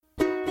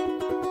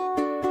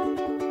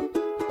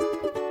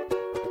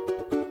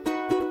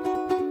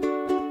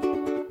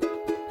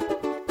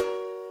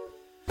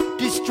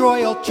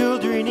Destroy All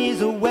Children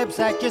is a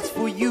website just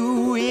for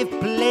you. If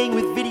playing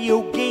with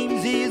video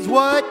games is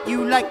what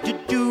you like to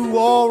do,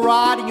 or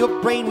rotting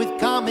your brain with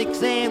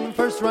comics and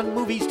first-run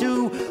movies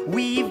too,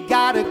 we've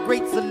got a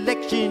great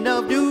selection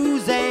of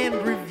news and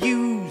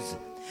reviews.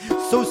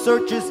 So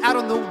search us out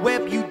on the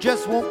web, you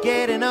just won't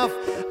get enough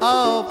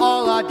of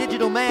all our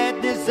digital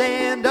madness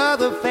and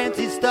other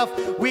fancy stuff.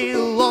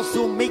 We'll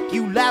also make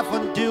you laugh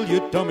until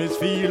your tummy's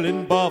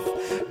feeling buff.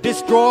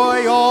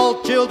 Destroy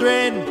All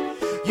Children.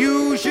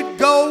 You should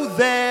go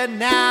there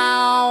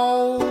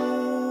now.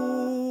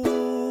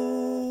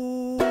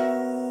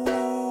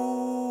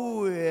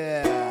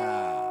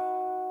 Yeah.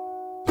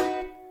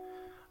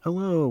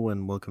 Hello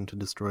and welcome to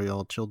Destroy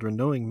All Children.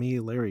 Knowing me,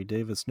 Larry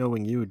Davis.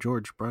 Knowing you,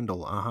 George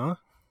Brundle.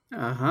 Hey,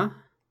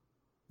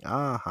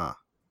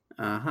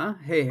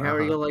 how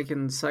are you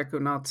liking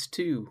Psychonauts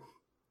 2?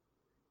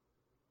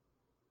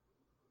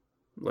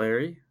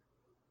 Larry?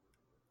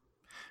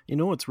 You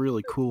know what's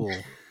really cool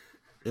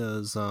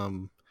is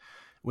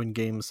when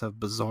games have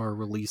bizarre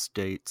release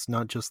dates,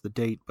 not just the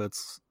date, but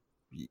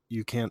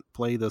you can't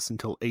play this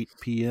until 8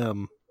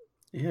 p.m.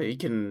 Yeah, you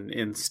can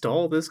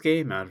install this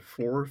game at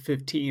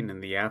 4:15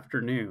 in the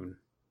afternoon,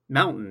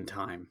 Mountain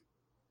Time.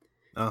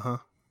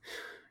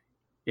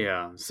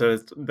 Yeah, so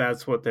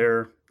that's what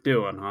they're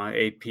doing, huh?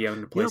 8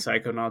 p.m. to play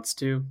Psychonauts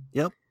 2?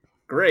 Yep.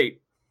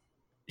 Great.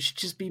 It should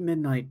just be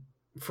midnight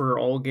for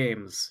all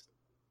games.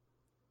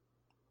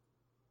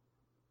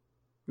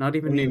 Not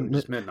even noon,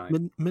 just midnight.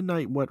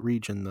 Midnight what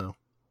region, though?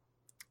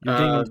 You're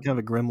going to have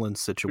a Gremlin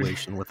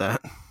situation with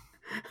that.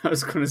 I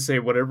was going to say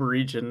whatever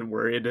region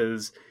where it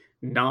is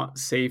not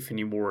safe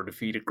anymore to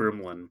feed a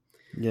gremlin.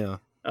 Yeah.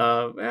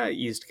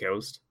 East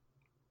Coast.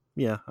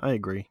 Yeah, I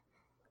agree.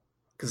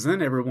 Because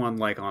then everyone,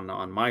 like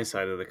on my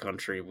side of the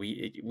country,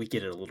 we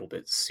get it a little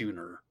bit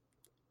sooner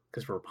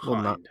because we're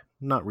behind. Well,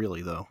 not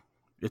really though.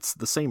 It's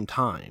the same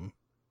time.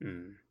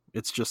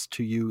 It's just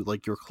to you,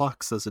 like your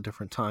clock says a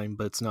different time,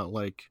 but it's not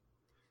like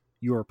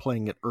you are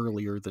playing it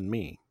earlier than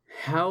me.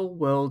 How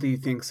well do you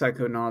think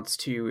Psychonauts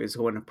 2 is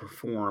going to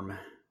perform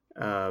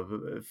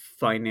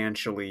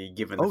financially,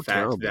 given the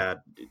fact that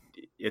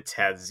it's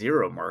had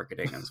zero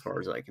marketing, as far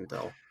as I can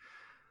tell?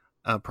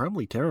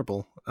 Probably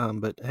terrible.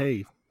 But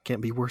hey,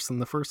 can't be worse than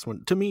the first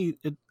one. To me,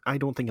 I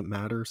don't think it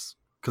matters,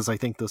 because I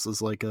think this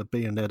is like a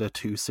Bayonetta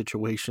 2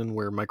 situation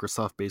where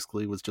Microsoft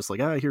basically was just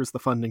like, here's the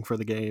funding for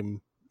the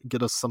game,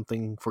 get us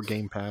something for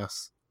Game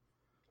Pass.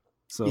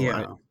 So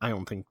yeah. I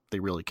don't think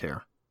they really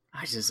care.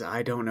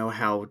 I don't know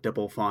how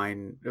Double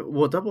Fine...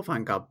 Well, Double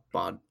Fine got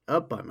bought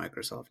up by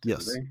Microsoft,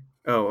 didn't they?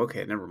 Oh,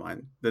 okay, never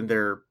mind. Then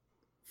they're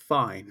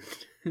fine.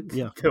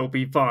 Yeah. They'll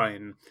be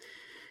fine.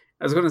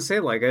 I was going to say,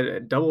 like,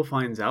 Double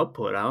Fine's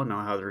output, I don't know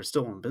how they're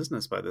still in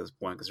business by this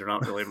point, because they're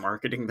not really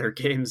marketing their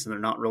games, and they're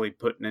not really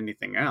putting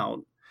anything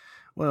out.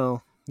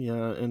 Well,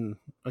 yeah, and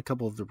a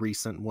couple of the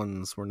recent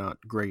ones were not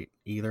great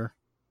either.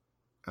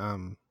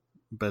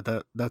 But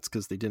that's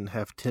because they didn't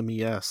have Tim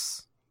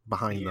E.S.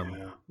 behind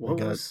them.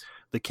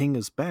 The King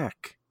is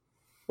Back.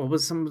 What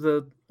was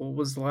the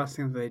last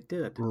thing that they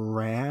did?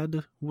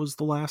 Rad was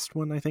the last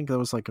one, I think. That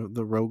was like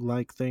the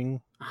roguelike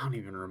thing. I don't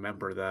even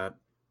remember that.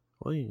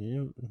 Well,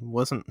 it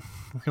wasn't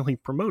really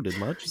promoted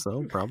much,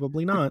 so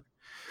probably not.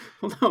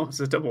 Well, no, it's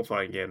a Double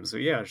Fine game, so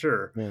yeah,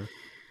 sure.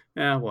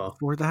 Yeah, well.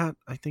 Before that,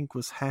 I think,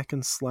 was Hack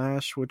and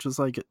Slash, which is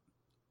like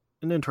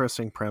an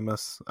interesting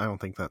premise. I don't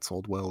think that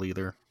sold well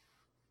either.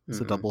 It's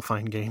a Double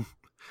Fine game.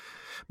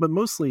 But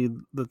mostly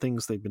the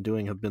things they've been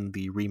doing have been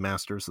the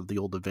remasters of the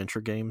old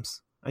adventure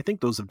games. I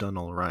think those have done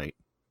all right.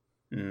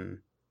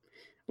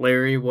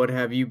 Larry, what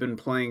have you been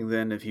playing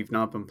then if you've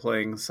not been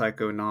playing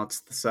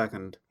Psychonauts the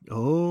Second?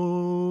 Oh,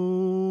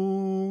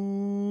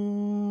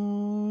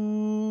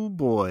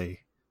 boy.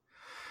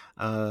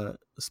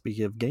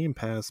 Speaking of Game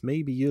Pass,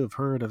 maybe you have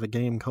heard of a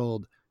game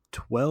called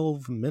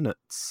 12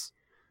 Minutes.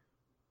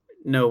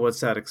 No, what's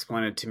that?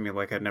 Explain it to me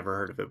like I'd never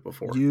heard of it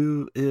before.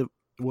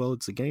 Well,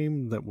 it's a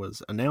game that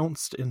was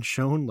announced and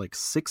shown like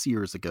 6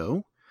 years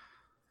ago,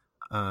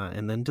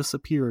 and then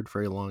disappeared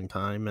for a long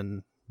time,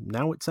 and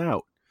now it's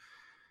out.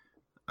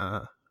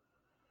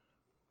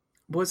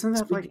 Wasn't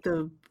that like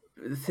the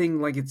thing,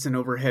 like it's an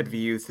overhead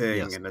view thing,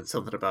 Yes. and it's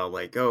something about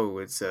like, oh,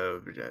 it's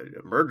a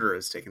murder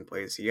has taken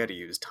place, you got to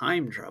use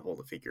time travel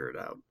to figure it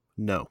out?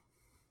 No.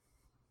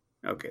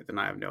 Okay, then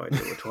I have no idea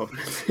what 12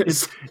 minutes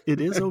is.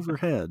 It is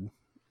overhead.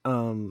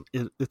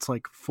 It's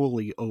like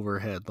fully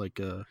overhead, like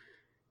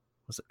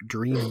was it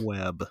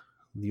Dreamweb,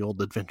 the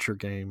old adventure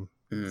game?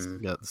 It's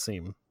got the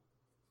same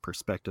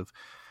perspective.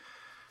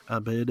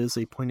 But it is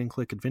a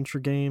point-and-click adventure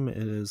game. It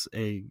is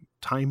a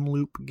time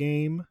loop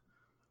game.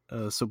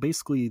 So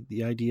basically,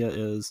 the idea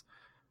is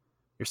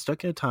you're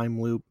stuck in a time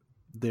loop.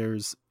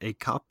 There's a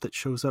cop that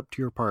shows up to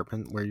your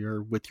apartment where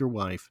you're with your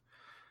wife.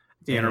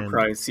 The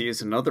Enterprise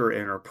sees another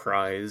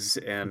Enterprise,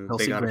 and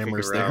they got to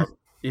figure out.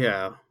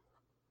 Yeah.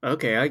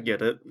 Okay, I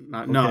get it.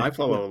 I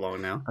follow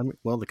along now.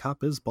 Well, the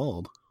cop is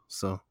bald,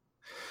 so...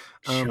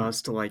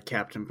 Just like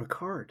Captain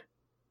Picard.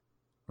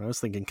 I was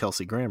thinking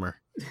Kelsey Grammer.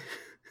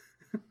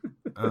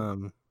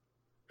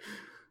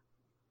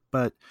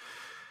 But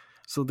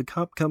So the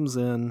cop comes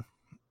in,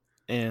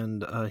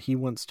 and he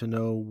wants to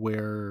know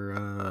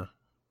where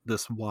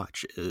this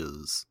watch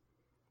is.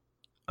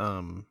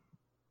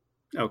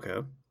 Okay.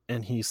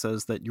 And he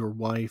says that your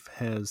wife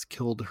has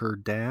killed her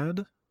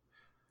dad,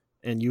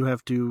 and you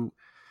have to...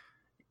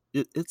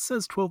 It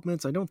says 12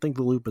 minutes. I don't think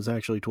the loop is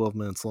actually 12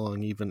 minutes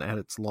long, even at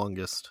its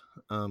longest.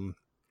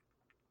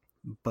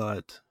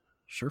 But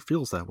sure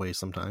feels that way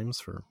sometimes,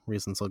 for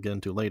reasons I'll get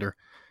into later.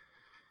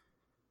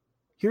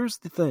 Here's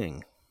the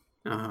thing.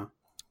 Uh-huh.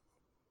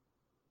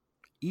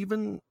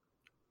 Even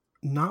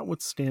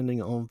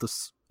notwithstanding all of the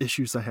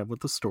issues I have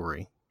with the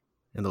story,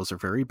 and those are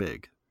very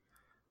big,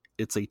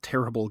 it's a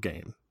terrible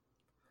game.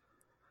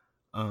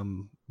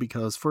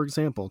 Because, for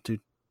example, to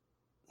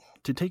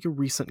take a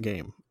recent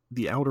game,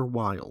 The Outer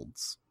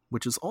Wilds,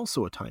 which is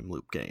also a time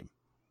loop game,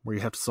 where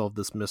you have to solve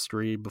this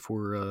mystery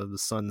before the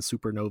sun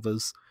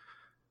supernovas,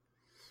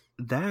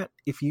 that,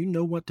 if you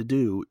know what to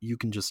do, you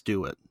can just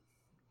do it.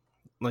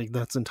 Like,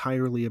 that's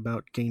entirely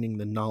about gaining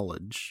the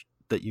knowledge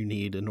that you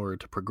need in order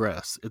to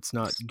progress. It's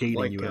not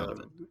gating you out of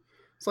it.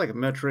 It's like a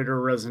Metroid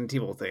or Resident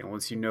Evil thing.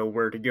 Once you know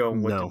where to go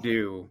and what to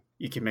do,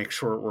 you can make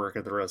short work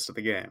of the rest of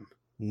the game.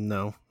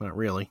 No, not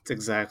really. It's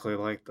exactly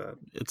like that.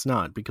 It's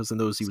not, because in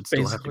those you would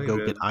still have to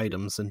go get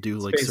items and do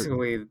like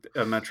basically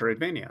a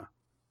Metroidvania.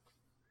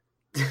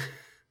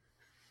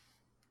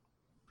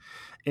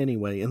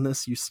 Anyway, in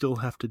this you still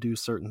have to do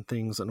certain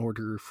things in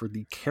order for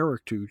the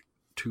character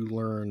to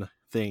learn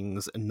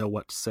things and know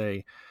what to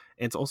say.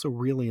 And it's also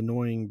really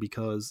annoying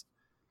because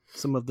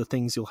some of the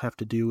things you'll have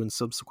to do in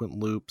subsequent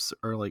loops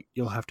are like,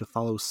 you'll have to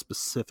follow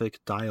specific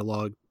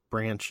dialogue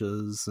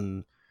branches,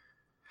 and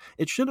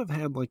it should have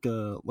had like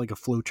a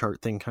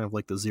flowchart thing, kind of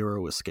like the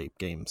Zero Escape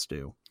games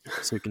do,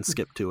 so you can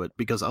skip to it,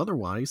 because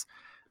otherwise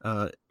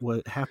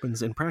what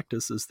happens in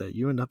practice is that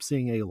you end up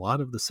seeing a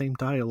lot of the same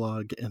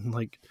dialogue and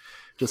like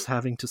just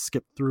having to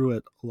skip through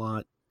it a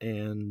lot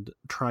and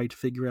try to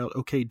figure out,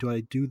 okay, do I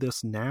do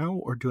this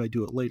now or do I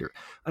do it later?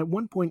 At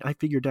one point I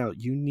figured out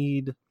you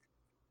need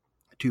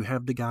to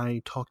have the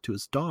guy talk to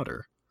his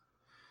daughter.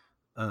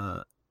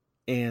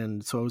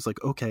 And so I was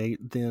like, okay,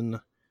 then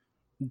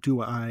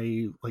do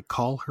I like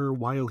call her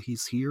while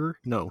he's here?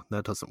 No,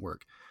 that doesn't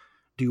work.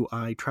 Do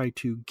I try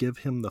to give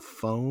him the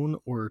phone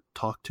or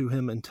talk to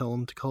him and tell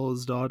him to call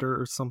his daughter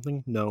or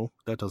something? No,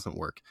 that doesn't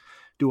work.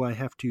 Do I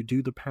have to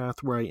do the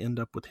path where I end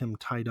up with him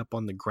tied up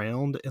on the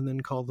ground and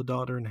then call the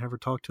daughter and have her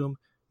talk to him?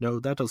 No,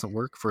 that doesn't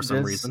work for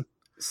some reason.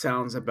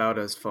 Sounds about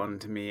as fun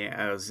to me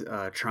as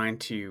trying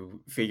to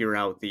figure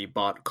out the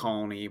bot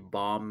colony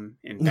bomb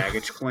and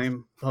baggage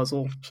claim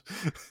puzzle.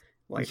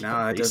 Like,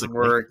 nah, it doesn't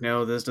work.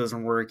 No, this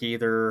doesn't work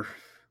either.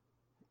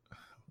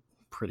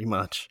 Pretty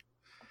much.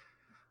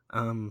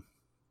 And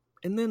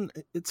then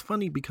it's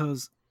funny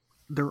because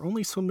there are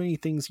only so many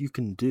things you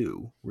can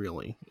do,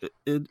 really.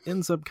 It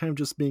ends up kind of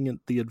just being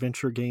the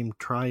adventure game,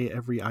 try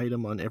every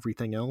item on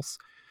everything else.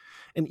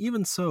 And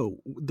even so,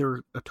 there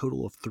are a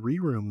total of 3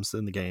 rooms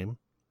in the game,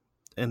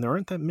 and there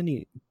aren't that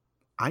many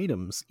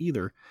items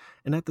either.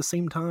 And at the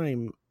same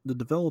time, the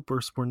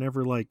developers were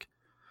never like,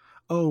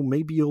 oh,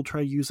 maybe you'll try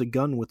use a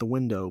gun with a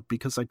window,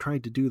 because I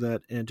tried to do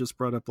that and it just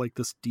brought up like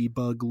this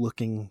debug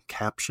looking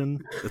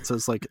caption that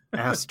says like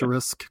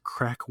asterisk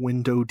crack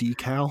window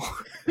decal,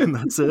 and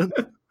that's it.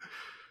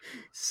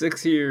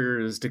 6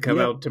 years to come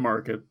out to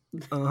market.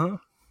 And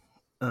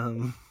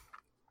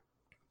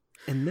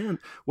then,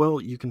 well,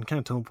 you can kind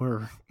of tell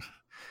where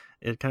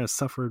it kind of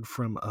suffered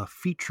from a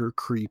feature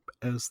creep,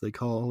 as they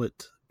call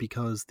it,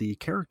 because the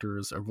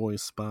characters are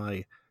voiced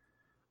by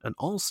an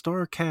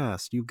all-star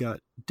cast. You've got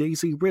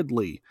Daisy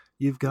Ridley.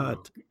 You've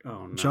got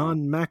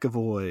John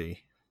McAvoy.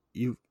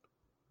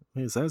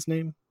 Is that his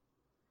name?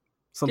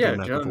 Something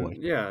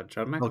McAvoy.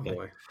 John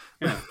McAvoy.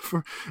 Okay. Yeah.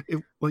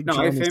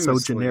 John is so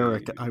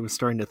generic. I was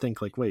starting to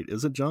think, like, wait,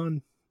 is it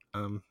John?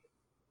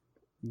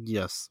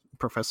 Yes,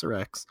 Professor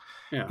X.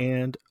 Yeah.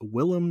 And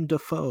Willem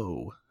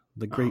Dafoe,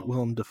 the great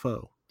Willem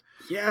Dafoe.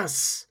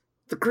 Yes,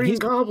 the Green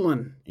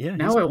Goblin. Yeah.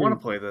 Now I want to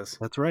play this.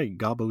 That's right.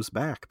 Gobbo's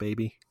back,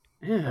 baby.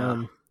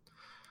 Yeah.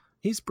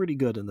 He's pretty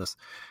good in this.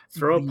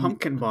 Throw a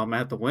pumpkin bomb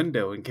at the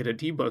window and get a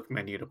debug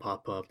menu to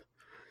pop up.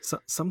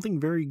 Something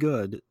very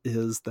good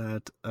is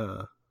that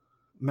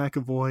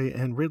McAvoy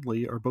and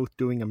Ridley are both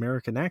doing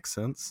American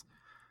accents.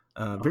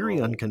 Very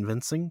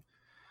unconvincing.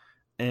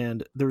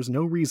 And there's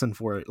no reason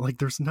for it. Like,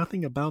 there's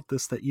nothing about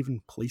this that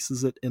even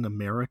places it in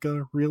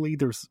America, really.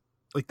 There's,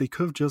 like, they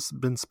could have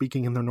just been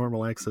speaking in their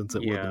normal accents. It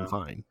would have been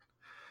fine.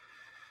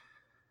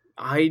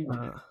 I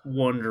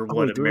wonder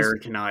what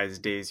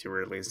Americanized Daisy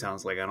Ridley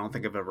sounds like. I don't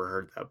think I've ever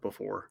heard that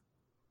before.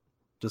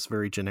 Just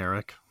very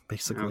generic,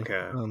 basically.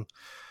 Okay.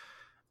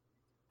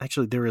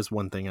 Actually, there is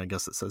one thing, I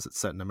guess, that says it's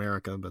set in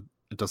America, but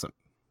it doesn't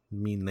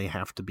mean they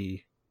have to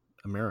be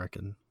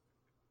American.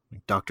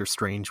 Like Doctor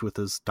Strange with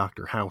his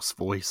Dr. House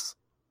voice.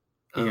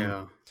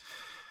 Yeah.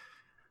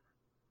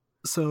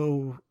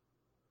 So,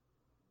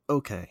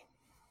 okay.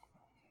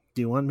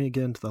 Do you want me to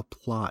get into the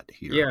plot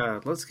here?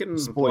 Yeah, let's get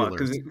into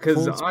spoilers. The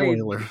plot.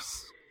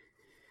 Spoilers.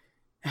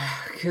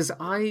 Because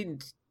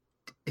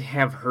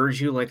have heard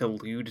you like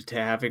allude to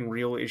having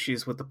real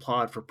issues with the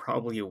plot for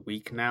probably a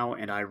week now,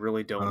 and I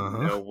really don't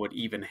Uh-huh. know what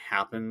even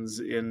happens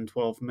in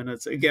 12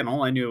 minutes. Again,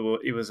 all I knew,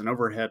 it was an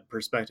overhead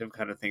perspective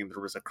kind of thing. There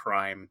was a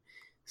crime,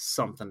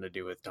 something to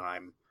do with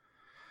time.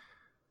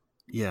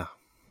 Yeah.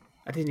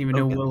 I didn't even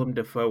know Okay. Willem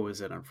Dafoe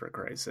was in it, for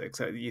Christ's sakes.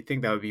 You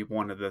think that would be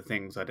one of the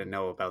things I didn't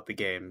know about the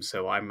game,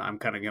 so I'm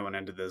kind of going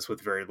into this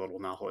with very little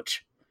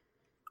knowledge.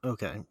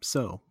 Okay,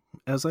 so,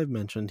 as I've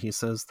mentioned, he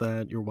says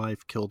that your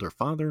wife killed her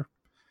father.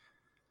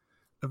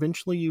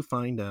 Eventually, you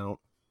find out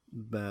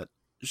that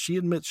she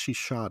admits she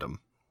shot him.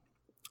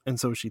 And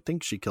so she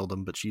thinks she killed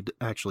him, but she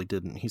actually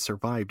didn't. He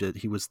survived it.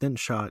 He was then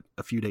shot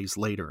a few days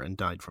later and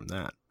died from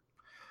that.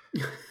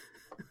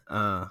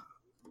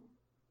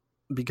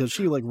 Because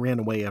she, like, ran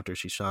away after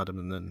she shot him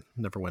and then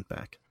never went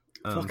back.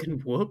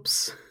 Fucking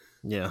whoops.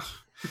 Yeah.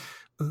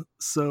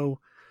 So,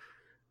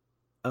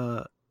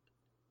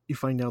 you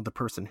find out the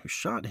person who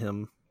shot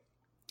him,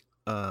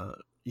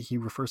 he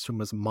refers to him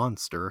as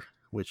Monster,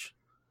 which,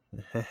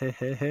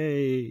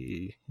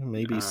 hey,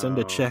 maybe send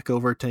a check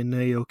over to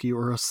Naoki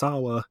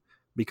Urasawa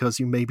because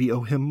you maybe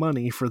owe him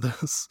money for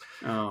this.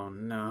 Oh,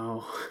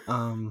 no.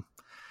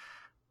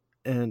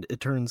 And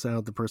it turns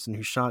out the person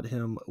who shot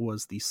him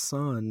was the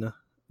son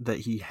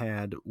that he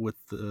had with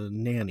the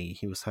nanny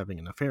he was having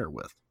an affair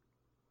with.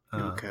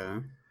 Okay.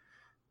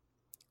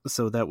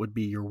 So that would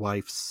be your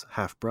wife's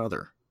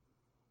half-brother.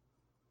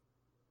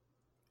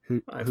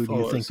 Who do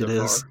you think it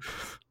is?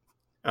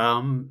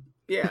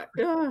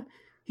 Yeah,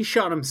 he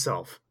shot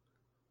himself.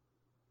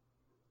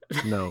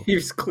 No. He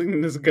was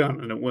cleaning his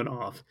gun and it went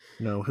off.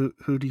 No,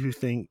 who do you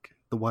think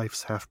the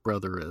wife's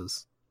half-brother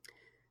is?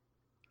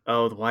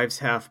 Oh, the wife's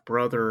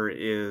half-brother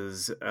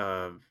is,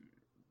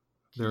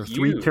 there are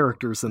 3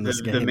 characters in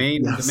this game.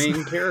 The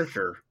main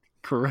character.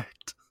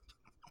 Correct.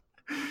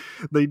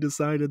 They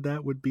decided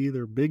that would be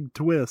their big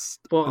twist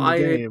in the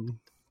game.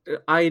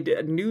 I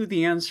knew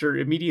the answer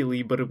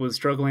immediately, but it was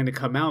struggling to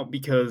come out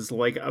because,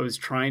 like, I was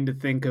trying to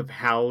think of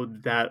how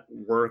that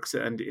works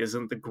and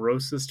isn't the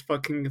grossest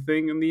fucking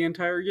thing in the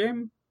entire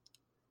game.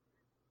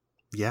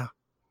 Yeah,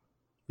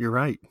 you're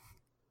right.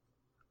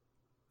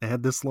 They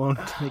had this long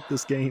to make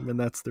this game, and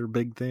that's their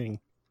big thing.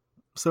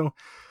 So,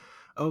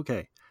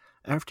 okay,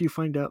 after you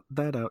find out,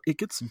 it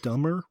gets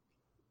dumber,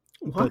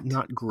 but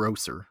not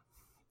grosser.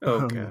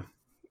 Okay.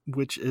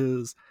 Which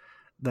is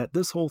that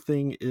this whole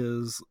thing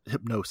is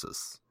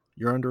hypnosis.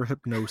 You're under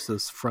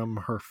hypnosis from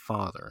her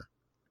father.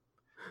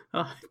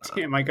 Oh,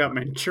 damn, I got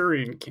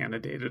Manchurian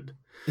candidated.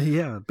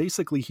 Yeah,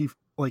 basically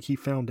he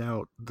found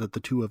out that the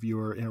two of you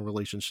are in a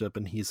relationship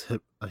and he's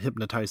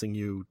hypnotizing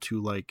you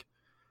to, like,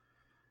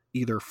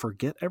 either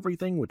forget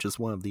everything, which is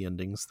one of the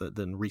endings that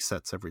then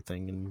resets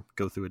everything and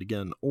go through it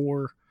again,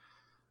 or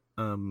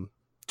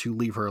to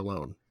leave her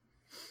alone.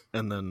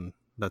 And then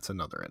that's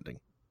another ending.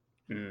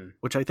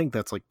 Which I think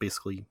that's, like,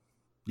 basically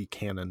the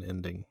canon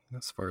ending,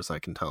 as far as I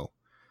can tell.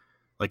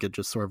 Like, it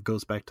just sort of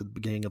goes back to the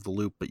beginning of the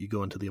loop, but you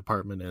go into the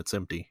apartment and it's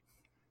empty.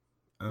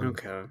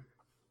 Okay.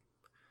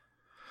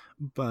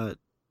 But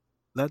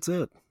that's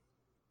it.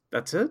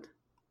 That's it?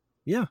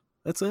 Yeah,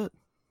 that's it.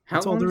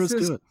 That's all there is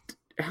to it.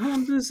 How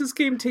long does this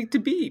game take to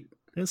beat?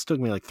 It's took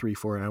me like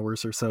 3-4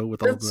 hours or so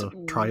with all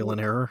the trial and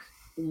error.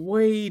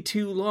 Way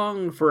too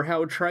long for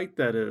how trite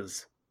that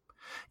is.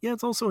 Yeah,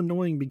 it's also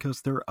annoying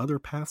because there are other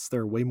paths that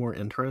are way more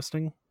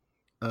interesting.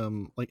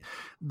 Like,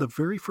 the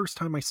very first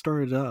time I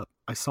started up,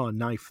 I saw a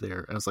knife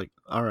there. I was like,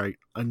 all right,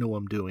 I know what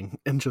I'm doing.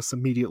 And just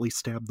immediately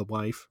stabbed the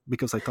wife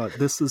because I thought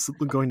this is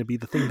going to be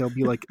the thing that'll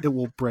be like, it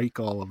will break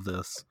all of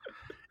this.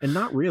 And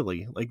not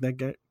really. Like, that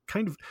guy,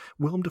 kind of,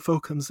 Willem Dafoe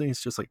comes in, he's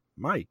just like,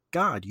 my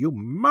God, you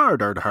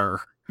murdered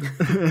her.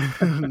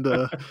 and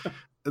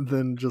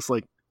then just,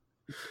 like,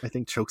 I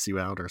think chokes you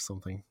out or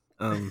something.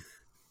 But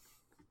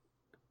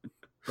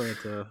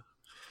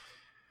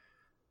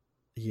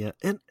yeah,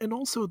 and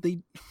also they,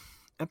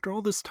 after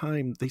all this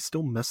time, they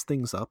still mess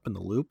things up in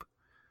the loop.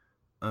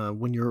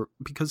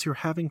 Because you're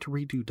having to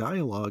redo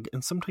dialogue,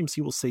 and sometimes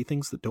he will say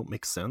things that don't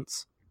make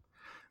sense.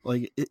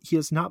 Like, he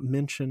has not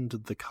mentioned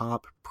the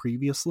cop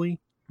previously,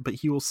 but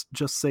he will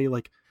just say,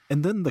 like,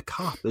 and then the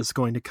cop is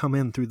going to come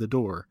in through the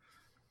door.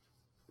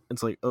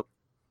 It's like, oh,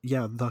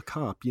 yeah, the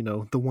cop,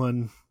 the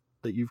one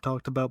that you've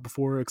talked about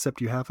before,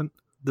 except you haven't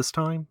this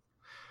time.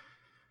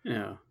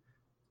 Yeah.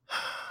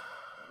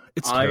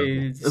 It's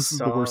terrible. This is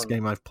the worst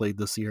game I've played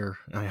this year.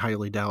 I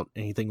highly doubt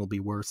anything will be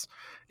worse.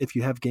 If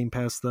you have Game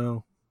Pass,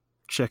 though,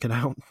 check it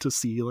out to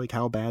see, like,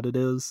 how bad it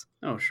is.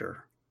 Oh,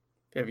 sure.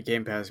 If you have a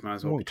Game Pass, you might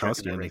as well be cost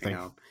checking you everything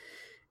anything. out.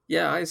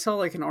 Yeah, I saw,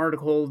 like, an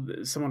article,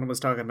 someone was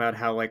talking about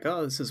how, like,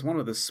 oh, this is one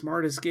of the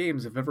smartest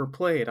games I've ever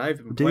played. I've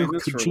been playing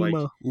this Kojima for,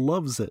 like...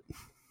 loves it.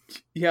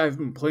 Yeah, I've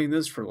been playing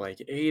this for,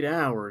 like, 8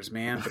 hours,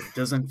 man, but it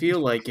doesn't feel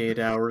like 8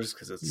 hours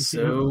because it's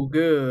so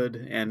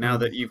good. And now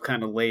that you've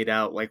kind of laid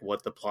out, like,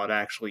 what the plot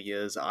actually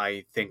is,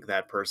 I think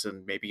that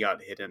person maybe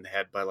got hit in the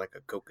head by, like, a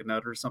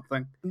coconut or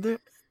something.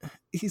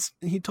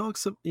 he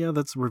talks of, yeah,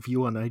 that's a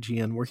review on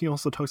IGN, where he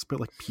also talks about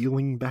like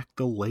peeling back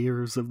the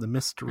layers of the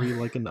mystery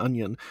like an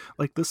onion.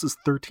 Like, this is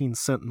 13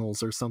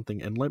 Sentinels or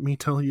something, and let me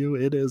tell you,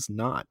 it is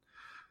not.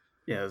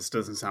 Yeah, this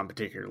doesn't sound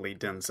particularly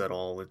dense at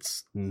all.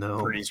 It's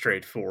No. pretty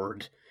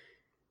straightforward.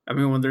 I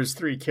mean, when there's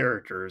 3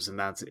 characters and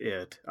that's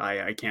it,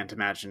 I can't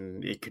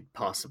imagine it could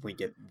possibly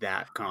get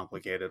that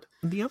complicated.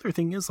 The other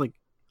thing is, like,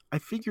 I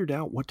figured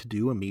out what to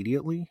do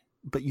immediately,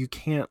 but you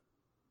can't,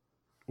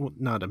 well,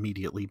 not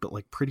immediately, but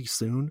like pretty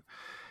soon.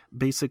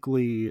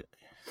 Basically,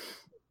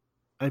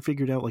 I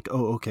figured out, like,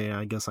 oh, okay,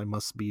 I guess I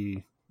must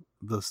be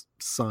the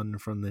son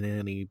from the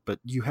nanny, but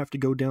you have to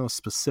go down a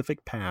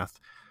specific path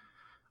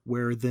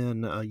where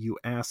then you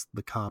ask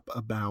the cop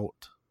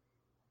about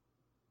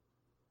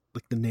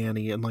like the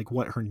nanny and like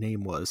what her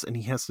name was, and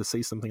he has to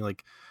say something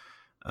like,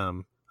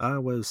 I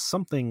was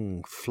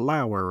something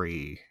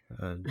flowery,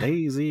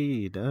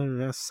 Daisy,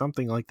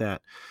 something like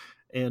that.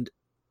 And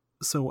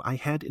so I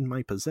had in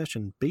my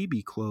possession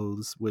baby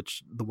clothes,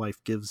 which the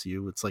wife gives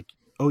you. It's like,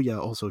 oh yeah,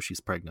 also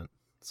she's pregnant,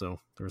 so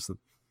there's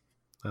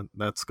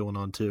that's going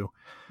on too.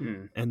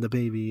 And the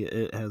baby,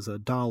 it has a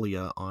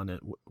Dahlia on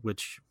it,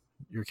 which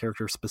your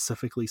character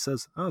specifically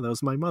says, oh, that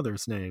was my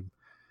mother's name.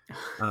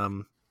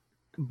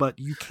 But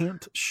you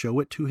can't show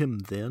it to him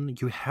then.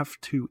 You have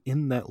to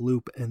in that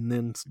loop and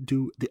then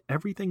do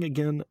everything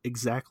again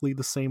exactly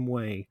the same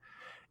way.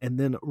 And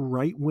then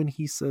right when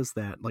he says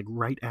that, like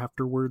right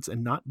afterwards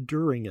and not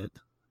during it,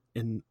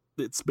 and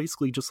it's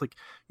basically just like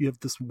you have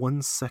this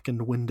 1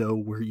 second window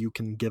where you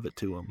can give it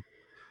to him.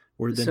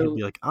 Where then he'll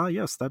be like, ah,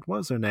 yes, that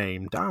was her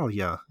name,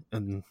 Dahlia.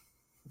 And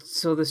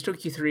so this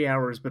took you 3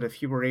 hours, but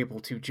if you were able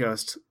to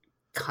just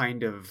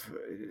kind of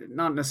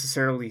not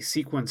necessarily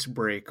sequence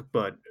break,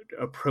 but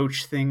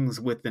approach things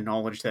with the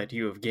knowledge that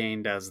you have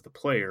gained as the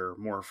player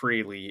more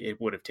freely,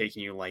 it would have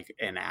taken you like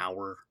an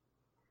hour.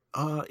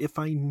 If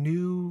I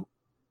knew,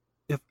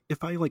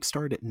 if I like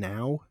started it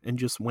now and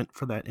just went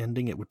for that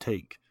ending, it would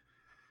take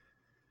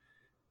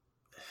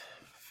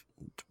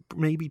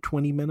maybe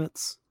 20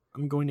 minutes,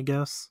 I'm going to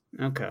guess.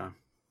 Okay.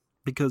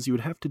 Because you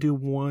would have to do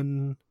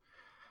one,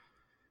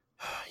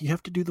 you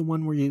have to do the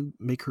one where you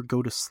make her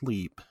go to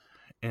sleep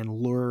and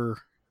lure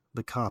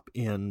the cop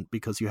in,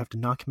 because you have to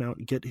knock him out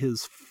and get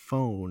his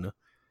phone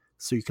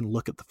so you can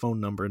look at the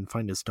phone number and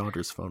find his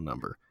daughter's phone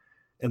number.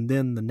 And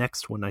then the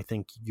next one, I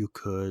think you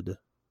could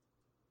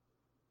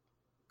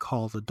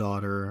call the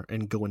daughter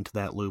and go into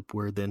that loop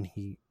where then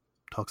he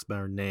talks about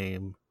her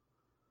name.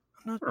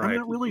 I'm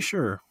not really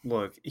sure.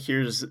 Look,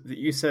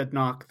 you said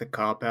knock the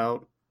cop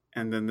out,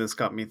 and then this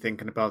got me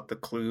thinking about the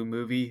Clue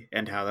movie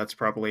and how that's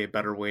probably a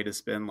better way to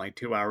spend like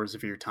 2 hours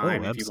of your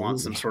time if you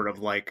want some sort of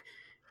like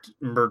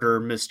murder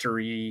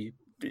mystery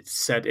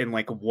set in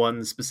like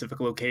one specific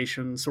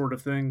location sort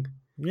of thing.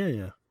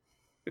 Yeah.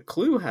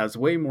 Clue has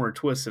way more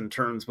twists and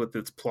turns with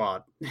its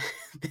plot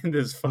than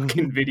this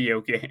fucking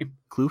video game.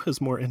 Clue has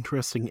more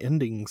interesting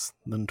endings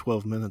than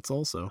 12 minutes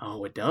also.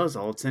 Oh, it does.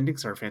 All its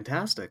endings are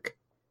fantastic.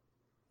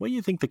 What do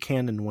you think the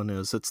canon one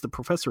is? It's the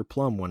Professor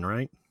Plum one,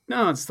 right?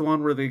 No, it's the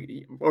one where no.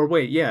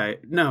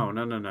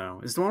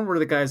 It's the one where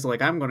the guy's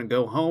like, I'm going to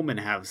go home and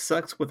have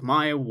sex with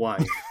my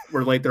wife.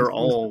 Where like they're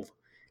all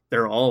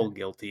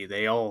guilty.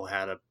 They all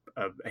had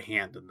a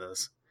hand in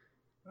this.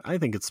 I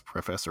think it's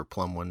Professor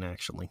Plum one,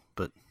 actually,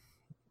 but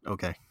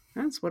okay.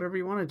 That's whatever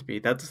you want it to be.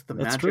 That's the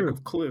magic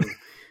of Clue.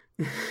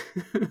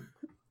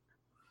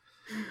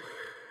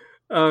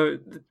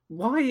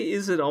 Why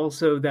is it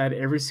also that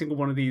every single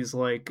one of these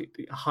like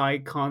high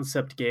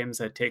concept games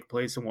that take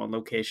place in one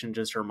location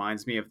just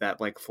reminds me of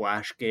that like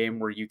Flash game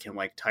where you can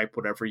like type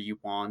whatever you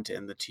want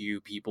and the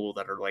 2 people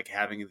that are like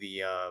having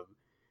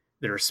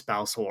their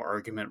spousal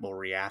argument will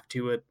react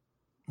to it?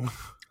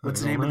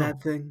 What's the name of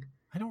that thing?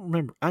 I don't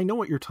remember. I know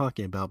what you're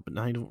talking about, but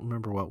I don't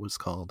remember what it was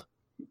called.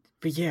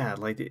 But yeah,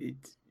 like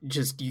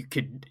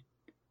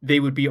they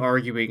would be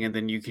arguing and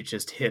then you could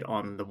just hit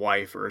on the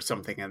wife or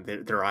something and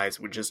their eyes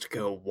would just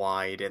go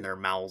wide and their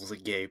mouths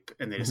agape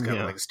and they just kind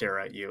of like stare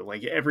at you.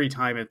 Like every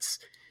time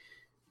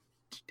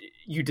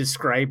you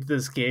describe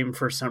this game,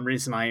 for some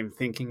reason I am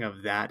thinking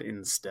of that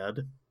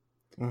instead.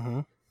 Mm-hmm.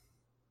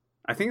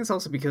 I think it's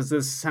also because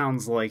this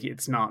sounds like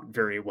it's not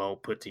very well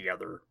put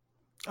together.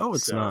 Oh,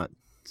 it's not.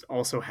 It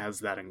also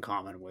has that in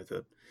common with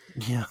it.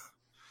 Yeah.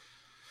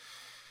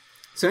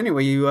 So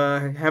anyway, you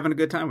having a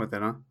good time with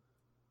it, huh?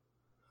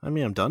 I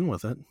mean, I'm done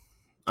with it.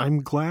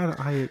 I'm glad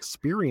I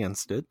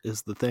experienced it,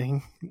 is the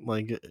thing.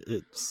 Like,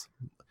 it's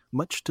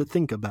much to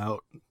think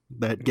about,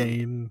 that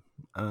game.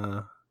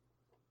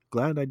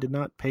 Glad I did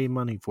not pay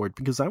money for it,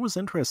 because I was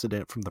interested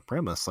in it from the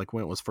premise, like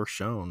when it was first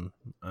shown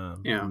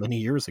many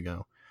years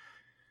ago.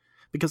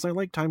 Because I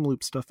like time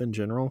loop stuff in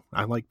general.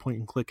 I like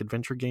point-and-click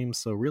adventure games,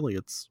 so really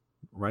it's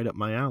right up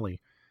my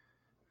alley.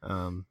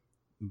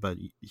 But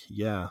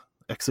yeah,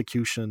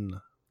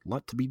 execution,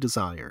 lot to be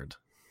desired.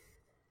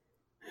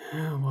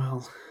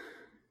 Well,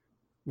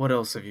 what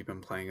else have you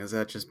been playing? Has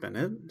that just been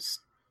it?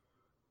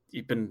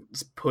 You've been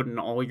putting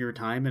all your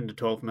time into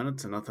 12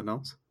 minutes and nothing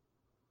else?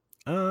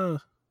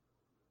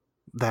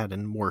 that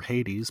and more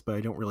Hades, but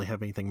I don't really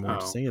have anything more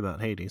to say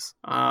about Hades.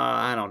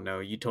 I don't know.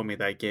 You told me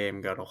that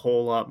game got a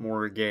whole lot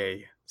more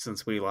gay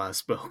since we last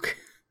spoke.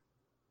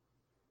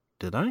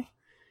 Did I?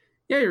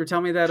 Yeah, you were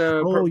telling me that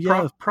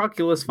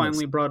Proculus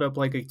finally brought up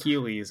like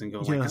Achilles and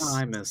going like,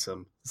 I miss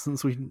him.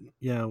 Since we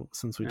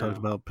talked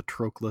about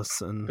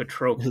Patroclus and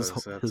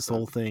his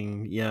whole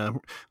thing,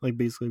 like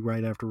basically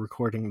right after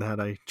recording that,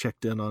 I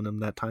checked in on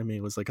him that time.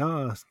 He was like,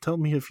 tell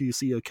me if you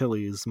see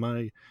Achilles,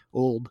 my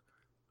old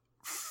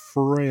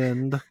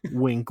friend.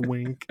 Wink,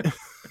 wink.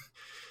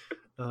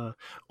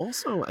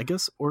 Also, I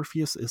guess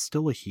Orpheus is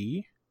still a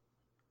he.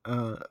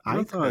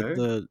 I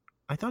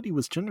thought he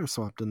was gender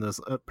swapped in this.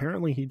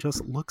 Apparently, he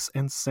just looks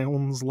and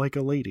sounds like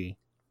a lady.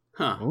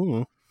 Huh.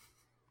 Ooh.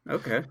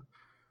 Okay.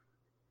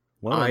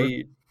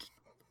 Whatever.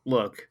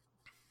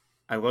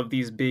 I love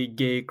these big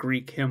gay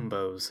Greek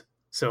himbos,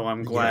 so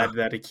I'm glad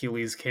that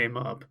Achilles came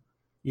up.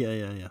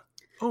 Yeah.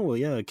 Oh,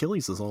 yeah,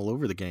 Achilles is all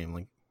over the game.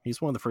 Like,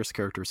 he's one of the first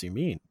characters you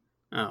meet.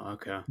 Oh,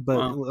 okay.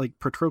 But, like,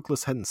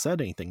 Patroclus hadn't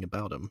said anything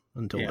about him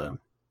until then.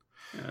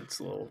 Yeah, it's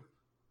a little...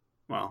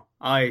 Well,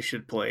 I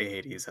should play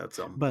Hades at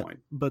some point.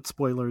 But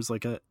spoilers,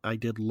 like, I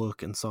did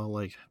look and saw,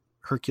 like,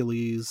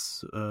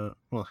 Hercules,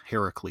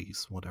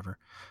 Heracles, whatever.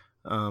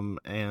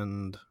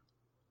 And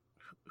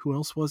who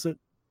else was it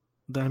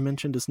that I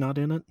mentioned is not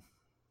in it?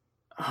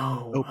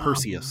 Oh,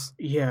 Perseus.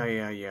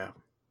 Yeah.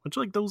 Which,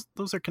 like, those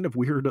are kind of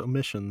weird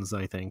omissions,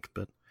 I think,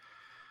 but...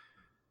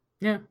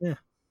 Yeah.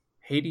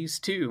 Hades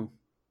 2.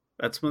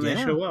 That's when they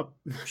show up.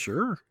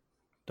 Sure.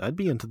 I'd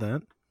be into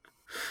that.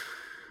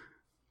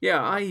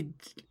 Yeah, I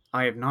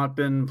have not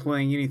been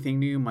playing anything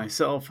new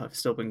myself. I've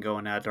still been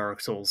going at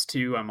Dark Souls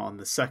 2. I'm on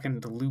the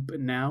second loop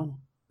now.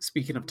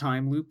 Speaking of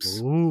time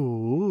loops.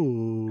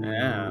 Ooh.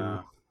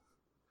 Yeah.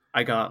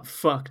 I got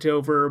fucked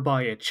over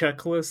by a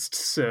checklist,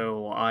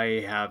 so I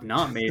have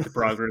not made the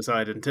progress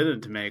I'd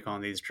intended to make on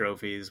these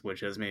trophies,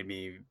 which has made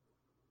me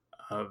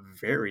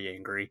very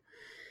angry.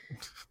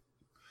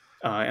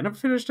 And I've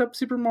finished up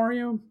Super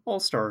Mario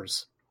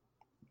All-Stars.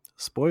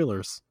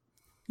 Spoilers.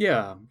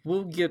 Yeah,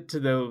 we'll get to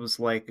those,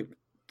 like,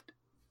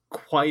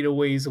 quite a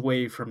ways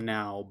away from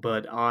now,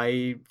 but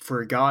I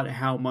forgot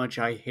how much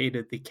I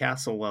hated the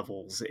castle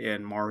levels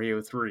in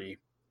Mario 3.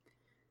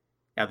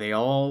 Yeah, they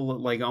all,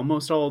 like,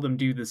 almost all of them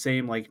do the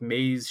same, like,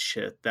 maze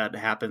shit that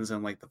happens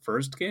in, like, the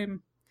first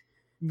game.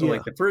 But,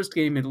 like, the first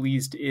game, at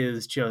least,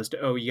 is just,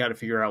 you gotta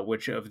figure out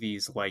which of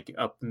these, like,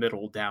 up,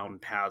 middle, down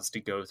paths to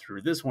go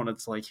through. This one,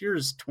 it's like,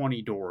 here's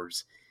 20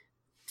 doors.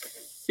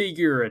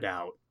 Figure it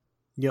out.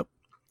 Yep.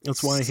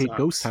 That's why I hate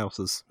ghost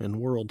houses in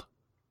World.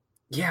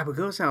 Yeah, but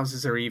ghost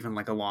houses are even,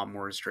 like, a lot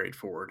more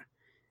straightforward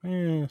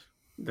than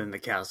the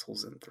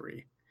castles in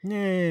 3.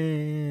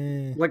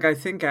 Like, I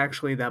think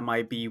actually that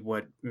might be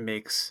what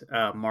makes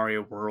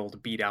Mario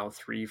World beat out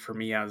 3 for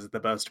me as the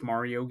best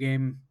Mario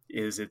game,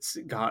 is it's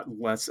got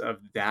less of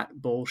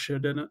that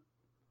bullshit in it.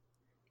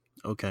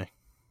 Okay.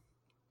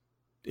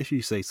 If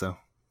you say so.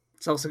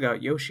 It's also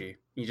got Yoshi.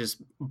 You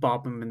just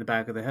bop him in the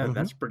back of the head. Mm-hmm.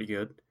 That's pretty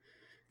good.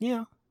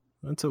 Yeah,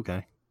 that's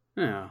okay.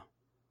 Yeah.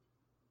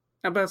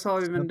 But that's all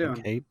I've been doing.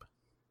 The cape?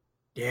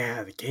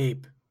 Yeah, the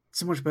cape. It's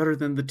so much better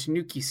than the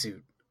Tanuki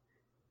suit.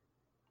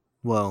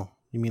 Well,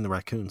 you mean the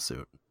raccoon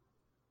suit?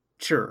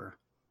 Sure.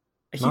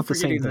 I keep Not the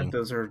forgetting same thing. that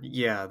those are,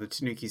 the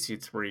Tanuki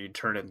suits where you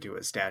turn into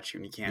a statue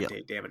and you can't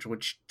take damage,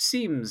 which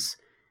seems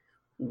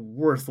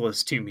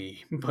worthless to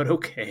me, but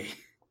okay.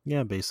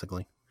 Yeah,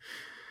 basically.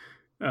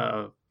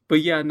 But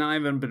yeah, no, I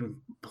haven't been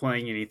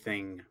playing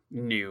anything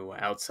new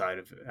outside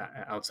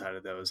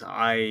of those.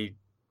 I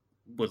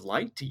would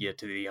like to get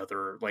to the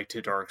other, like,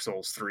 to Dark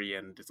Souls 3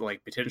 and,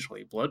 like,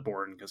 potentially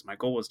Bloodborne, because my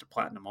goal was to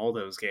platinum all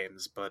those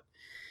games, but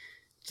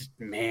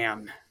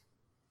man,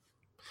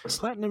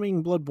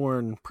 Platinuming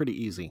Bloodborne pretty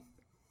easy.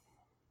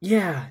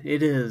 Yeah,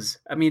 it is.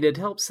 I mean, it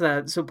helps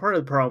that... So part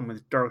of the problem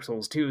with Dark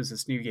Souls 2 is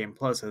this New Game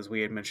Plus, as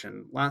we had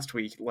mentioned last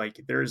week.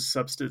 Like, there's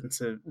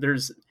substantive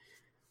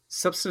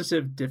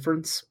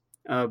difference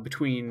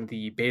between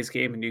the base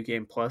game and New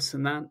Game Plus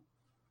in that.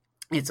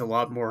 It's a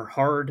lot more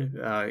hard.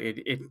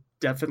 It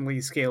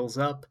definitely scales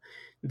up.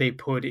 They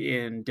put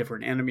in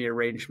different enemy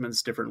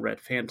arrangements, different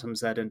red phantoms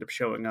that end up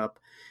showing up.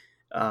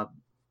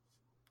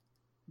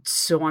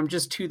 So I'm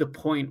just to the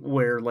point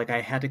where, like,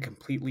 I had to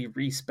completely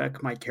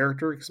respec my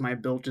character because my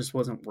build just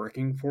wasn't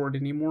working for it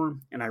anymore.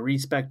 And I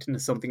respec'd into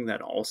something that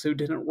also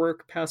didn't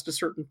work past a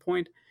certain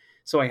point.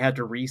 So I had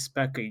to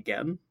respec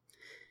again.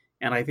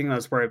 And I think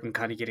that's where I've been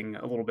kind of getting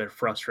a little bit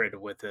frustrated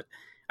with it.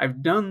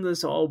 I've done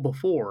this all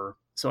before,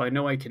 so I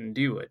know I can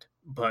do it.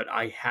 But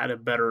I had a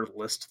better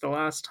list the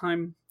last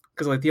time.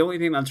 Because, like, the only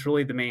thing that's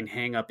really the main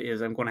hang-up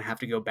is I'm going to have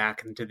to go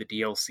back into the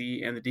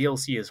DLC. And the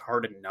DLC is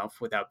hard enough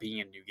without being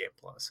in New Game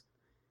Plus.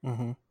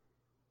 Mm-hmm.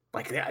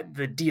 Like,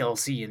 the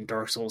DLC in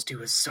Dark Souls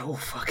 2 is so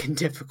fucking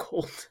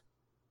difficult.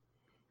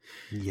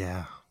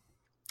 Yeah.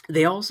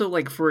 They also,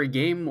 like, for a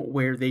game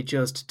where they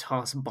just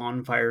toss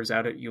bonfires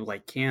out at you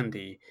like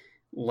candy,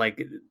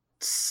 like,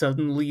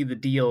 suddenly the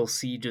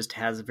DLC just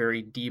has a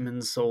very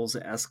Demon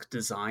Souls-esque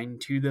design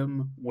to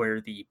them,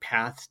 where the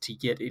path to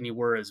get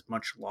anywhere is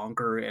much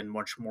longer and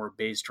much more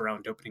based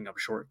around opening up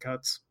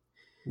shortcuts.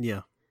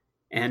 Yeah.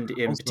 And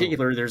in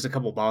particular, there's a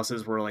couple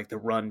bosses where like the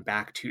run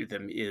back to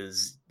them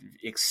is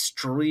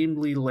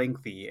extremely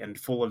lengthy and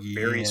full of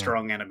very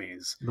strong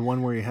enemies. The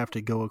one where you have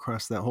to go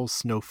across that whole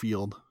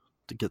snowfield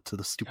to get to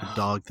the stupid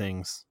dog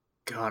things.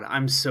 God,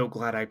 I'm so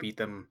glad I beat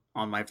them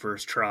on my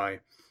first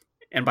try.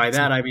 And by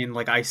that, I mean,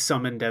 like, I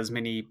summoned as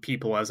many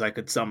people as I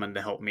could summon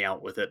to help me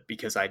out with it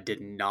because I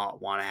did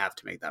not want to have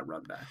to make that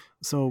run back.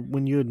 So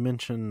when you had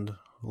mentioned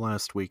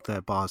last week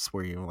that boss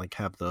where you like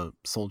have the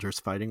soldiers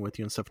fighting with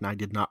you and stuff, and I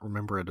did not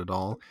remember it at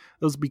all,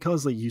 it was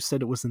because like you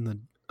said it was in the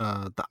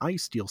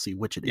ice DLC,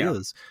 which it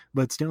is,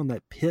 but it's down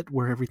that pit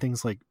where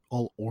everything's like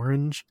all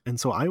orange, and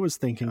so I was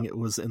thinking it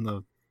was in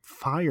the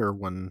fire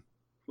one.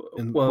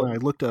 And when I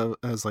looked at it,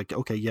 I was like,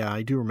 okay, yeah,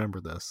 I do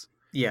remember this.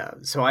 Yeah,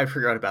 so I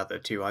forgot about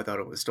that too. I thought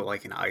it was still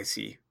like an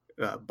icy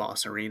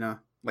boss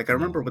arena. Like, I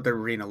remember what the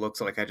arena looks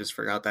like. I just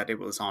forgot that it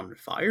was on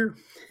fire.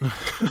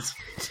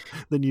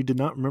 Then you did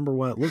not remember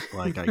what it looked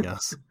like, I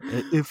guess.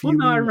 If well, you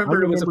no, I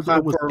remember it was a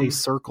platform. It was a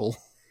circle.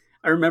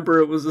 I remember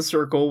it was a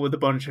circle with a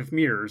bunch of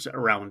mirrors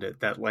around it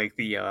that, like,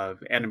 the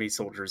enemy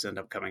soldiers end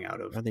up coming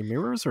out of. Are they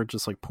mirrors or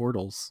just like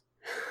portals?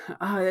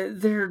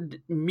 They're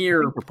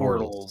mirror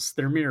portals.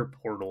 They're mirror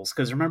portals.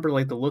 Because remember,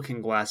 like, the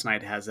Looking Glass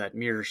Knight has that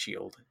mirror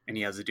shield, and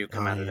he has a dude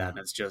come out of that, and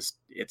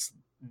it's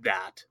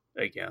that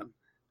again.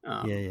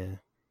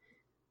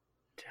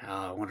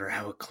 I wonder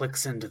how it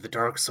clicks into the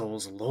Dark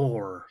Souls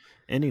lore.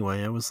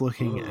 Anyway, I was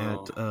looking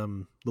at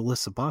the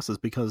list of bosses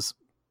because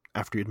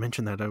after you'd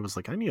mentioned that, I was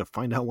like, I need to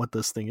find out what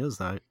this thing is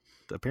that I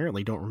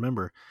apparently don't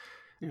remember.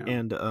 Yeah.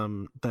 And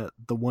that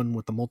the one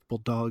with the multiple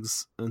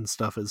dogs and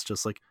stuff is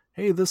just like,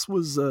 hey, this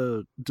was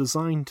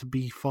designed to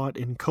be fought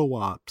in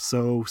co-op,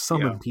 so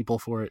summon people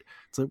for it.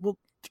 It's like, well,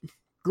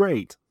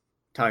 great.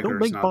 Tigers, don't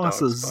make not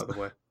bosses. Dogs, by the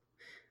way.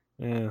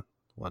 Yeah,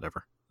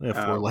 whatever. They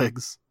have 4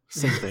 legs.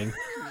 Same thing.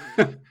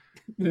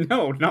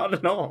 No, not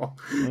at all.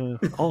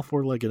 All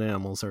 4-legged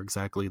animals are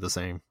exactly the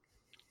same.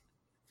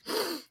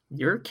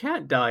 You're a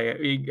cat guy.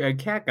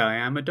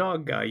 I'm a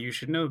dog guy. You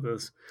should know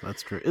this.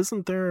 That's true.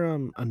 Isn't there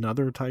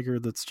another tiger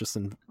that's just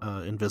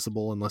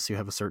invisible unless you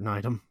have a certain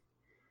item?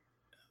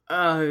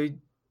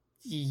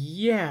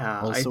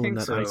 Yeah. Also I think in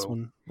that so. ice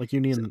one, like you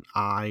need an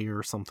eye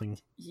or something.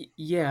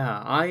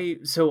 Yeah. I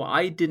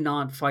did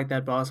not fight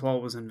that boss while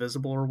it was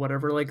invisible or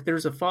whatever. Like,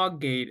 there's a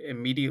fog gate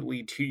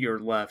immediately to your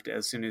left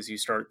as soon as you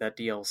start that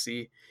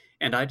DLC.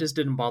 And I just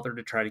didn't bother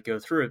to try to go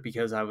through it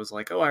because I was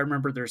like, oh, I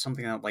remember there's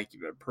something that like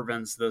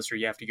prevents this, or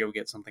you have to go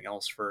get something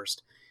else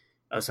first.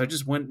 So I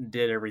just went and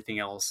did everything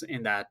else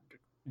in that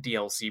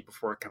DLC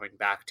before coming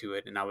back to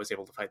it, and I was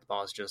able to fight the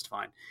boss just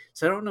fine.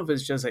 So I don't know if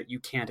it's just that you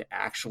can't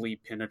actually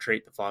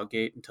penetrate the fog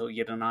gate until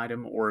you get an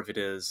item, or if it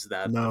is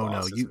that the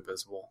boss is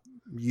invisible.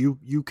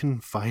 You can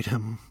fight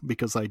him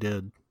because I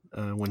did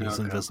when he's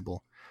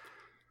invisible.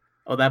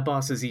 Oh, that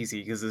boss is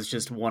easy because it's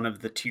just one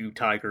of the 2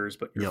 tigers,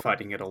 but you're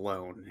fighting it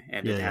alone,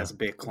 and it has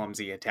big,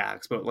 clumsy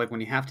attacks. But like when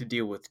you have to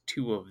deal with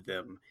 2 of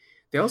them,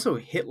 they also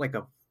hit like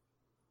a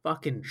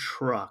fucking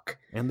truck,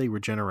 and they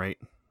regenerate.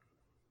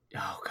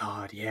 Oh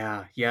God,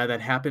 yeah.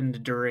 That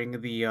happened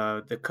during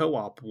the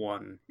co-op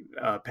one.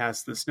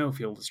 Past the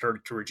snowfield, it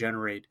started to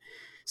regenerate.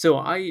 So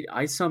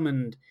I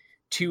summoned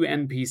 2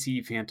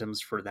 NPC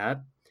phantoms for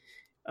that,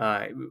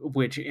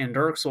 which in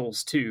Dark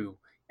Souls 2,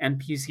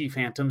 NPC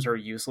phantoms are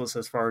useless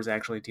as far as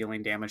actually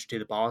dealing damage to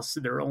the boss.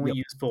 They're only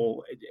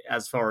useful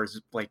as far as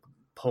like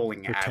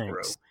pulling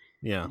aggro. Tanks.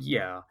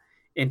 Yeah.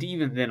 And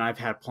even then, I've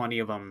had plenty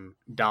of them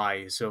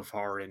die so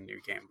far in New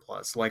Game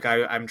Plus. Like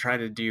I'm trying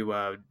to do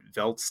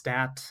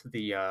Veldstat,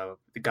 the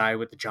guy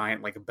with the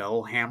giant like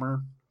bell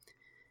hammer,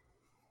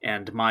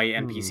 and my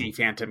NPC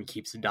phantom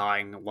keeps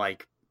dying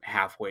like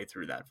halfway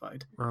through that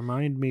fight.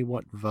 Remind me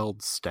what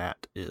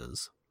Veldstat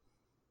is.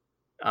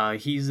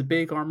 He's a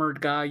big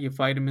armored guy. You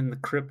fight him in the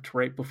crypt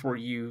right before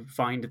you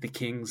find the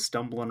king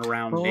stumbling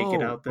around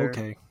naked out there.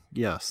 Okay.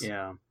 Yes.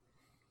 Yeah.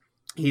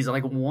 He's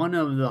like one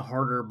of the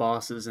harder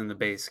bosses in the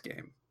base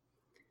game.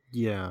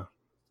 Yeah.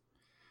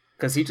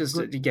 Because he just,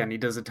 again, he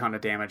does a ton of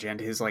damage, and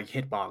his like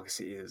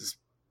hitbox is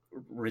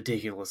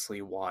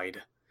ridiculously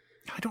wide.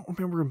 I don't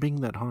remember him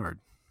being that hard.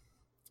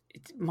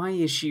 My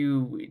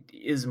issue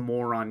is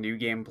more on New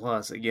Game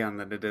Plus, again,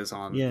 than it is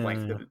on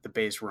the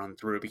base run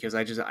through, because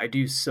I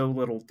do so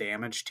little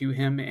damage to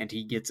him, and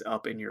he gets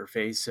up in your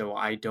face, so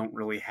I don't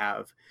really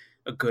have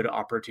a good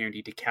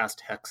opportunity to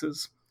cast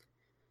hexes.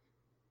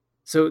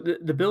 So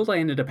the build I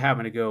ended up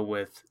having to go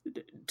with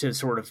to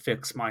sort of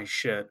fix my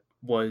shit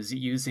was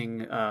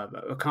using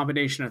a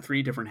combination of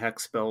 3 different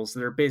hex spells.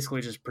 They're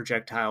basically just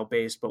projectile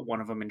based, but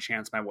one of them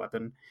enchants my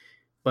weapon.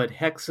 But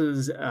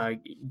hexes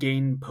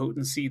gain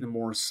potency the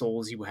more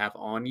souls you have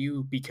on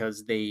you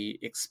because they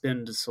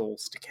expend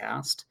souls to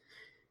cast.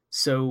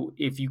 So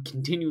if you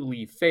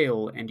continually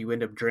fail and you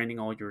end up draining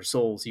all your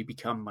souls, you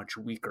become much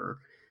weaker.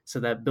 So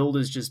that build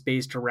is just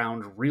based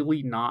around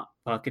really not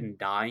fucking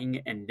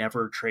dying and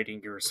never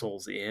trading your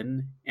souls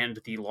in. And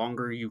the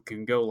longer you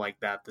can go like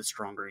that, the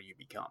stronger you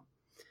become.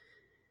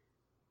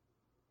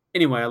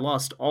 Anyway, I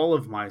lost all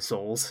of my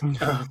souls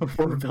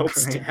before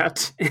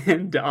Veldstat,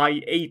 and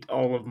I ate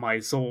all of my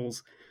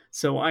souls,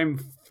 so I'm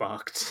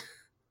fucked.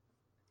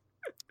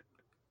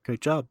 Great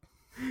job.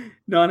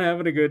 Not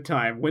having a good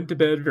time. Went to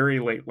bed very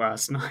late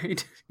last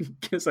night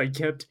because I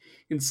kept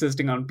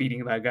insisting on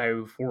beating that guy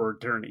before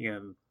turning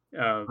in.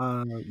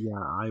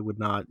 Yeah, I would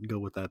not go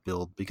with that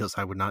build because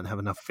I would not have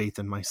enough faith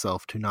in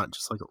myself to not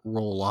just like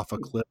roll off a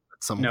cliff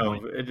at some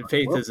point. No,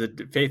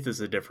 faith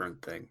is a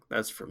different thing.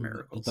 That's for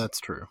miracles.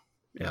 That's true.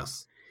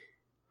 Yes.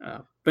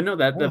 But no,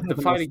 the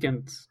fight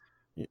against...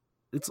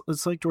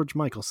 It's like George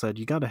Michael said,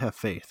 you got to have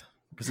faith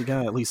because you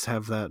got to at least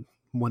have that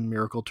one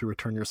miracle to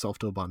return yourself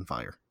to a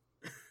bonfire.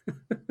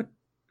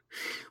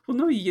 Well,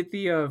 no, you get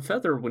the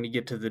feather when you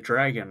get to the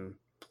dragon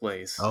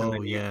place.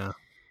 Oh, yeah.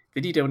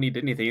 Then you don't need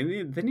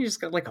anything. Then you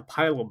just got like a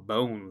pile of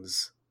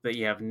bones that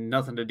you have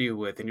nothing to do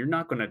with, and you're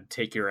not going to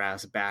take your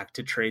ass back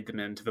to trade them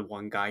into the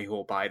one guy who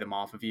will buy them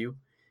off of you.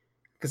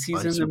 Because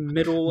he's in the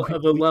middle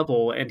of a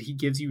level, and he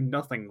gives you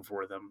nothing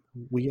for them.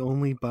 We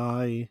only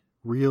buy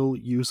real,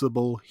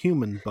 usable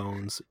human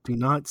bones. Do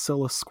not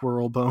sell us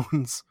squirrel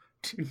bones.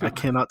 I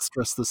cannot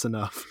stress this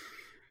enough.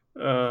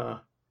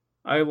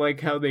 I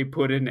like how they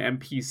put in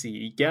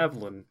NPC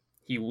Gavlin.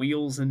 He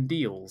wheels and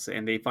deals,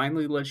 and they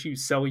finally let you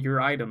sell your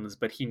items,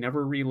 but he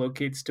never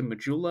relocates to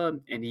Majula,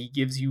 and he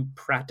gives you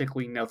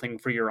practically nothing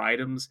for your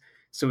items,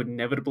 so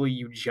inevitably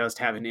you just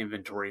have an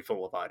inventory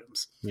full of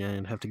items. Yeah,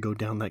 and have to go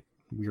down that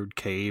weird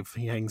cave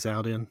he hangs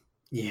out in.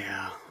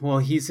 Yeah, well,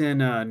 he's in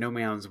No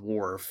Man's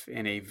Wharf,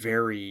 in a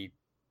very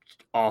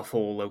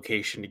awful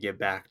location to get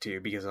back to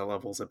because that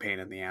level's a pain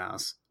in the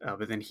ass.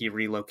 But then he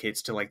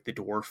relocates to like the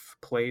dwarf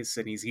place,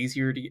 and he's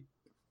easier to...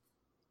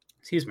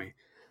 Excuse me.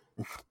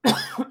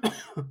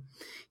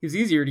 He's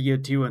easier to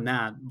get to in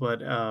that,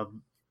 but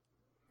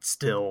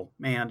still,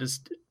 man,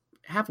 just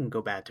have him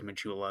go back to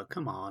Majula.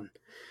 Come on.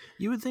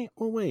 You would think,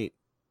 well, wait,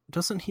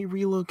 doesn't he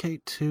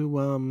relocate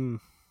to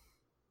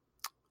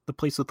the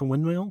place with the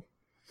windmill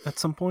at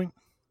some point?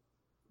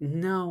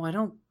 No, I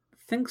don't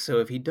think so.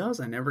 If he does,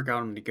 I never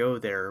got him to go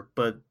there,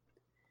 but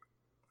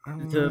I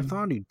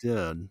thought he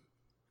did.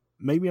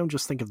 Maybe I'm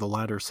just thinking of the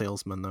ladder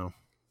salesman, though.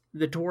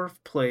 The dwarf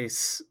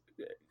place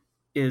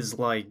is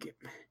like...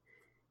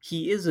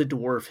 He is a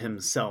dwarf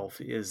himself,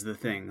 is the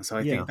thing. So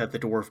I think that the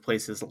dwarf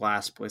place is the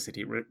last place that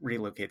he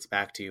relocates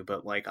back to.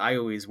 But like, I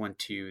always went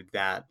to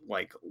that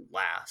like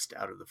last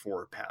out of the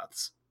 4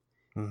 paths.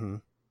 Mm-hmm.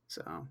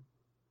 So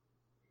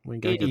we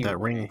gotta get that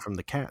ring from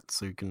the cat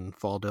so you can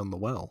fall down the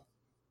well.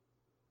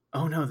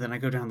 Oh no, then I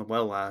go down the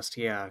well last.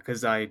 Yeah,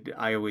 because I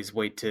always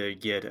wait to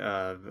get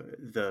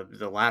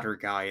the ladder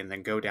guy and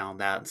then go down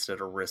that instead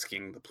of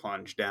risking the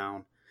plunge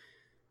down.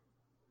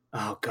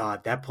 Oh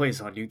god, that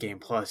place on New Game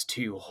Plus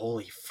too,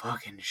 holy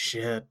fucking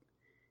shit.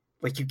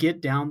 Like, you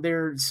get down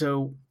there,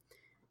 so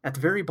at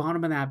the very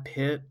bottom of that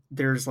pit,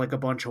 there's like a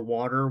bunch of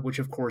water, which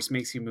of course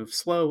makes you move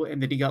slow,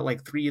 and then you got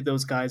like 3 of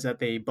those guys that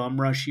they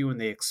bum rush you and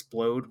they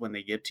explode when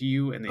they get to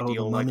you, and they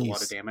deal like a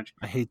lot of damage.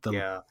 I hate them.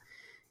 Yeah.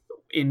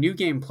 In New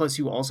Game Plus,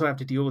 you also have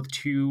to deal with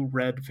 2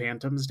 red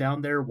phantoms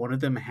down there. One of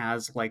them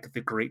has like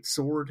the great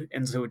sword,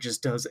 and so it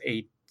just does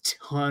a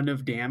ton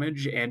of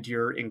damage, and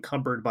you're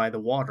encumbered by the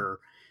water.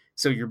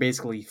 So you're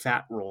basically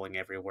fat rolling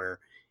everywhere.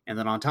 And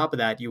then on top of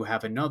that, you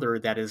have another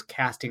that is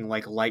casting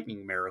like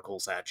lightning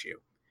miracles at you.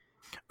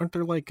 Aren't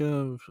there like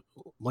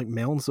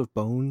mounds of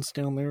bones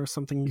down there or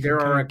something you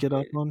can get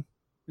up on?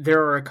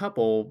 There are a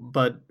couple,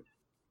 but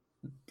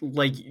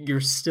like,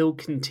 you're still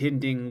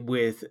contending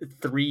with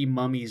 3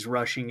 mummies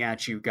rushing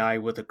at you, guy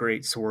with a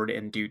great sword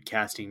and dude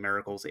casting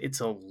miracles. It's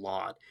a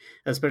lot,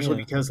 especially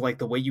because like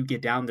the way you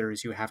get down there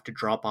is you have to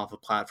drop off a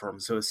platform.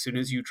 So as soon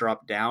as you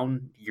drop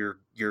down,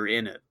 you're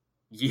in it.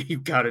 You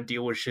got to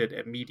deal with shit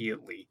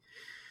immediately.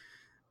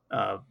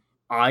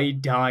 I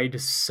died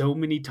so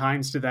many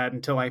times to that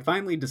until I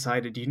finally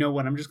decided, you know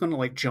what, I'm just going to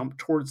like jump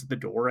towards the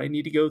door I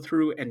need to go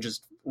through and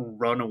just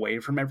run away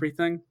from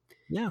everything.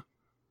 Yeah.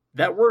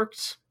 That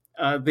worked.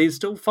 They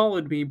still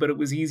followed me, but it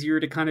was easier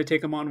to kind of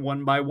take them on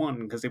one by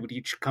one because they would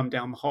each come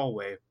down the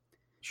hallway.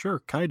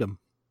 Sure, kite them.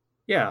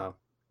 Yeah.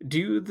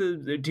 Do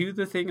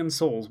the thing in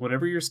Souls.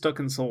 Whenever you're stuck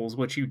in Souls,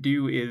 what you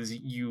do is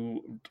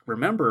you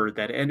remember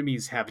that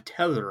enemies have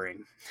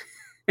tethering.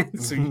 And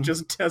so you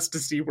just test to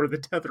see where the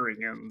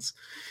tethering ends.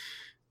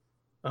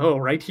 Oh,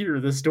 right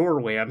here, this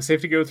doorway. I'm safe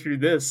to go through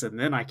this, and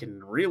then I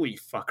can really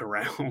fuck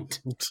around.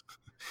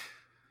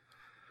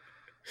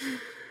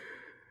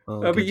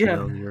 But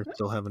yeah, you're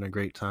still having a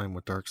great time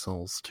with Dark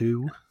Souls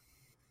 2.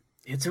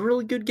 It's a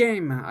really good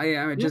game.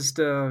 I just,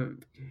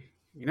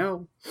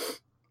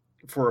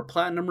 for a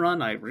platinum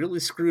run, I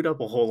really screwed up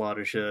a whole lot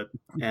of shit.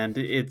 And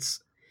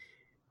it's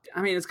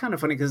kind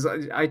of funny because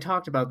I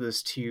talked about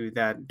this too,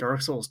 that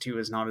Dark Souls 2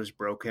 is not as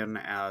broken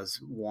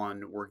as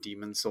 1 or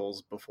Demon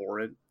Souls before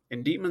it.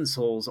 In Demon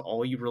Souls,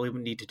 all you really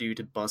need to do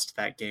to bust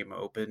that game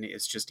open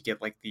is just to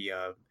get like the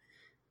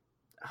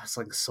it's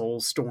like Soul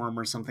Storm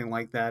or something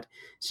like that.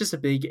 It's just a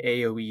big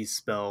AoE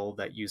spell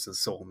that uses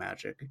soul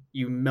magic.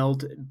 You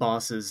melt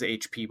bosses'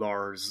 HP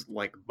bars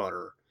like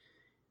butter.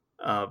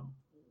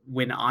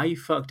 When I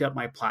fucked up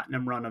my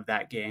platinum run of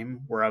that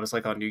game, where I was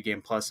like on New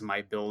Game Plus and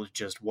my build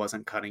just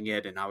wasn't cutting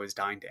it and I was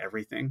dying to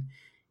everything,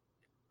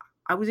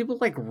 I was able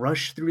to like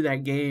rush through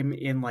that game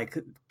in like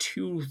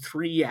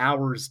 2-3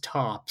 hours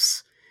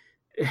tops,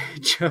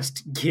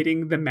 just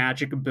getting the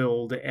magic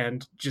build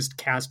and just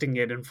casting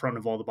it in front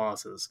of all the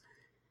bosses.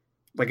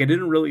 Like, I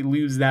didn't really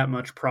lose that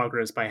much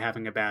progress by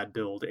having a bad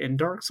build. In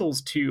Dark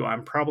Souls 2,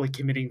 I'm probably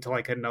committing to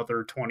like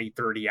another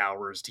 20-30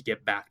 hours to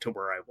get back to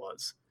where I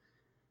was.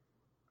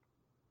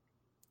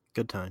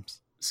 Good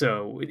times.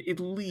 So at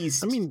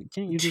least, I mean,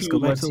 can't you just go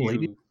back to the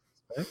lady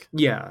spec?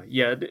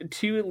 Yeah.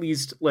 2 at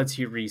least lets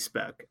you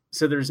respec.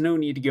 So there's no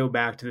need to go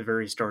back to the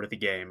very start of the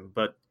game.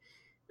 But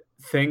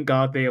thank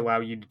God they allow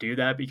you to do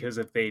that, because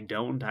if they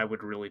don't, I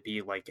would really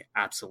be like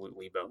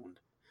absolutely boned.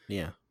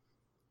 Yeah.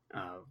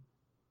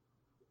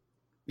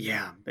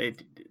 Yeah,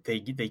 they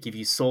give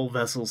you soul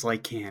vessels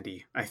like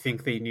candy. I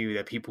think they knew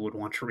that people would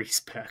want to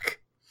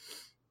respec.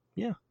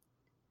 Yeah.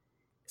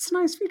 It's a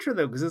nice feature,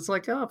 though, because it's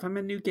like, oh, if I'm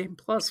in New Game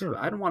Plus, sure.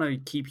 I don't want to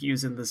keep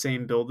using the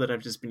same build that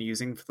I've just been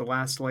using for the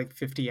last, like,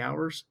 50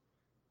 hours.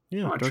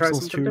 Yeah, Dark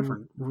Souls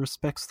 2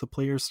 respects the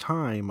player's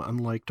time,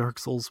 unlike Dark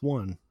Souls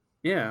 1.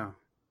 Yeah.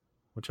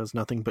 Which has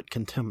nothing but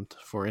contempt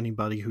for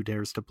anybody who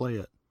dares to play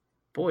it.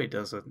 Boy,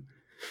 does it.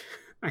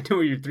 I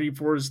know you're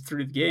 3/4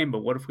 through the game,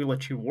 but what if we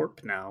let you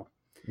warp now?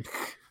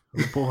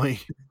 Oh, boy.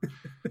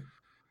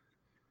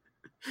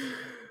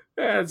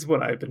 That's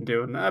what I've been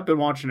doing. I've been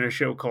watching a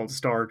show called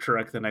Star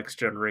Trek: The Next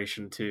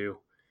Generation too.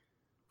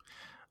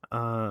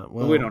 Well,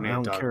 we don't need I to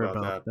don't talk care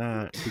about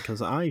that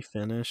because I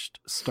finished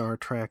Star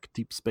Trek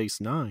Deep Space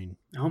Nine.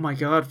 Oh my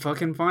god,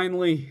 fucking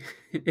finally.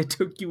 It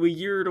took you a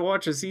year to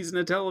watch a season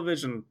of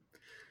television.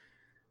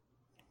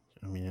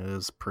 I mean, it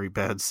is a pretty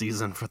bad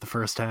season for the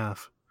first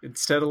half.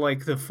 Instead of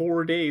like the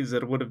 4 days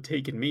that it would have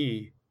taken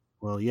me.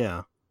 Well,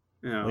 yeah.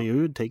 No. Well, it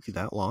would take you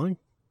that long?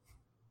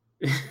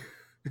 I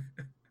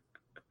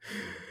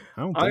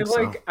don't think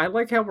so. I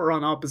like how we're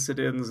on opposite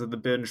ends of the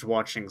binge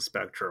watching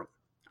spectrum.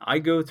 I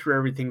go through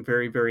everything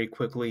very, very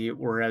quickly,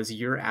 whereas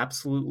you're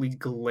absolutely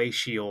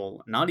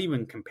glacial, not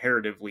even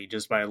comparatively,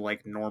 just by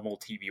like normal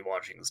TV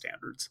watching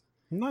standards.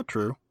 Not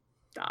true.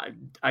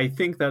 I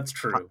think that's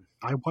true.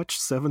 I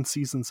watched 7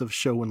 seasons of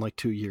show in like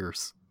 2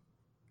 years.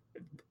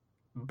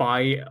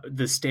 By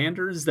the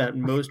standards that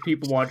most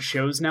people watch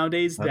shows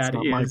nowadays, that's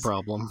not my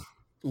problem.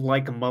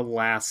 Like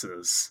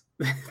molasses.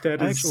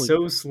 That is actually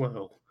so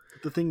slow.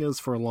 The thing is,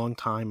 for a long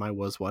time, I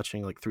was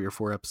watching like 3 or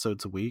 4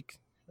 episodes a week.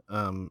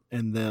 And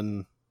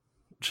then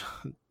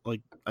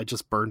like I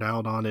just burned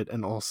out on it,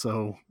 and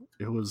also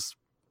it was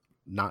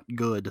not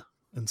good.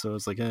 And so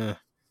it's like, I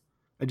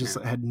just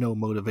had no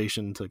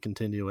motivation to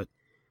continue it.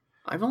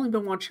 I've only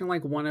been watching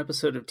like 1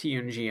 episode of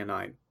TNG a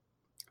night.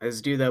 I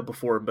just do that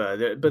before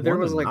bed. But there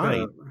was like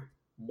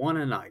one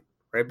a night.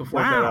 Right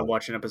before bed, I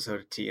watch an episode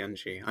of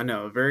TNG. I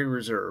know, very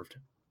reserved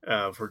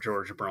for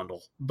George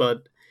Brundle.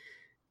 But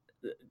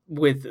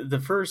with the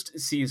first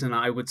season,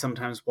 I would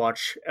sometimes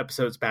watch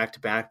episodes back to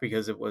back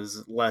because it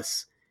was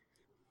less.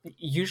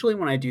 Usually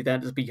when I do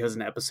that is because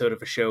an episode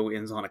of a show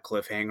ends on a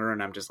cliffhanger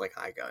and I'm just like,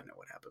 I gotta know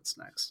what happens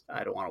next.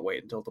 I don't want to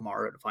wait until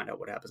tomorrow to find out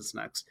what happens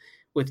next.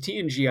 With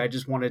TNG, I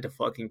just wanted to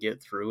fucking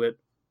get through it.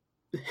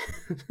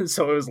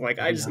 So it was like,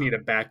 I just need to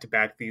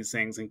back-to-back these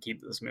things and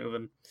keep this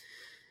moving.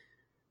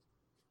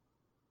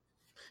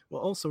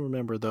 Well, also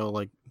remember, though,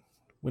 like,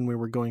 when we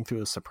were going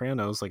through The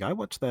Sopranos, like, I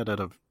watched that at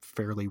a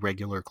fairly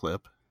regular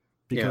clip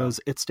because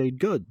it stayed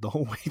good the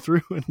whole way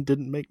through and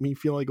didn't make me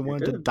feel like I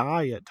wanted to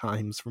die at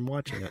times from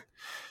watching it.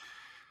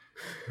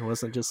 It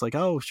wasn't just like,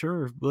 oh,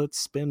 sure, let's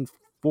spend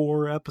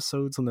 4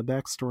 episodes on the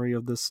backstory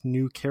of this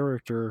new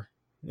character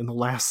in the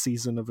last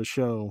season of a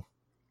show.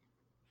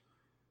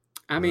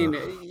 I mean,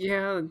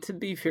 to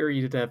be fair,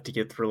 you'd have to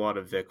get through a lot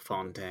of Vic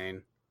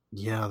Fontaine.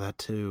 Yeah, that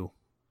too.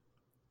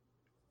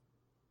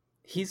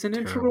 He's an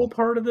integral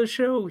part of the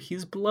show.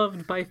 He's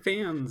beloved by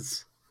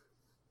fans.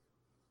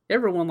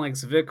 Everyone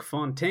likes Vic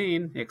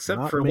Fontaine,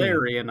 except for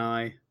Larry and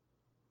I.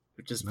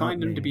 We just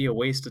find him to be a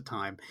waste of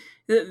time.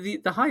 The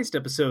heist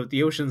episode,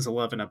 the Ocean's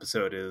 11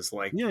 episode, is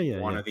like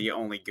one of the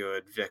only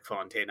good Vic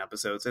Fontaine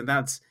episodes, and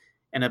that's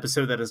an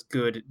episode that is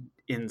good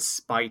in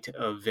spite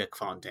of Vic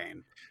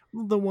Fontaine.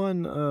 The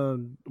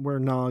one where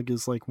Nog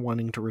is like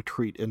wanting to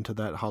retreat into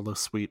that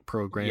holosuite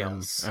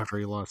program after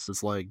he lost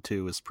his leg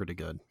too is pretty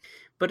good.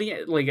 But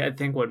I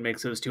think what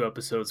makes those 2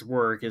 episodes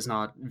work is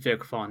not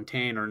Vic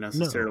Fontaine or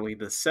necessarily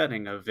the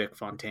setting of Vic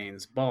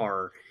Fontaine's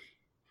bar.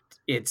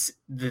 It's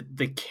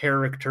the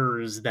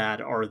characters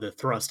that are the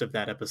thrust of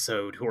that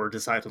episode who are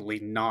decidedly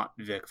not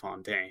Vic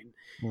Fontaine.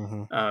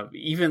 Mm-hmm.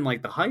 Even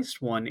like the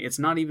heist one, it's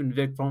not even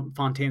Vic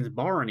Fontaine's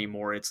bar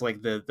anymore. It's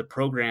like the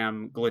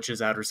program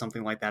glitches out or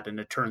something like that, and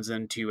it turns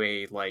into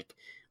a like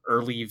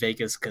early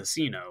Vegas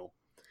casino.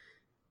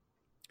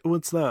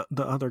 What's the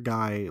other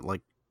guy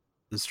like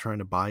is trying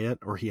to buy it,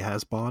 or he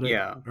has bought it,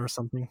 or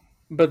something?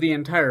 But the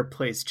entire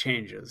place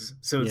changes,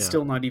 so it's Yeah.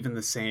 still not even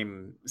the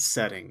same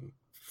setting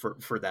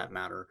for that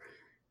matter.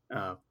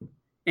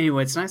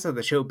 Anyway, it's nice that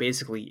the show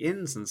basically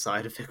ends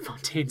inside of Vic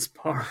Fontaine's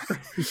bar.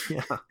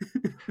 Yeah,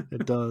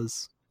 it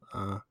does.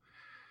 I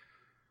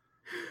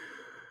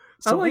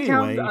So like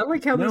anyway,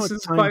 how now this it's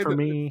is time by for the...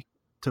 me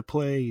to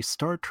play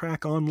Star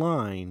Trek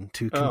Online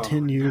to Oh,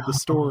 continue no. the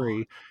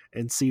story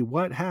and see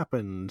what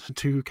happened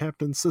to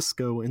Captain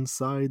Sisko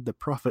inside the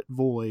Prophet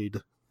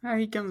Void.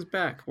 He comes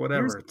back.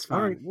 Whatever, it's fine.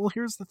 All right, well,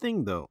 here's the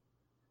thing, though.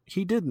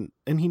 He didn't,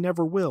 and he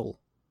never will.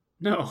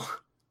 No.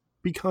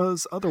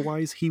 Because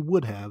otherwise he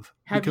would have.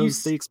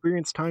 Because they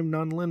experience time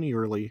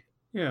non-linearly.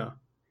 Yeah.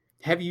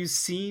 Have you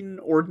seen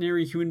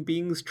ordinary human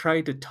beings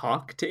try to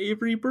talk to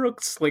Avery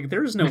Brooks? Like,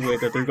 there's no way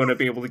that they're going to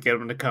be able to get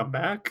him to come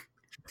back.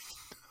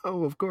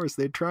 Oh, of course,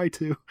 they'd try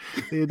to.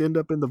 They'd end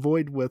up in the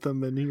void with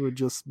him, and he would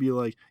just be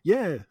like,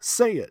 yeah,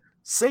 say it.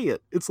 Say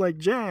it. It's like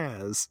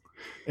jazz.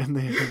 And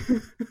they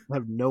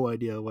have no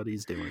idea what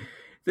he's doing.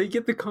 They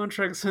get the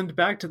contract sent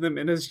back to them,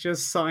 and it's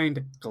just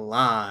signed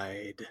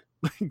Glide.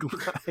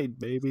 Glide,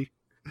 baby.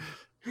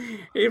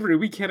 Avery,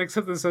 we can't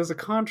accept this as a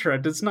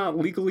contract. It's not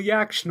legally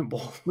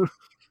actionable.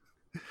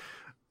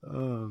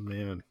 Oh,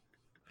 man.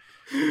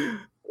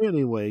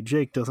 Anyway,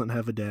 Jake doesn't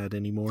have a dad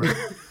anymore.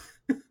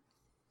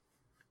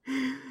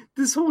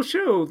 This whole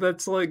show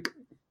that's like,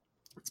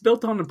 it's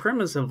built on the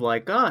premise of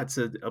like, it's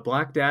a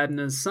black dad and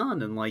his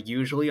son, and like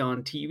usually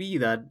on TV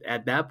that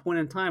at that point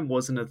in time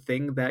wasn't a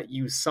thing that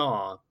you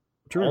saw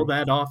all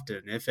that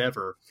often, if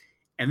ever.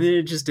 And then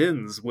it just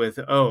ends with,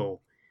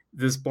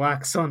 this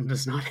black son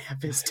does not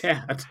have his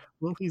dad.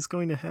 Well, he's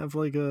going to have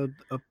like a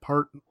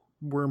part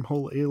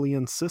wormhole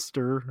alien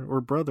sister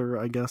or brother,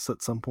 I guess,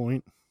 at some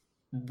point.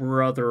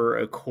 Brother,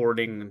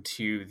 according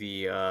to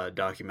the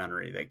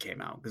documentary that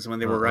came out, because when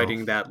they were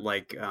writing that,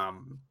 like,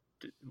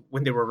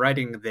 when they were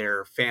writing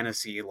their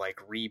fantasy like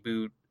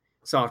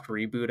soft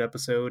reboot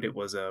episode, it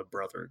was a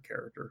brother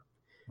character.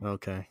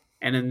 Okay.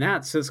 And in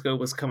that, Sisko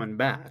was coming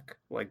back.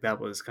 Like, that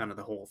was kind of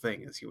the whole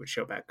thing, is he would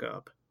show back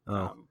up.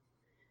 But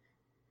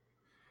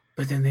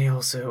then they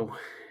also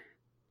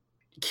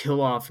kill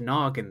off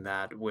Nog in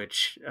that,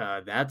 which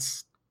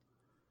that's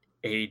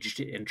aged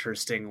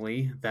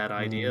interestingly, that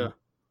idea.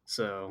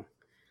 So,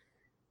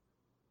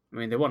 I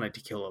mean, they wanted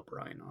to kill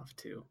O'Brien off,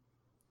 too.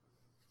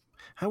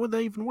 How would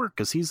that even work?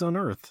 Because he's on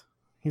Earth.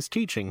 He's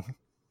teaching.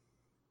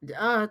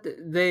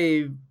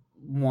 They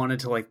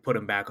wanted to, like, put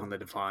him back on the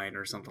Divine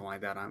or something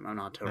like that. I'm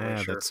not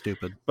totally sure. That's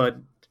stupid. But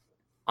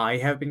I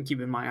have been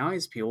keeping my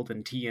eyes peeled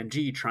in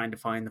TNG trying to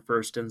find the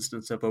first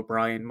instance of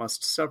O'Brien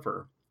Must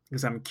Suffer.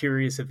 Because I'm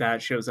curious if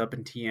that shows up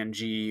in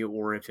TNG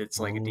or if it's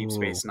like a Deep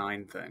Space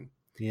Nine thing.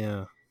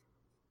 Yeah.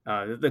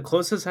 The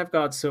closest I've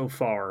got so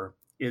far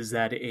is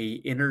that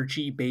a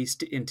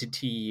energy-based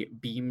entity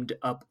beamed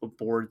up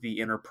aboard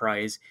the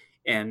Enterprise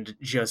and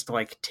just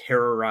like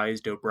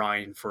terrorized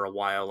O'Brien for a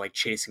while, like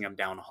chasing him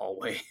down a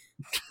hallway.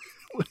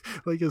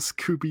 Like a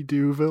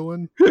Scooby-Doo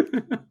villain?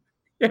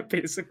 Yeah,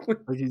 basically.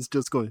 Like he's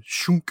just going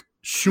shunk,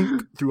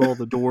 shunk through all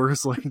the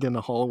doors, like in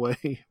a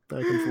hallway,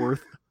 back and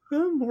forth.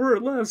 More or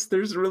less,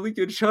 there's a really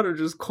good shot of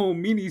just Cole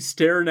Meany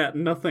staring at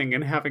nothing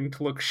and having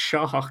to look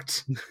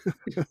shocked.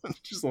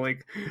 Just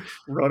like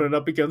running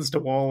up against a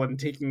wall and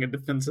taking a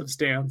defensive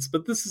stance.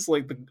 But this is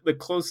like the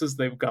closest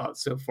they've got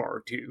so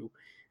far to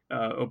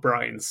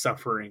O'Brien's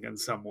suffering in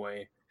some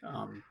way.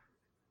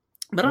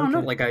 But I don't know,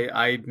 like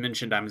I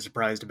mentioned, I'm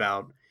surprised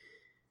about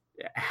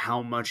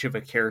how much of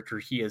a character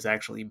he has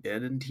actually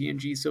been in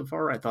TNG so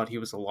far. I thought he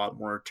was a lot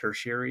more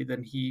tertiary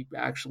than he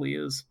actually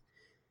is.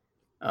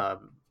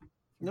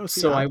 No,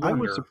 see, so I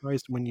was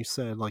surprised when you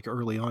said, like,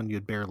 early on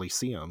you'd barely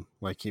see him.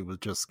 Like, he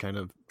would just kind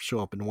of show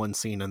up in one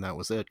scene and that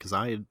was it, because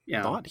I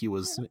thought he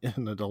was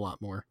in it a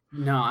lot more.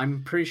 No,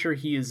 I'm pretty sure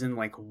he is in,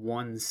 like,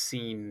 one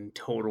scene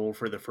total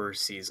for the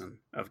first season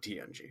of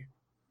TNG.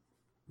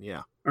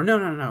 Yeah. Or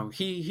no.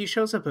 He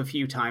shows up a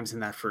few times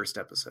in that first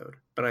episode,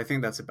 but I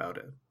think that's about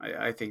it.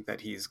 I think that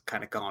he's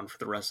kind of gone for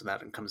the rest of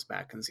that and comes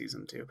back in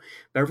season 2.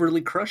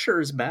 Beverly Crusher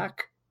is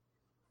back.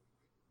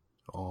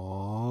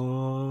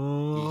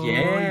 Oh,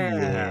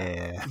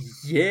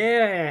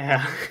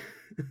 yeah.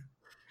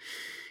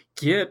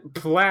 Get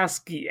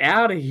Pulaski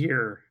out of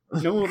here.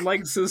 No one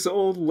likes this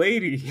old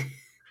lady.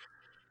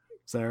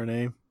 Is that her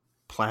name?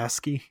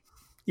 Plasky?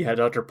 Yeah,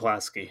 Dr.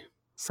 Pulaski.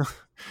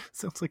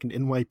 Sounds like an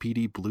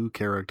NYPD Blue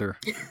character.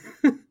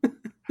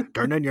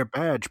 Turn in your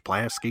badge,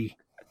 Plasky.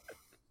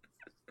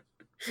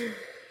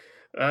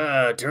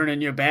 Turn in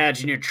your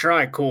badge and your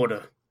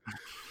tricorder.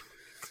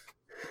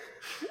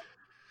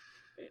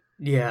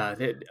 Yeah,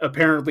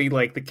 apparently,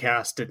 like, the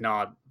cast did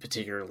not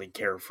particularly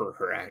care for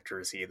her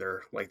actress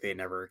either. Like, they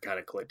never kind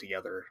of clicked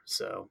together,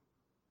 so...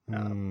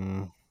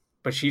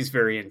 But she's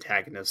very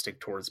antagonistic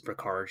towards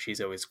Picard.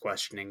 She's always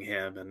questioning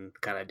him and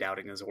kind of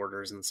doubting his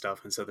orders and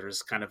stuff, and so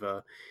there's kind of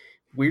a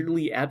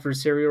weirdly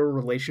adversarial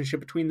relationship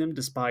between them,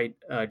 despite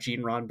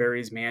Gene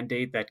Roddenberry's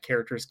mandate that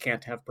characters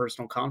can't have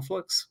personal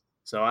conflicts.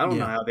 So I don't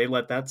know how they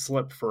let that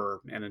slip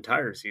for an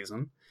entire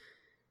season.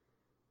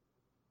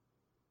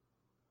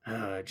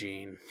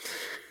 Gene.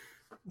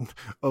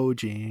 Oh,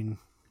 Gene.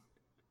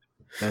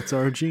 That's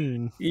our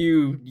Gene.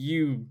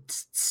 You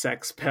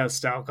sex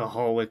pest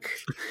alcoholic.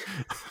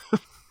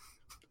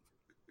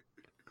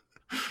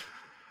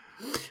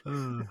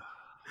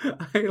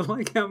 I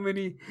like how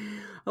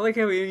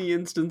any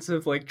instance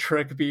of like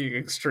Trek being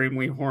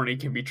extremely horny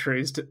can be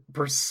traced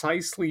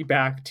precisely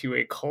back to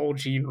a call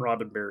Gene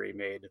Roddenberry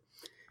made.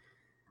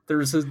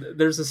 There's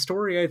a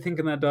story I think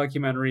in that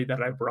documentary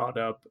that I brought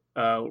up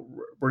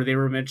where they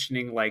were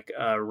mentioning like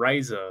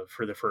Risa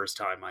for the first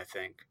time, I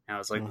think. And I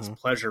was like, this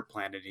pleasure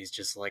planet, he's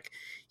just like,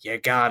 you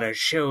gotta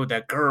show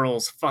the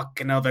girls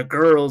fucking other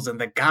girls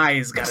and the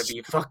guys gotta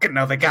be fucking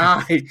other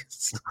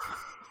guys.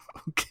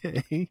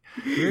 Okay.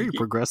 Very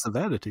progressive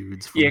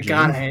attitudes. You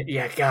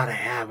gotta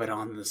have it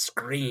on the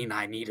screen.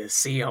 I need to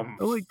see them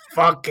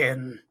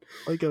fucking.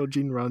 Like how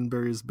Gene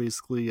Roddenberry is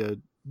basically a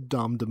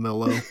Dom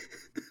DeMillo.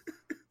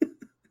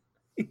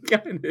 He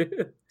kind of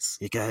is.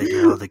 You gotta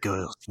get all the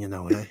girls,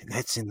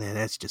 that's in there,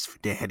 that's just for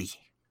daddy.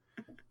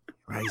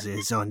 Risa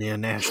is on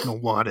international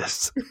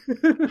waters.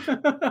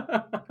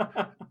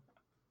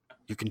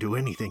 You can do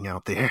anything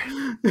out there.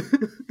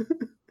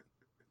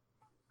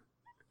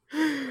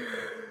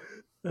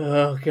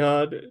 Oh,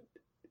 God.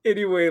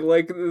 Anyway,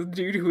 like, the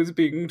dude who was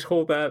being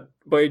told that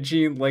by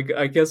Gene, like,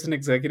 I guess an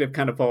executive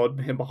kind of followed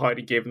him behind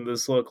and gave him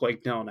this look,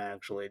 like, don't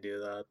actually do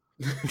that.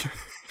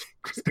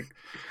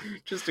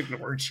 just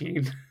ignore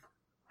Gene.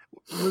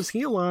 Was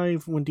he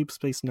alive when Deep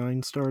Space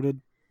Nine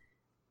started?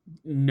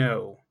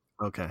 No.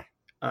 Okay.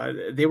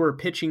 They were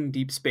pitching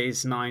Deep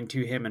Space Nine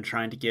to him and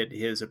trying to get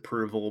his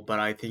approval, but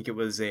I think it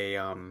was a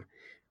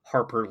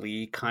Harper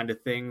Lee kind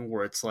of thing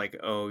where it's like,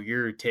 oh,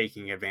 you're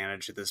taking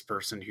advantage of this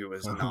person who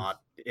is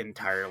not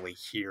entirely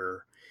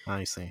here.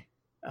 I see.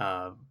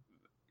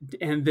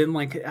 And then,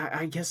 like,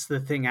 I guess the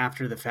thing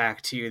after the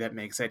fact, too, that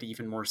makes that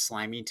even more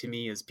slimy to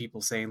me is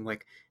people saying,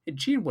 like,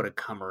 Gene would have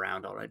come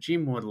around all right.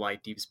 Gene would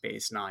like Deep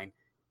Space Nine.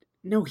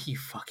 No, he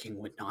fucking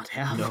would not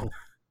have. No.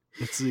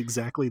 It's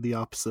exactly the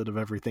opposite of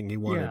everything he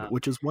wanted,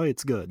 which is why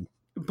it's good.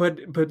 But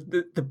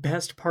the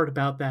best part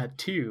about that,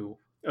 too,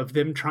 of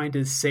them trying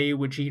to say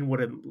what Gene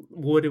would and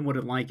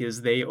wouldn't like,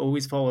 is they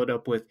always followed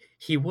up with,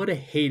 he would have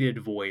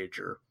hated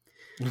Voyager.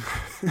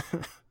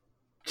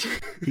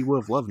 He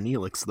would have loved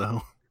Neelix,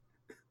 though.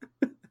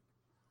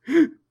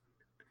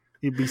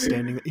 He'd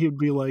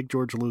be like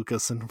George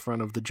Lucas in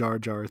front of the Jar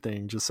Jar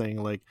thing, just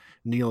saying, like,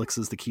 Neelix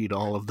is the key to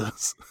all of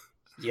this.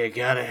 You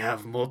gotta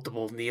have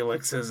multiple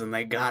Neelixes and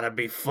they gotta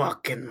be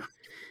fucking...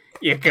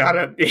 You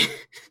gotta be...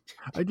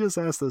 I just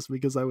asked this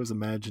because I was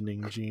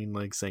imagining Gene,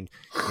 like, saying,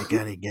 you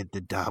gotta get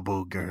the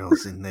Dabo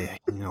girls in there,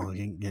 I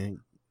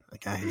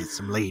gotta get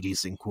some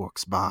ladies in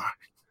Quark's bar.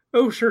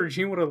 Oh, sure,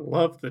 Gene would have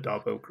loved the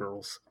Dabo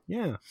girls.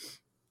 Yeah.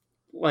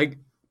 Like,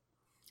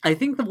 I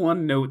think the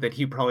one note that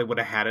he probably would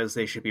have had is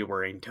they should be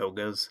wearing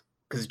togas,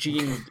 because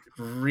Gene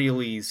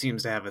really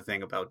seems to have a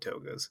thing about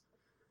togas.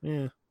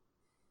 Yeah.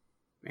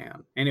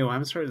 Man. Anyway,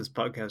 I'm sorry this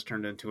podcast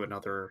turned into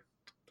another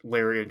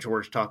Larry and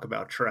George talk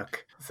about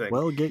Trek thing.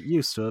 Well, get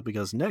used to it,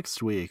 because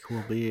next week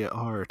will be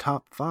our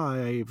top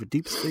 5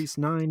 Deep Space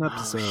Nine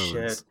episodes. Oh,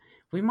 shit.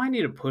 We might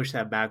need to push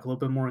that back a little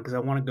bit more, because I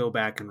want to go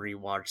back and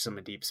rewatch some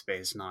of Deep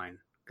Space Nine.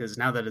 Because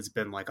now that it's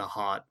been like a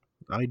hot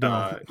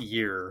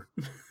year,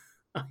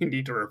 I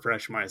need to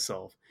refresh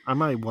myself. I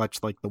might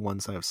watch like the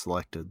ones I've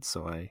selected,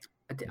 so I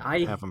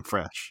have them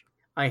fresh.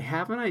 I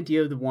have an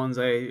idea of the ones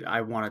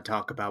I want to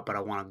talk about, but I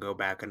want to go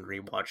back and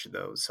rewatch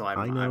those. So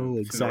I know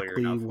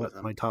exactly what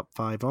my top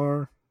 5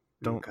 are.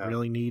 Don't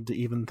really need to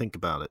even think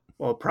about it.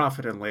 Well,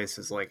 Prophet and Lace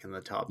is like in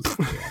the top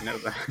 3. I know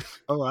that.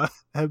 Oh,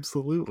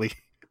 absolutely.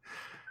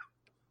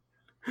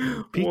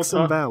 Peaks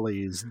and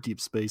Valleys, Deep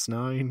Space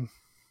Nine.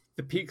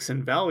 The peaks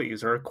and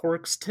valleys are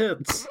Quark's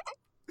tits.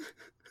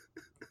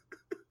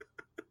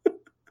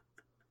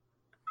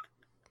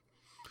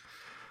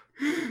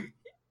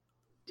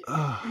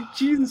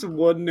 Gene's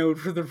one note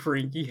for the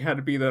Ferengi had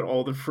to be that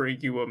all the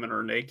Ferengi women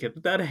are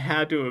naked. That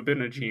had to have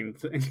been a Gene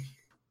thing.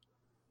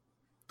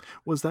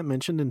 Was that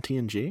mentioned in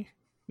TNG?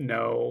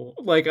 No.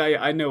 Like,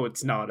 I know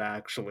it's not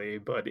actually,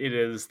 but it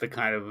is the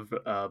kind of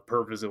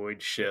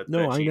pervisoid shit.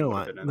 No, I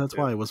know. That's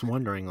why I was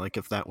wondering, like,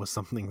 if that was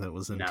something that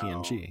was in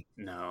TNG.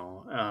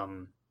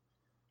 No.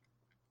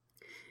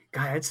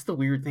 God, that's the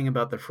weird thing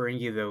about the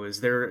Ferengi, though, is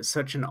they're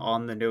such an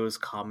on-the-nose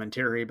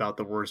commentary about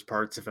the worst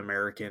parts of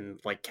American,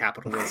 like,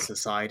 capitalist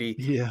society.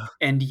 Yeah.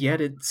 And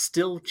yet it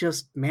still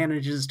just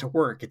manages to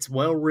work. It's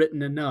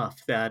well-written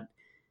enough that,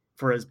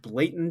 for as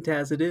blatant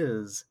as it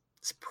is,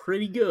 it's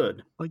pretty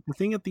good. Like, the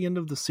thing at the end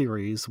of the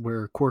series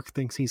where Quark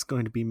thinks he's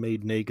going to be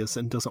made Nagus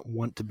and doesn't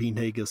want to be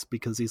Nagus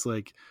because he's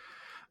like,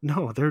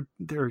 no,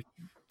 they're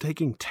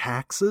taking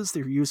taxes,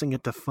 they're using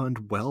it to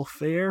fund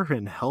welfare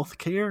and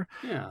healthcare.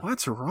 Yeah.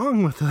 What's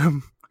wrong with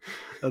them?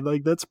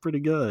 Like, that's pretty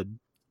good.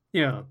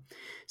 Yeah.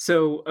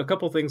 So, a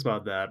couple things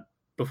about that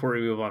before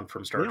we move on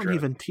from Star Trek. They don't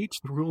even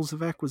teach the rules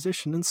of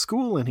acquisition in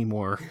school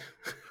anymore.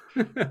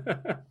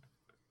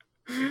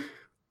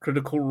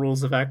 Critical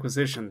rules of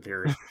acquisition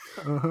theory.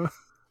 Uh-huh.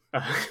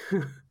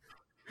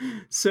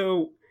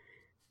 So,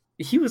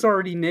 he was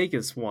already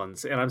Negus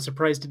once, and I'm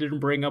surprised he didn't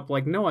bring up,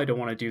 like, no, I don't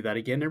want to do that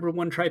again.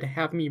 Everyone tried to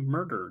have me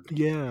murdered.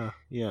 Yeah.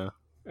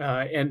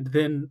 And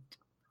then,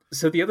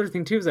 so the other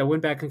thing, too, is I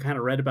went back and kind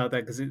of read about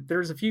that, because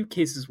there's a few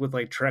cases with,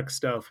 like, Trek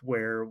stuff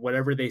where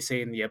whatever they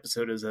say in the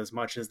episode is as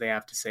much as they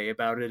have to say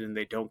about it, and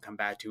they don't come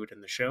back to it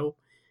in the show.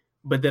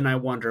 But then I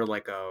wonder,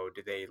 like, oh,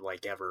 do they,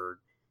 like, ever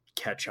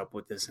catch up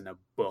with this in a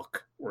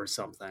book or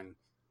something?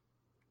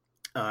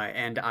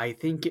 And I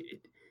think...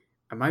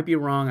 I might be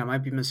wrong, I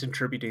might be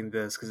misinterpreting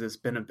this because it's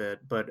been a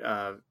bit, but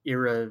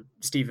Ira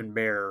Stephen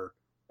Bear,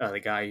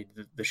 the guy,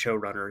 the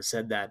showrunner,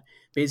 said that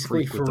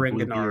basically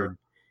Ferenginar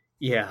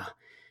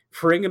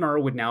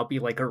would now be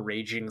like a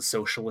raging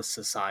socialist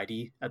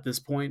society at this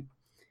point.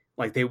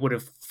 Like, they would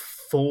have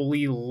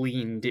fully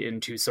leaned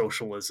into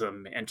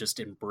socialism and just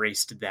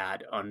embraced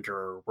that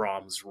under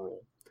Rom's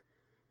rule.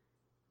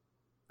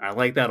 I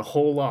like that a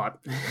whole lot.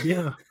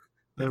 Yeah.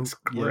 That's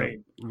great.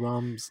 Yeah,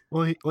 Rom's,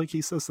 well,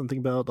 he says something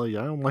about, like,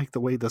 I don't like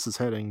the way this is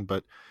heading,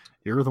 but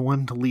you're the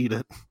one to lead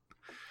it.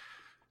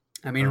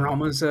 I mean, Rom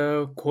was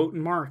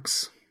quoting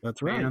Marx.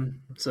 That's right. Man,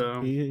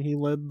 so he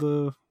led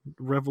the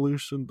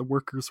revolution, the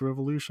workers'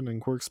 revolution in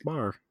Quark's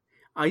Bar.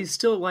 I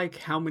still like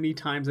how many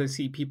times I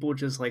see people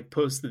just, like,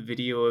 post the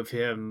video of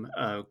him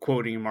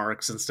quoting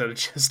Marx instead of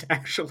just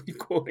actually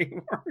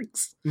quoting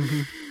Marx.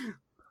 Mm-hmm.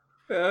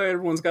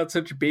 Everyone's got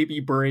such a baby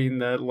brain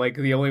that, like,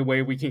 the only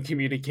way we can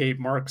communicate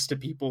Marx to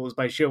people is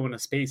by showing a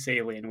space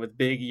alien with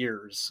big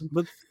ears.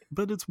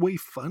 But it's way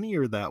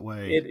funnier that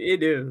way.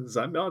 It is.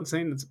 I'm not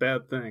saying it's a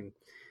bad thing.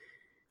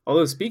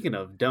 Although, speaking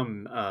of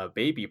dumb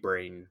baby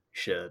brain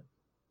shit,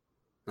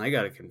 I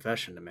got a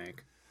confession to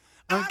make.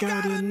 I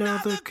got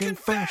another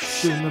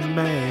confession to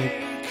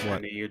make. Why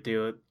do you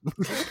do it?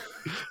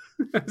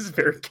 I was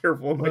very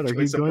careful. What,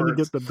 are you going to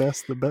get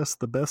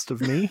the best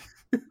of me?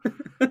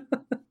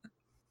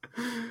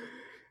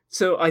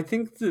 So I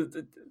think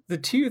the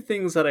two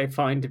things that I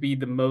find to be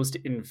the most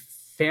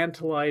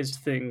infantilized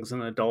things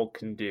an adult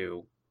can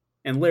do,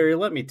 and Larry,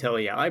 let me tell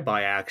you, I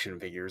buy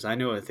action figures. I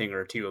know a thing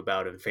or two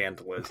about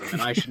infantilism,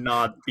 and I should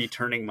not be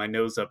turning my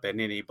nose up at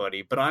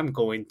anybody, but I'm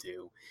going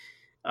to,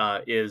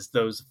 is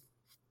those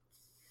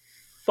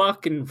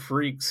fucking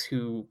freaks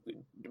who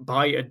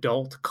buy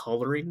adult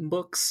coloring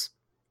books.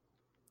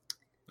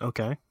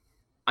 Okay.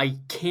 I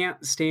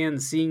can't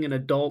stand seeing an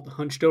adult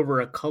hunched over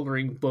a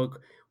coloring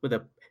book with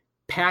a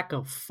pack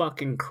of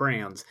fucking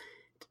crayons.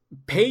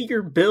 Pay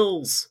your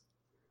bills.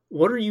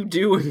 What are you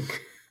doing?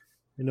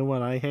 You know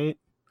what I hate?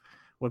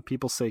 When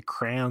people say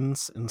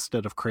crayons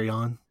instead of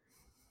crayon.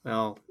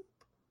 Well,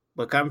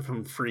 look, I'm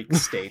from freak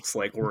states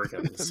like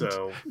Oregon,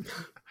 so...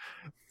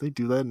 They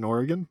do that in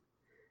Oregon?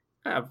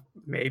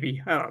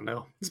 Maybe. I don't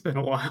know. It's been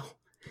a while.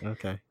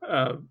 Okay.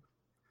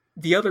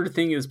 The other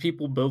thing is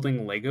people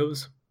building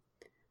Legos.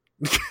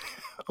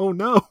 Oh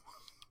no!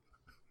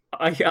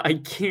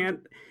 I can't...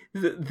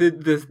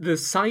 The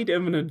sight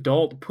of an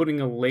adult putting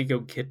a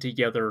Lego kit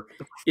together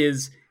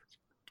is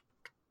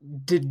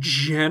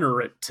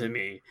degenerate to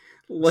me.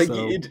 Like,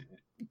 it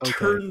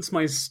turns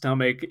my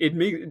stomach. It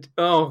makes...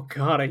 Oh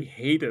god, I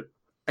hate it.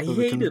 I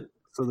hate it.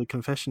 So the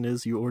confession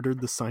is you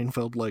ordered the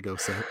Seinfeld Lego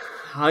set.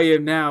 I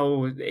am now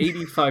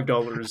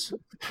 $85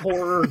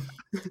 poor.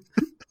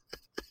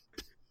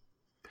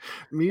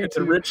 Me and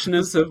too. The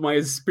richness of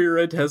my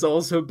spirit has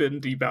also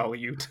been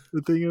devalued.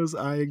 The thing is,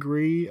 I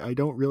agree. I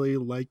don't really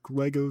like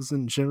Legos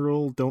in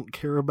general. Don't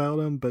care about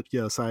them. But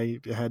yes, I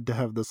had to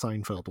have the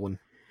Seinfeld one.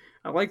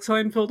 I like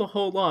Seinfeld a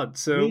whole lot,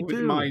 so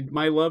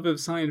my love of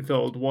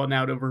Seinfeld won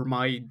out over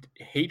my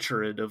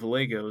hatred of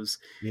Legos.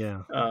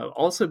 Yeah.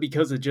 Also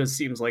because it just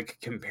seems like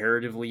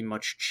comparatively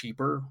much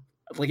cheaper.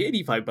 Like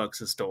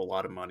 $85 is still a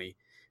lot of money,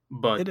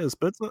 but it is.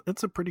 But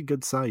it's a pretty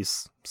good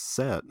size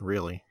set,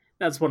 really.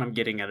 That's what I'm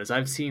getting at. Is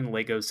I've seen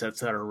Lego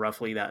sets that are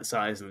roughly that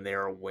size, and they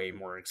are way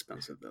more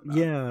expensive than that.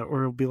 Yeah,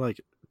 or it'll be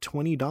like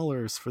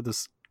 $20 for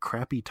this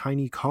crappy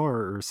tiny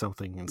car or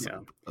something. And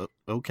yeah.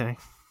 Okay.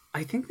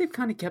 I think they've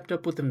kind of kept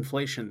up with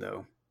inflation,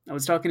 though. I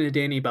was talking to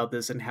Danny about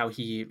this and how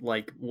he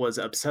was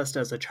obsessed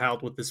as a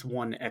child with this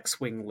one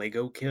X-Wing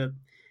Lego kit, and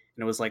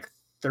it was like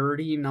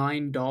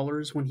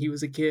 $39 when he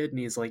was a kid. And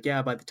he's like,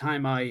 yeah, by the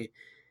time I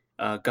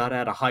got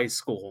out of high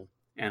school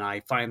and I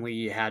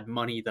finally had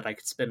money that I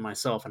could spend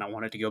myself and I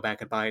wanted to go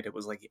back and buy it, it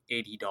was like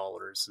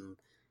 $80. And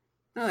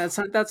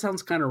that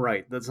sounds kind of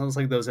right. That sounds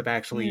like those have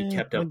actually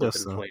kept up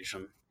with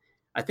inflation. So.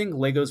 I think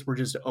Legos were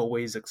just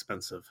always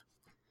expensive.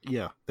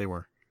 Yeah, they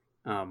were.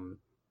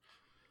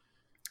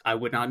 I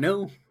would not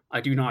know.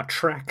 I do not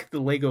track the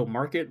Lego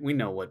market. We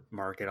know what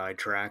market I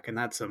track, and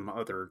that's some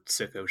other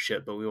sicko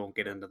shit, but we won't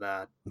get into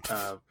that.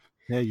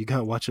 Yeah, you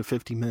gotta watch a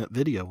 50-minute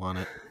video on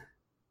it.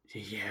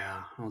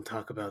 Yeah, I'll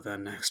talk about that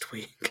next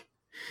week.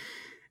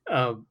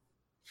 But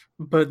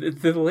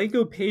the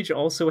Lego page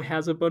also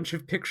has a bunch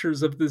of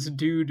pictures of this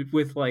dude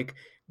with like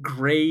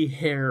gray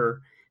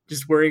hair,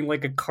 just wearing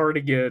like a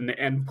cardigan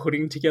and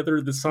putting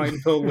together the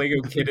Seinfeld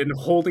Lego kit and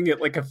holding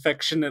it like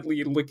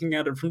affectionately and looking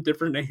at it from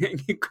different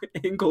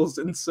angles.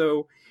 And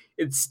so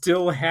it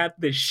still had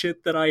the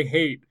shit that I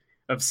hate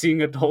of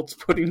seeing adults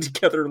putting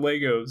together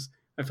Legos.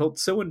 I felt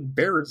so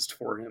embarrassed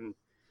for him.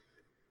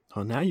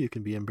 Oh, now you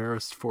can be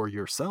embarrassed for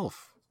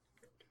yourself.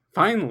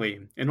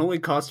 Finally, it only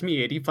cost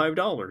me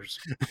 $85.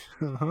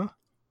 Uh-huh.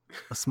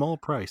 A small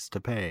price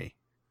to pay.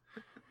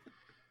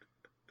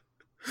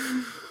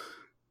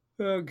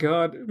 Oh,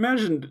 God.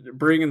 Imagine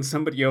bringing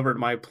somebody over to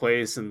my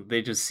place and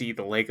they just see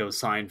the Lego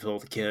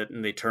Seinfeld kit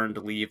and they turn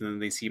to leave and then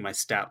they see my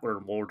Statler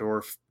and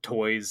Waldorf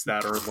toys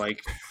that are,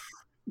 like,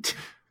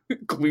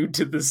 glued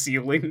to the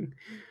ceiling.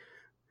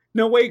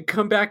 No, wait,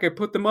 come back. I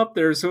put them up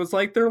there, so it's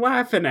like they're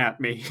laughing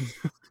at me.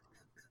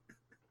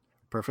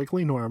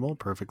 Perfectly normal,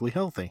 perfectly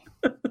healthy.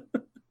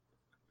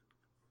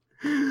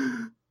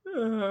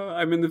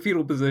 I'm in the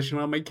fetal position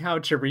on my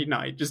couch every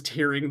night, just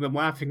hearing them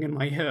laughing in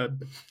my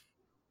head.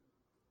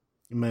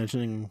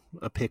 Imagining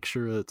a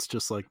picture that's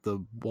just like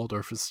the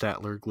Waldorf and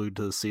Statler glued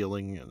to the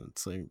ceiling, and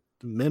it's like,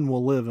 men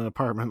will live in an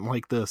apartment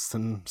like this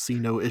and see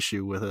no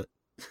issue with it.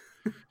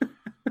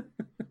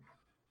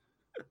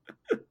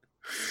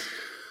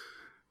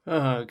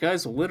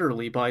 Guys will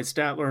literally buy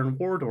Statler and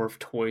Waldorf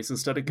toys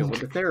instead of going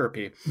to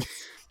therapy.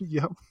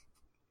 Yep.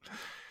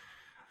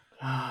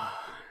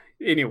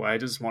 Anyway, I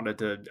just wanted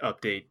to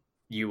update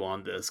you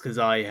on this because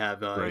I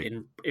have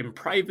in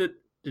private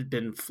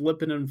been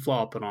flipping and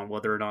flopping on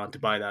whether or not to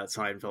buy that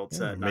Seinfeld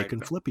set.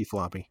 Making flippy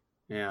floppy.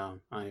 Yeah,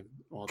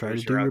 try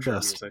to do your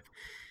best.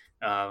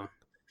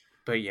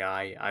 But yeah,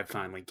 I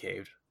finally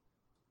caved.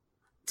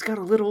 It's got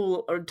a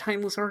little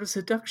Timeless Art of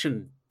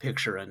Seduction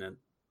picture in it.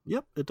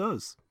 Yep, it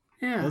does.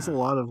 Yeah, there's a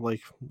lot of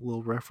like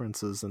little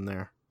references in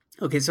there.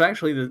 Okay, so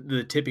actually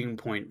the tipping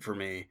point for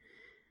me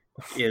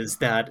is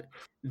that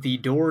the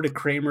door to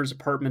Kramer's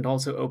apartment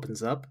also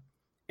opens up,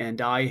 and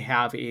I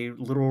have a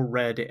little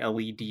red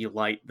LED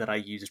light that I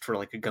used for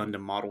like a Gundam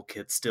model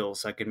kit still,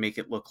 so I can make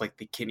it look like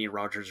the Kenny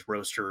Rogers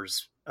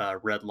Roasters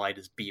red light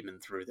is beaming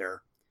through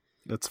there.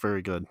 That's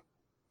very good.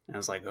 And I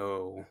was like,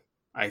 oh,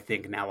 I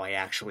think now I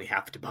actually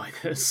have to buy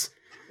this.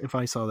 If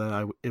I saw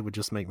that, it would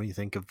just make me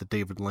think of the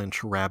David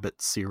Lynch Rabbit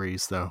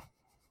series, though.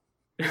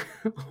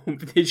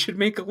 They should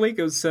make a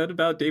Lego set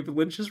about David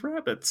Lynch's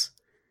rabbits.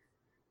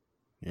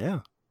 Yeah,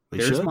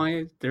 there's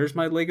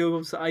my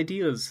Lego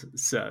ideas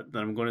set that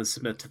I'm going to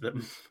submit to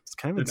them. It's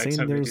kind of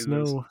insane.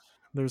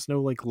 There's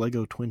no like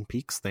Lego Twin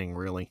Peaks thing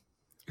really.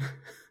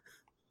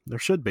 There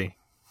should be.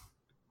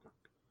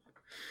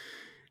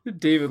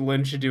 David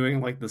Lynch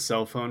doing like the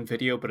cell phone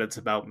video, but it's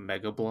about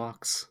Mega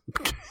Bloks.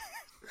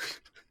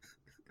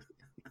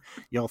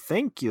 You'll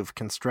think you've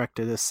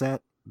constructed a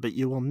set, but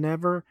you will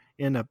never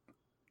in a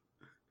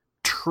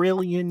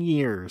trillion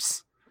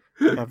years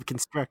have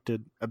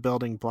constructed a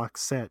building block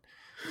set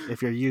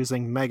if you're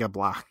using Mega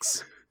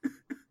Bloks.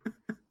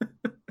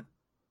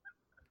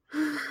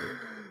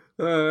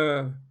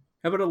 How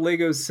about a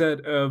Lego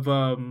set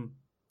of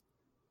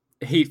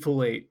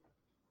Hateful Eight?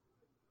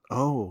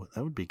 Oh,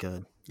 that would be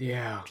good.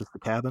 Yeah. Just the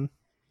cabin?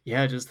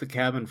 Yeah, just the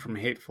cabin from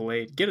Hateful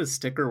Eight. Get a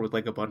sticker with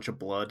like a bunch of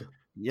blood.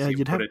 Yeah, so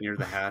you'd put have it near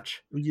the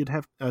hatch.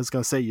 I was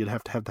gonna say you'd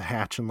have to have the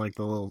hatch and like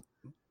the little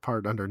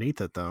part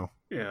underneath it though.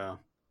 Yeah.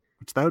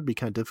 Which that would be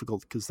kind of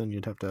difficult because then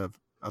you'd have to have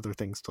other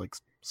things to like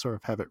sort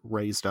of have it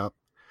raised up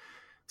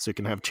so you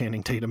can have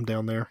Channing Tatum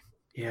down there.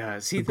 Yeah,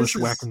 see, the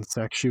bushwhacking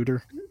sack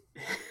shooter.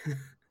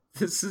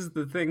 This is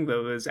the thing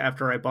though, is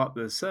after I bought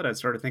this set, I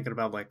started thinking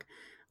about like,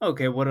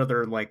 okay, what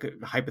other like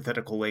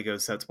hypothetical Lego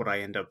sets would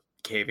I end up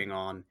caving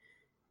on?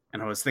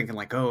 And I was thinking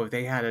like, oh, if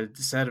they had a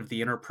set of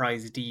the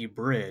Enterprise D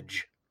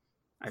bridge,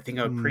 I think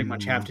I would pretty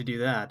much have to do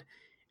that.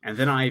 And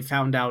then I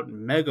found out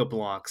Mega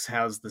Bloks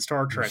has the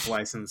Star Trek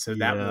license, so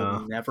that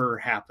will never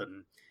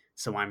happen.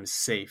 So I'm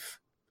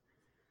safe.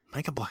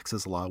 Mega Bloks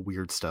has a lot of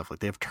weird stuff. Like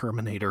they have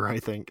Terminator, I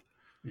think.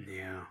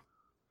 Yeah.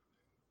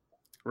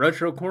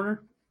 Retro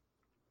Corner?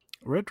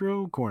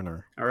 Retro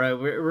Corner. All right,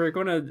 we're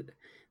going to...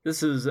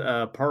 This is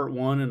part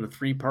 1 in a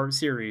 3-part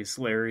series,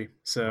 Larry.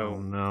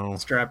 So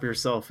strap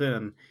yourself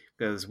in,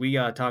 because we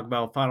got to talk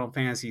about Final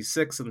Fantasy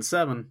 6 and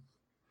 7.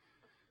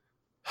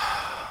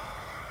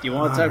 Do you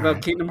want to talk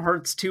about Kingdom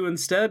Hearts 2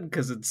 instead?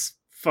 Because it's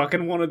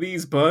fucking one of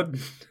these, bud.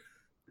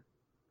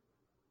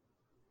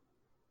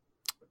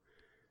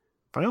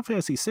 Final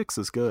Fantasy 6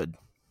 is good.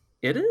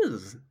 It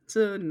is. It's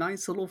a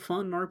nice little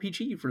fun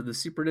RPG for the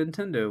Super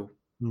Nintendo.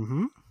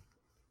 Mm-hmm.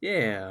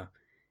 Yeah.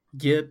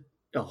 Get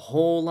a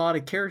whole lot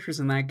of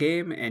characters in that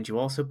game, and you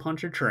also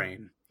punch a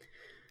train.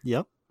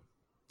 Yep.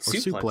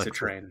 Suplex a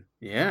train.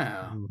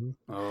 Yeah. Mm-hmm.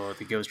 Oh,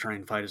 the Ghost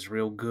Train fight is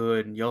real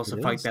good. You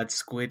also fight that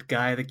squid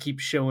guy that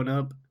keeps showing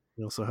up.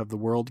 You also have the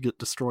world get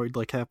destroyed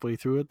like halfway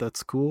through it.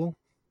 That's cool.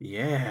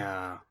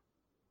 Yeah.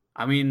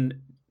 I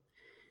mean,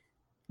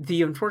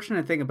 the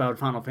unfortunate thing about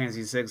Final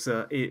Fantasy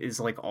VI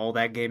is like all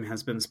that game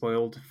has been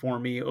spoiled for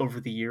me over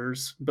the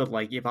years. But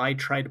like if I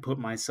try to put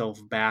myself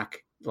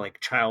back,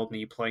 like child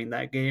me playing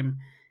that game,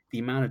 the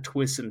amount of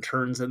twists and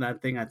turns in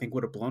that thing I think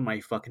would have blown my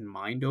fucking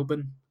mind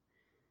open.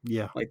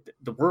 Yeah. Like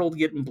the world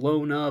getting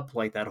blown up,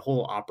 like that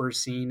whole opera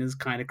scene is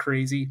kind of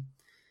crazy.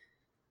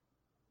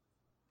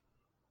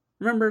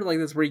 Remember, like,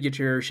 that's where you get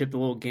your airship, the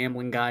little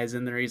gambling guy's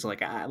in there. He's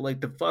like, I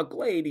like to fuck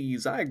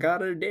ladies. I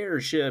got an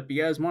airship.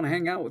 You guys want to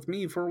hang out with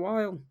me for a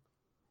while?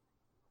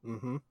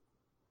 Mm-hmm.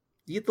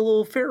 You get the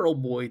little feral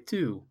boy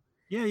too.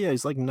 Yeah,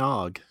 he's like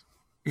Nog.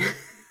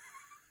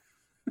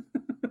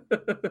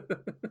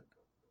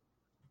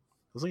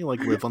 Doesn't he like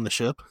live on the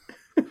ship?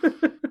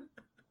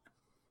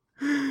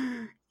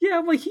 Yeah,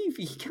 like he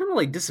kind of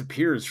like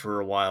disappears for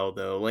a while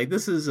though. Like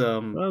this is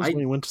That was when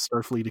he went to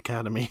Starfleet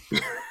Academy.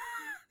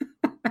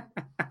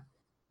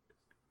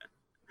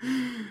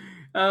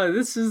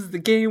 This is the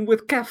game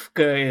with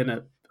Kafka in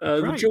it.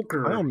 The right.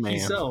 Joker Clown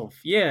himself.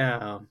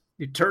 Yeah.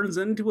 He turns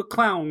into a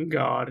clown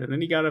god, and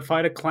then you gotta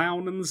fight a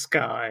clown in the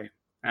sky.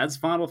 That's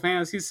Final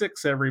Fantasy VI,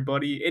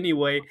 everybody.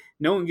 Anyway,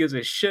 no one gives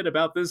a shit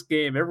about this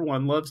game.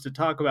 Everyone loves to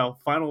talk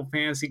about Final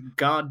Fantasy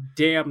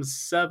goddamn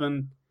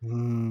 7.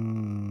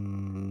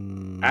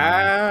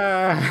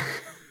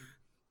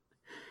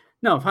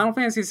 No, Final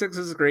Fantasy VI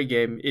is a great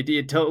game.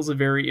 It tells a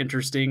very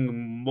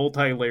interesting,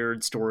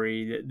 multi-layered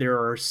story.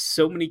 There are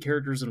so many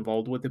characters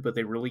involved with it, but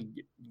they really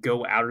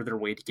go out of their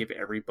way to give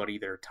everybody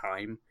their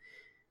time.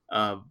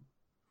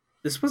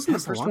 This wasn't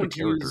the first one to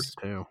use...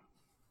 too.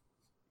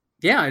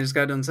 Yeah, I just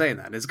got done saying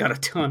that. It's got a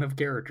ton of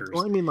characters.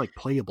 Well, I mean, like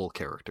playable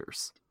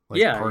characters.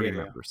 Like party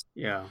members.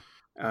 Yeah.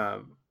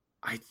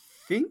 I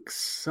think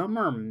some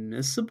are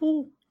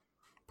missable.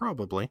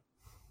 Probably.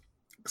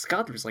 Because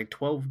God, there's like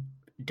 12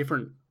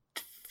 different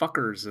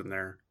fuckers in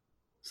there.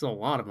 There's a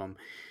lot of them.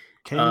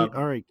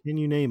 All right, can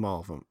you name all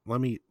of them?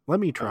 Let me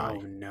try.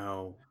 Oh,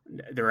 no.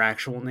 Their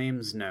actual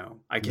names? No.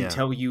 I can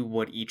tell you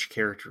what each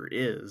character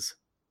is.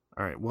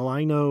 All right, well,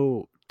 I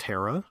know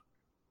Terra.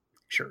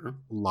 Sure.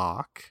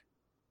 Locke.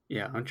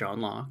 Yeah,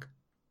 John Locke.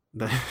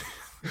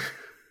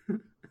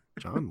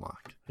 John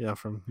Locke. Yeah,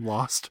 from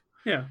Lost.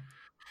 Yeah,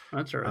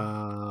 that's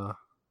right.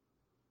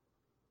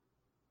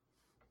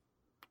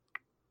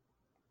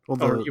 Well,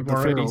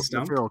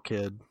 the feral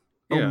kid.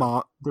 Yeah.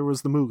 Oh, there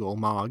was the Moogle,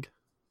 Mog.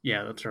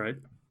 Yeah, that's right.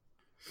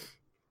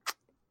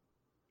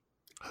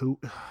 Who?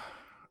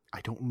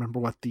 I don't remember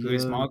what the... Who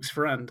is Mog's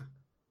friend?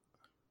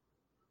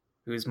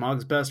 Who is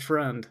Mog's best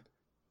friend?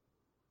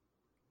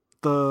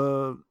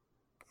 You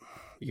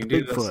can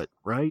do Bigfoot,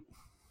 right?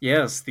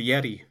 Yes, the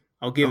Yeti.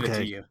 I'll give it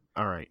to you.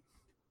 All right.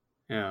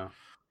 Yeah.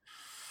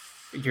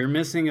 You're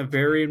missing a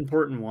very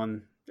important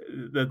one.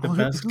 The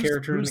best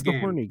character in the game. Who's the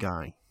horny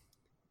guy?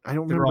 I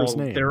don't remember his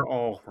name. They're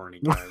all horny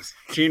guys.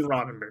 Gene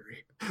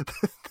Roddenberry.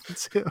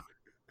 That's him.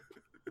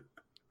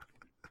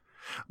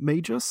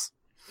 Magus?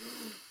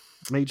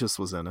 Magus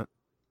was in it.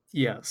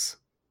 Yes.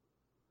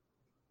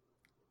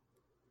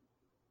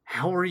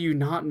 How are you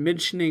not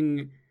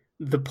mentioning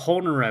the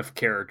Polnareff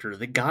character?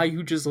 The guy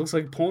who just looks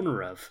like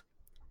Polnareff.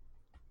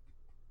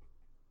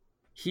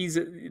 He's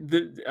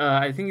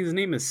I think his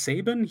name is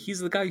Sabin. He's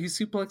the guy who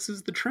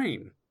suplexes the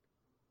train.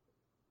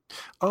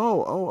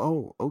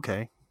 Oh,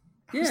 okay.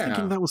 I was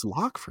thinking Yeah. that was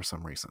Locke for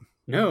some reason.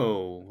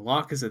 No,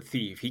 Locke is a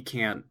thief. He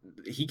can't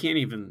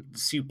even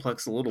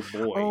suplex a little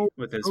boy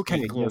with his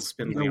pink little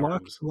spindly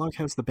arms. Locke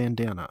has the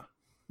bandana.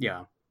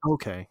 Yeah.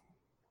 Okay.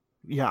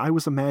 Yeah, I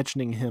was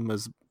imagining him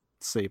as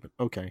Sabin.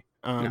 Okay.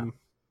 No.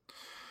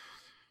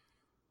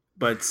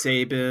 But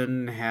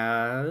Sabin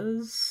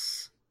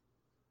has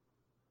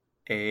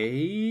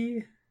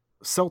a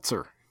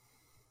Seltzer.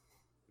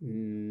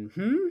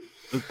 Mm-hmm.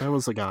 That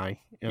was a guy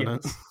in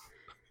it.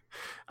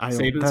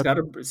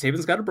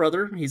 Sabin's got a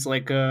brother. He's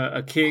like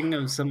a king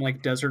of some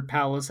like desert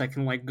palace that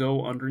can like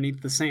go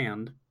underneath the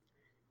sand.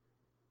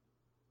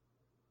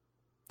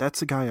 That's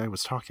the guy I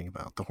was talking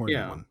about, the horny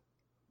one.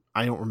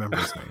 I don't remember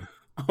his name.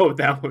 Oh,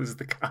 that was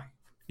the guy.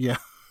 Yeah.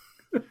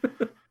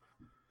 It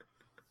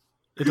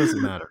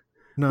doesn't matter.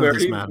 None of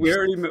this matters.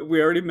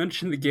 We already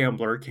mentioned the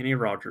gambler, Kenny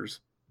Rogers.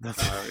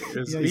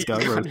 He's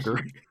got a roaster.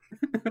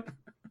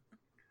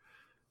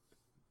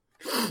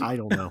 I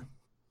don't know.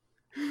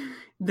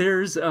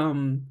 There's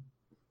the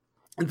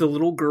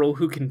little girl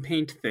who can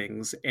paint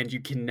things, and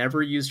you can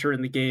never use her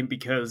in the game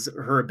because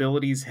her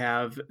abilities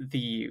have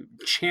the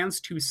chance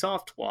to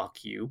soft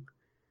walk you.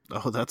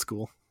 Oh, that's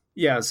cool.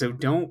 Yeah, so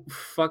don't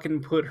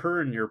fucking put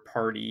her in your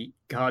party,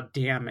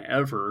 goddamn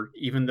ever,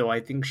 even though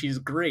I think she's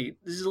great.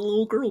 This is a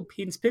little girl who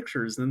paints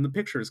pictures, and then the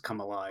pictures come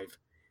alive.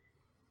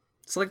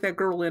 It's like that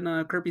girl in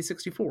Kirby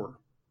 64.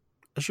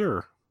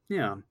 Sure.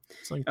 Yeah.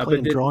 It's like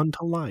playing Drawn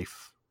to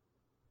Life.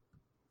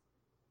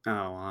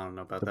 Oh, I don't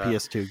know about that. The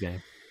PS2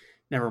 game.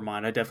 Never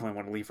mind. I definitely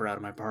want to leave her out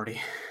of my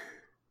party.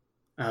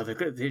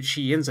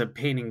 She ends up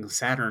painting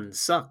Saturn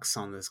Sucks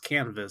on this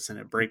canvas, and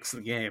it breaks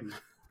the game.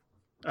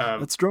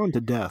 It's Drawn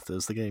to Death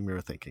is the game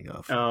you're thinking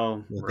of.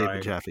 Oh, the right.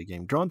 David Jaffe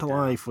game. Drawn to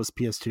Life was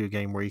PS2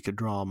 game where you could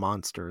draw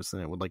monsters,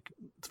 and it would like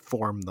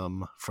form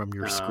them from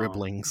your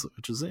scribblings,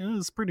 which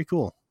is pretty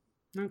cool.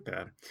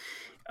 Okay.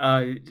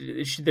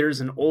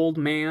 There's an old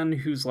man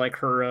who's like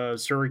her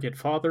surrogate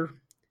father.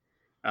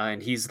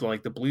 And he's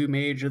like the blue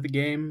mage of the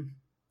game.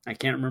 I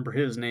can't remember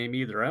his name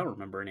either. I don't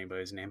remember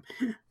anybody's name.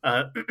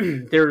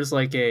 There's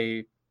like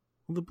a...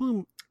 The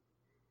blue...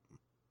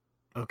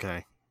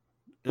 Okay.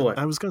 What?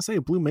 I was going to say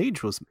blue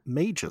mage was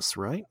Magus,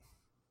 right?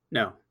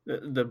 No.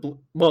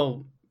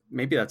 Well,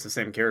 maybe that's the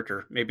same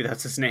character. Maybe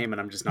that's his name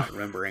and I'm just not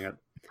remembering it.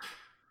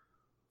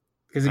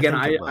 Because again,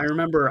 I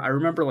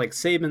remember like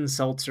Sabin,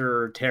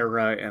 Seltzer,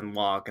 Terra, and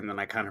Locke, and then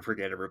I kind of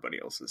forget everybody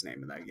else's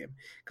name in that game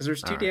because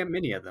there's too damn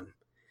many of them.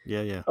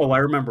 Yeah. Oh, I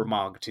remember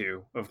Mog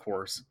too, of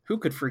course. Who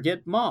could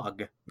forget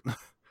Mog?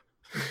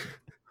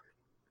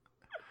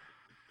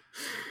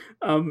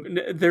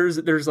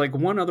 There's like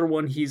one other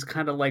one. He's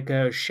kind of like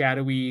a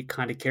shadowy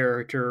kind of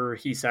character.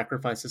 He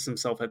sacrifices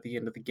himself at the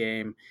end of the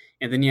game,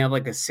 and then you have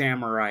like a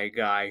samurai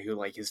guy who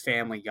like his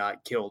family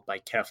got killed by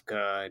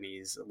Kefka, and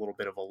he's a little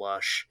bit of a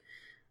lush.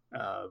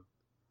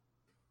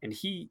 And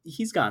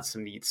he's got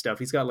some neat stuff.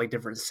 He's got like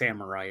different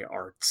samurai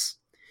arts.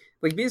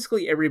 Like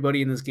basically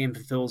everybody in this game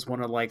fulfills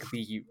one of like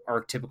the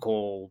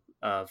archetypical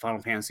Final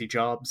Fantasy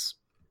jobs,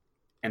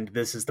 and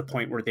this is the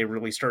point where they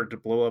really started to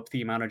blow up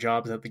the amount of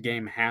jobs that the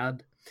game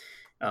had.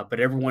 But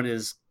everyone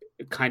is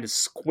kind of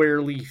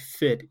squarely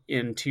fit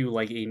into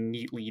like a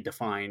neatly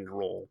defined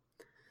role.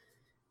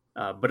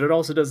 But it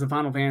also does the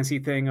Final Fantasy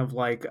thing of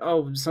like,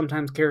 oh,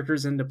 sometimes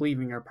characters end up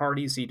leaving your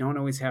party, so you don't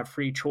always have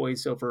free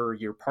choice over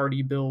your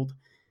party build,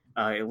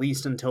 at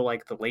least until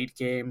like the late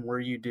game where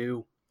you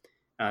do.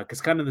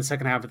 Because kind of the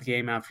second half of the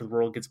game, after the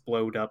world gets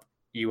blowed up,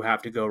 you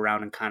have to go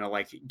around and kind of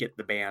like get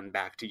the band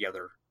back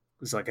together.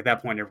 It's like at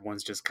that point,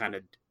 everyone's just kind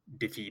of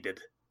defeated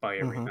by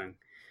everything.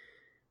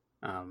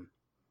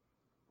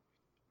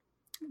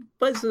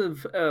 But it's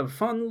a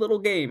fun little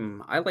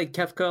game. I like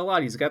Kefka a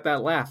lot. He's got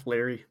that laugh,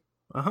 Larry.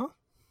 Yeah,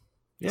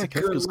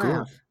 Kefka's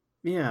cool.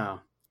 Yeah.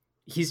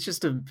 He's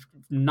just a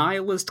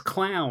nihilist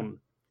clown.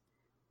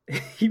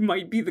 He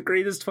might be the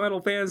greatest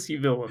Final Fantasy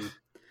villain.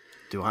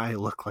 Do I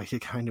look like a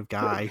kind of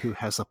guy who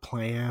has a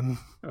plan?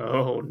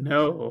 Oh,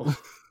 no.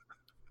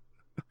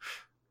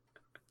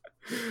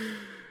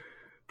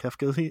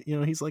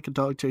 Kefka, he's like a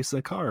dog chasing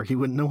a car. He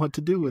wouldn't know what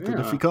to do with it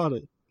if he caught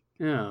it.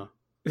 Yeah.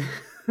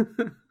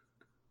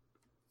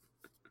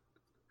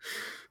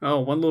 Oh,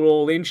 one little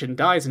old ancient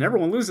dies and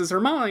everyone loses their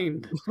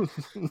mind.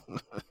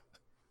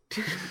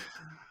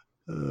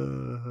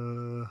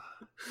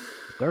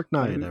 Dark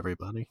Knight,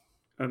 everybody.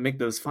 I'm gonna make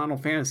those Final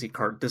Fantasy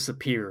cards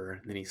disappear,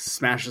 and then he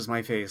smashes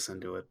my face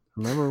into it.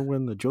 Remember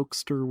when the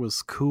jokester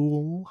was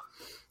cool?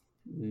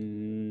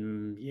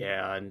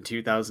 Yeah, in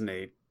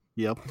 2008.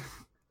 Yep.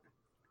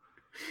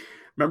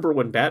 Remember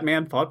when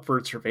Batman fought for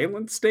a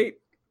surveillance state?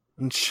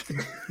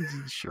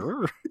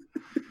 Sure.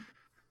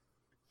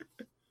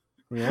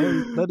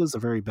 Yeah, that is a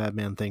very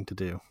Batman thing to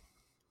do.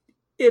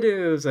 It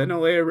is. I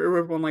know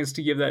everyone likes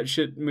to give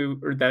that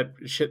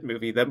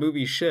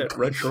movie shit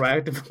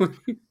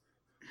retroactively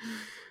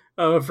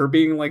for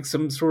being like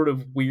some sort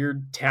of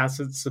weird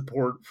tacit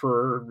support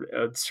for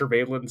a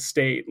surveillance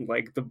state,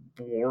 like the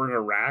war in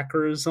Iraq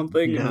or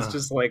something. Yeah. It's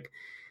just like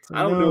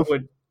I don't know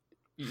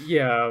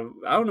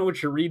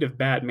what your read of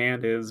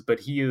Batman is,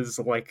 but he is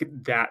like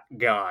that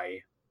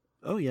guy.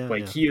 Oh yeah,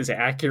 he is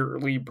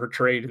accurately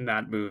portrayed in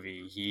that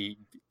movie. He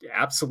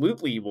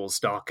absolutely will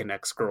stalk an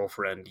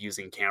ex-girlfriend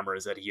using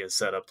cameras that he has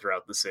set up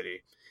throughout the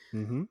city.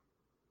 Mm-hmm.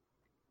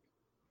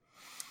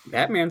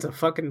 Batman's a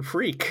fucking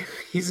freak.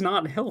 He's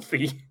not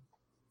healthy.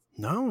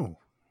 No,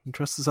 he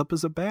dresses up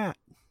as a bat.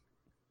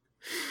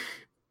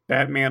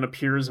 Batman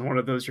appears in one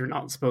of those you're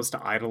not supposed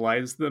to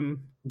idolize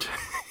them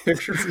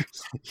pictures.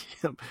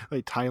 Yep.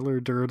 Like Tyler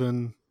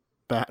Durden,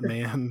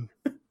 Batman,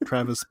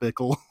 Travis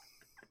Bickle.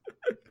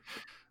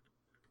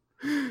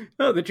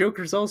 Oh, the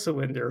Joker's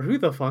also in there. Who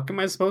the fuck am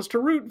I supposed to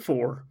root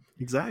for?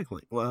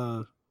 Exactly.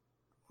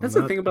 That's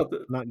the thing about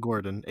not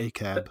Gordon,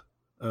 ACAB.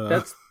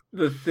 That's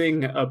the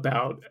thing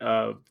about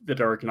the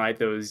Dark Knight,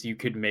 though, is you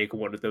could make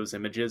one of those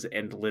images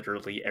and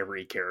literally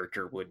every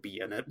character would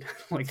be in it.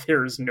 Like,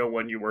 there's no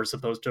one you were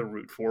supposed to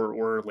root for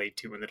or relate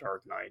to in the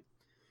Dark Knight.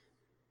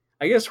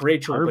 I guess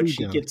Rachel, Harvey but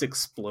she Dent. Gets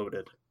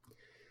exploded.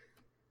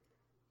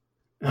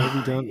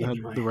 Harvey Dent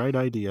had the right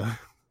idea.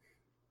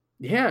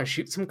 Yeah,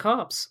 shoot some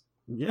cops.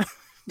 Yeah.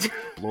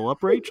 Blow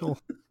up Rachel.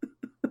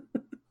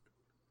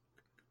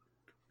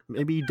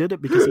 Maybe he did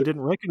it because he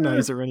didn't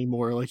recognize her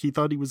anymore. Like he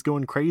thought he was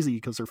going crazy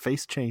because her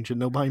face changed and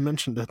nobody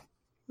mentioned it.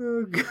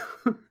 Oh,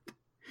 God.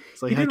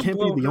 It's like, I can't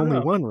be the only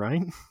one,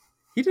 right?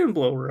 He didn't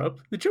blow her up.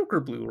 The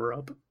Joker blew her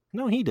up.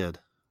 No, he did.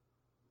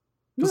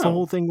 Because the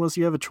whole thing was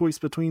you have a choice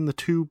between the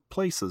two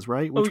places,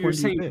 right? Which you're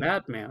saying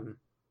Batman.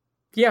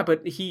 Yeah,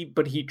 but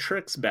he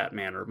tricks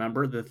Batman,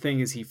 remember? The thing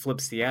is he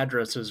flips the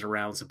addresses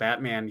around, so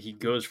Batman, he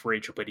goes for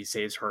Rachel, but he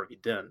saves Harvey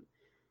Dent.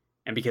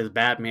 And because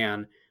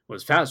Batman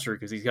was faster,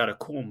 because he's got a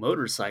cool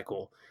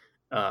motorcycle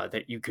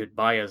that you could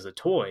buy as a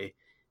toy,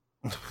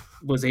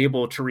 was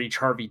able to reach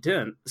Harvey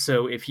Dent.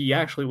 So if he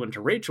actually went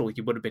to Rachel,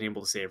 he would have been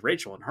able to save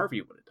Rachel, and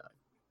Harvey would have died.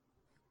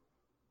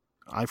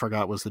 I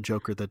forgot it was the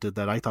Joker that did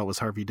that. I thought it was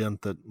Harvey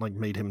Dent that like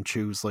made him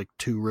choose like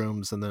 2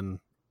 rooms, and then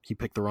he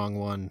picked the wrong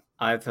one.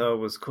 I thought it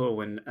was cool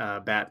when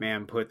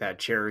Batman put that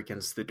chair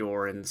against the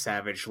door and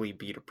savagely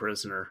beat a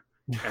prisoner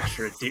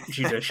extra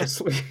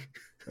judiciously.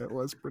 It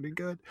was pretty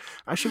good.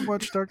 I should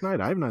watch Dark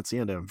Knight. I have not seen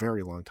it in a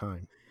very long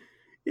time.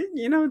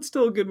 You know, it's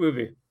still a good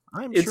movie.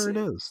 I'm sure it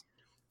is.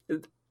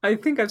 I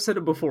think I've said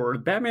it before.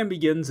 Batman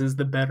Begins is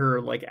the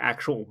better, like,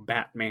 actual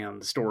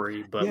Batman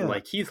story, but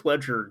like Heath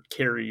Ledger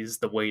carries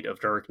the weight of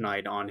Dark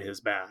Knight on his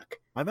back.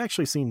 I've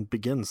actually seen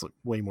Begins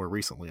way more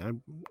recently. I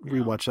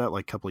rewatched that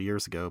like a couple of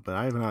years ago, but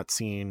I have not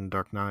seen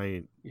Dark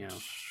Knight.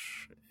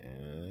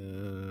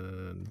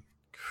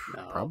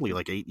 Probably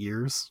like 8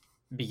 years.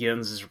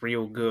 Begins is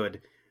real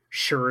good.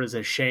 Sure is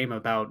a shame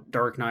about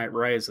Dark Knight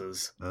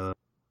Rises. And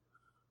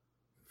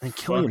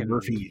Cillian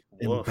Murphy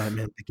in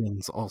Batman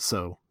Begins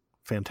also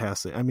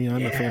fantastic. I mean,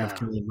 I'm a fan of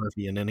Cillian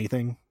Murphy in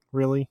anything,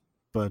 really,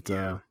 but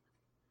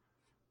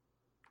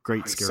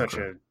great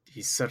Scarecrow.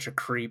 He's such a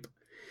creep.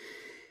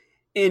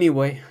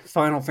 Anyway,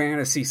 Final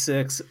Fantasy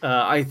VI.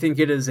 I think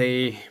it is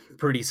a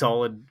pretty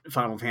solid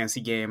Final Fantasy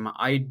game.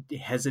 I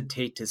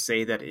hesitate to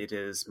say that it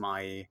is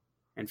my...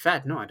 In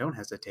fact, no, I don't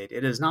hesitate.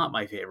 It is not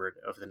my favorite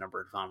of the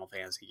numbered Final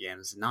Fantasy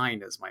games.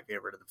 9 is my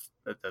favorite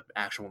of the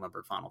actual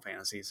numbered Final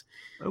Fantasies.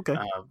 Okay.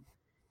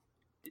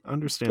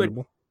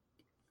 Understandable.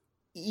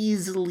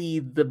 Easily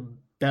the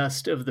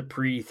best of the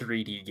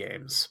pre-3D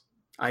games.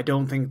 I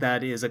don't think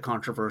that is a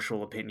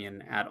controversial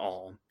opinion at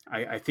all.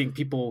 I think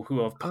people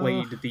who have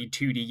played the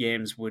 2D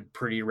games would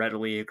pretty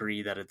readily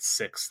agree that it's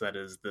 6 that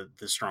is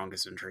the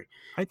strongest entry.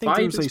 I think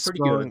there's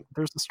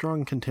a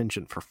strong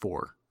contention for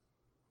 4.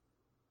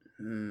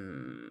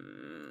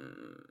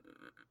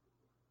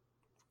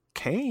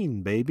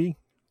 Kain, baby.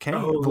 Kain,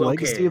 the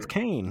legacy of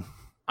Kain.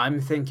 I'm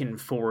thinking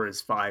 4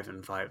 is 5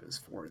 and 5 is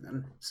 4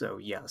 then. So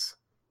yes.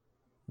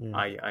 Yeah.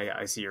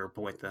 I see your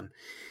point then.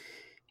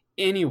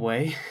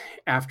 Anyway,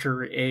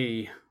 after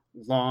a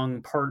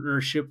long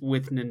partnership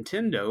with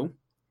Nintendo,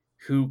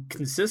 who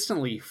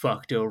consistently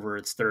fucked over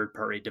its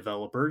third-party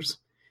developers,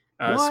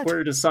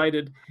 Square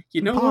decided,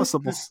 this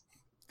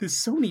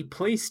Sony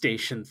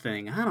PlayStation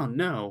thing, I don't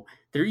know.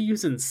 They're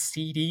using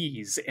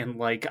CDs, and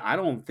like, I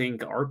don't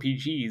think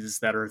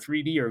RPGs that are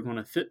 3D are going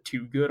to fit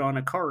too good on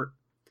a cart.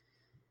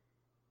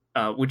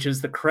 Which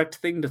is the correct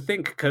thing to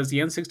think, because the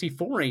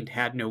N64 ain't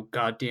had no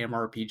goddamn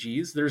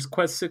RPGs. There's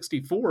Quest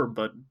 64,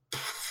 but...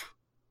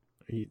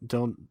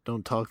 Don't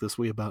talk this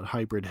way about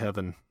Hybrid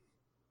Heaven.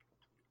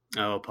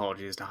 Oh,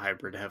 apologies to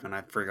Hybrid Heaven.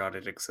 I forgot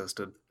it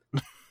existed.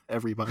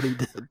 Everybody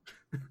did.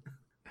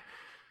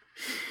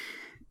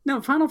 No,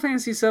 Final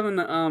Fantasy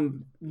VII,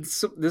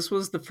 this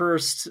was the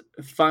first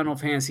Final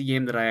Fantasy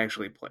game that I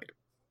actually played.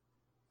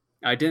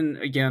 I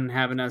didn't, again,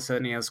 have an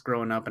SNES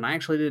growing up, and I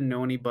actually didn't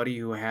know anybody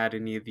who had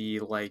any of the,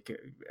 like,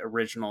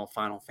 original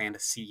Final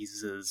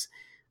Fantasies.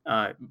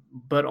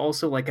 But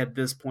also, like, at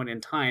this point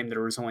in time,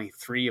 there was only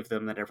 3 of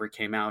them that ever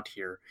came out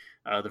here.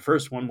 The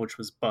first one, which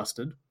was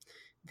busted.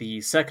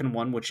 The second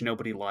one, which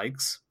nobody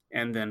likes.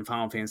 And then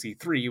Final Fantasy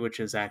 3, which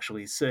is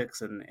actually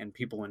 6, and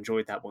people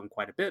enjoyed that one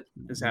quite a bit.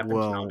 This happened to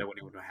not know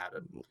anyone who had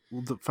it.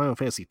 The Final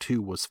Fantasy 2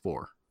 was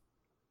 4.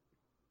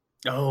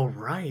 Oh,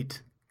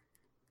 right.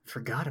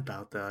 Forgot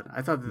about that.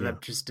 I thought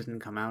that just didn't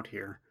come out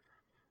here.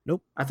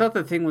 Nope. I thought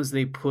the thing was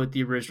they put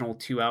the original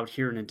 2 out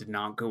here and it did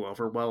not go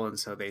over well, and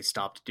so they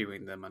stopped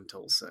doing them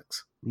until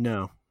 6.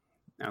 No.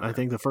 Okay. I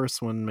think the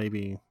first one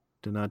maybe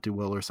did not do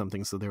well or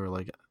something, so they were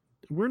like,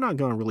 we're not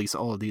going to release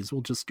all of these,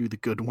 we'll just do the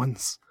good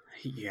ones.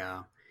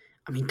 Yeah.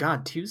 I mean,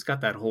 God, 2's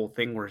got that whole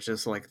thing where it's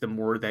just like the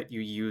more that you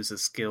use a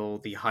skill,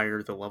 the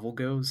higher the level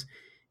goes.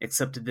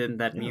 Except then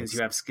that means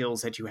you have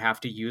skills that you have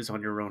to use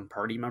on your own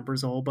party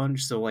members a whole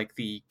bunch. So like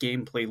the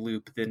gameplay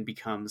loop then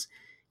becomes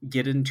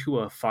get into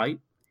a fight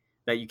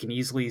that you can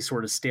easily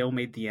sort of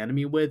stalemate the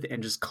enemy with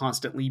and just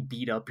constantly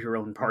beat up your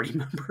own party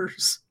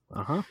members.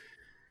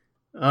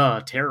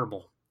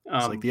 Terrible.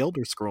 It's like the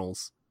Elder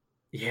Scrolls.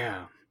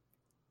 Yeah.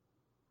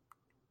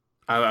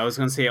 I was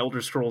going to say Elder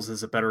Scrolls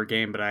is a better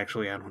game, but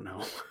actually I don't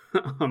know.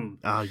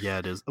 Yeah,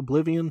 it is.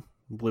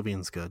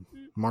 Oblivion's good.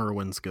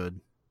 Morrowind's good.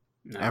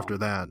 No. After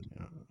that,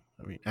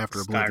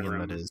 after Oblivion,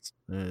 that is.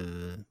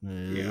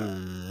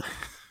 Yeah.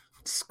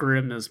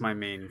 Skyrim is my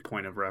main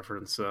point of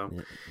reference, so...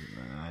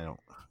 I don't...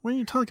 What are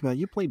you talking about?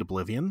 You played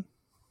Oblivion.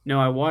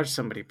 No, I watched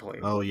somebody play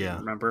Oblivion, oh, yeah.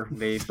 Remember?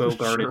 They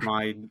bogarted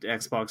my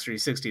Xbox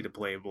 360 to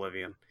play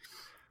Oblivion.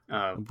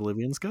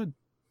 Oblivion's good.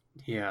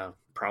 Yeah,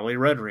 probably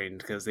Red Rain,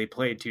 because they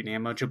played too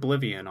damn much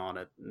Oblivion on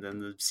it. And then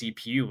the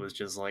CPU was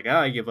just like,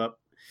 I give up.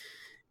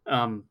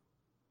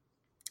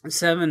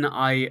 7,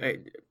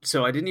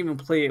 so I didn't even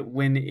play it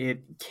when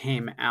it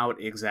came out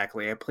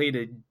exactly. I played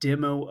a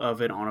demo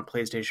of it on a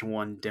PlayStation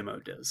 1 demo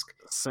disc.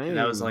 Same. And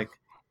that was like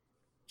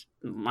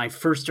my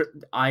first...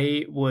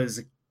 I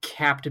was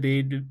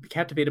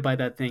captivated by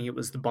that thing. It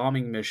was the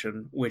bombing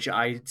mission, which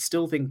I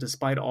still think,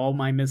 despite all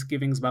my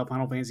misgivings about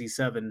Final Fantasy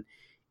VII,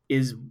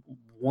 is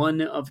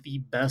one of the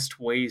best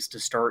ways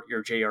to start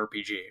your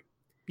JRPG.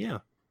 Yeah.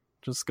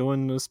 Just go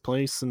in this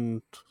place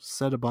and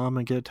set a bomb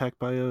and get attacked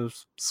by a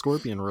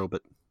scorpion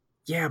robot.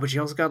 Yeah, but you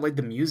also got, like,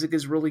 the music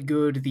is really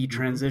good. The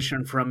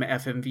transition from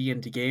FMV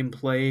into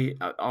gameplay,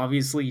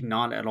 obviously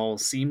not at all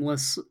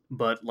seamless,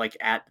 but, like,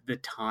 at the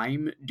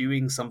time,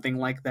 doing something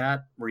like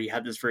that, where you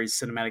had this very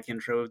cinematic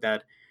intro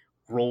that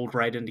rolled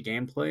right into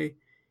gameplay.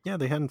 Yeah,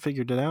 they hadn't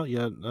figured it out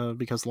yet,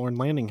 because Lorne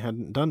Lanning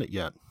hadn't done it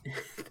yet.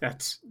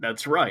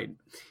 That's right.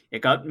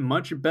 It got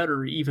much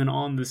better even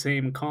on the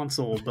same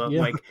console, but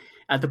Yeah. like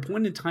at the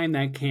point in time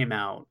that came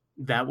out,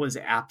 that was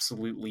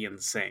absolutely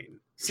insane.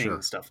 Seeing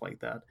Sure. stuff like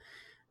that.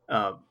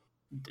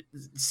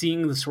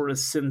 Seeing the sort of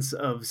sense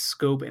of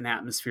scope and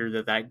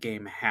atmosphere that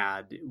game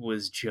had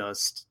was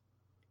just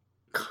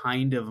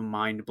kind of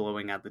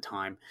mind-blowing at the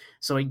time.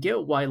 So I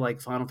get why like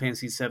Final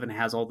Fantasy VII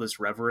has all this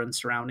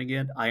reverence surrounding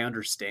it. I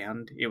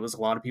understand. It was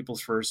a lot of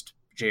people's first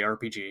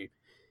JRPG.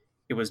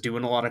 It was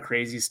doing a lot of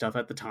crazy stuff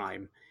at the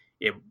time.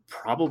 It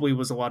probably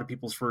was a lot of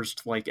people's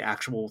first like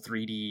actual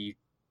 3D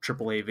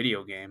AAA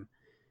video game.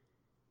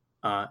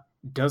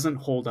 Doesn't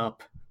hold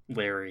up,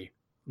 Larry.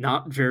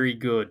 Not very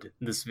good,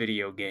 this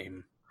video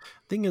game.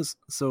 Thing is,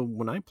 so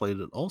when I played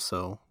it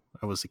also,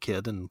 I was a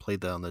kid and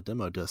played that on the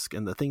demo disc,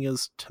 and the thing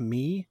is, to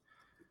me,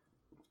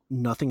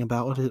 nothing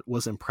about it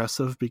was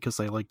impressive because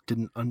I like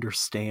didn't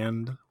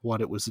understand what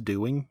it was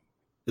doing,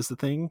 is the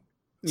thing.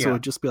 So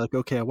it'd just be like,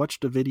 okay, I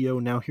watched a video,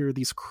 now here are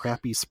these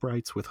crappy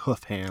sprites with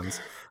hoof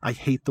hands. I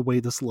hate the way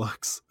this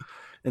looks.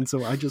 And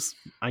so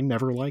I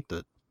never liked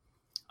it.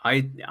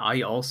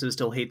 I also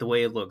still hate the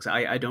way it looks.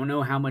 I don't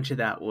know how much of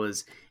that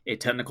was a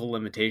technical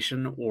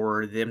limitation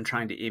or them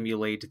trying to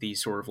emulate the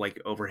sort of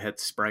like overhead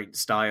sprite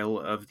style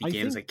of the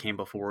games that came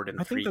before it in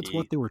 3D. I think that's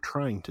what they were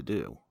trying to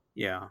do.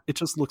 Yeah. It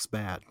just looks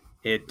bad.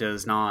 It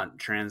does not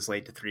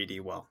translate to 3D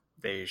well.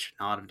 They should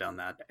not have done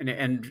that.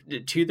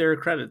 And to their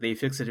credit, they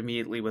fixed it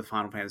immediately with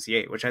Final Fantasy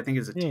VIII, which I think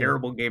is a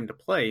terrible game to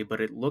play, but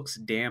it looks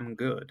damn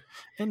good.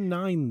 And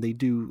 9, they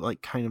do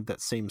like kind of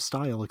that same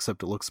style,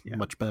 except it looks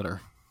much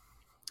better.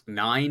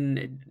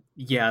 9,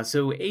 yeah,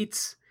 so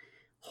 8's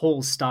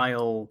whole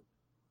style,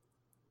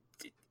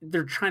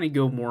 they're trying to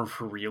go more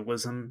for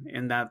realism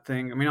in that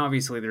thing. I mean,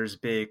 obviously there's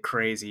big,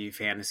 crazy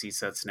fantasy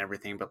sets and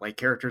everything, but like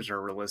characters are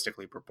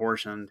realistically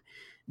proportioned.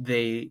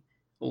 They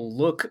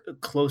look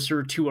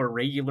closer to a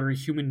regular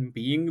human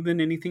being than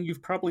anything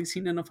you've probably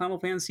seen in a Final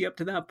Fantasy up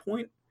to that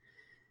point.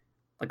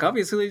 Like,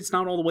 obviously, it's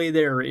not all the way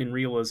there in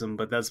realism,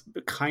 but that's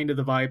kind of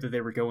the vibe that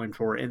they were going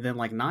for. And then,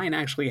 like, 9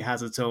 actually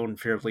has its own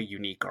fairly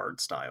unique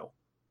art style.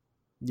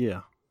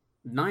 Yeah.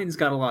 9's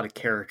got a lot of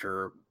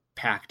character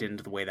packed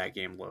into the way that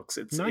game looks.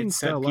 It's set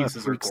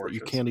pieces are gorgeous.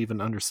 You can't even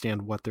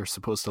understand what they're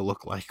supposed to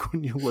look like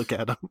when you look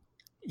at them.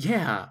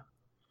 Yeah.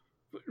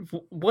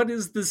 What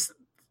is this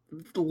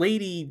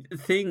lady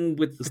thing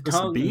with the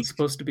tongue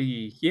supposed to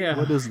be? Yeah.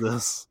 What is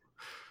this?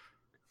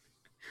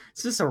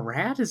 Is this a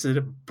rat? Is it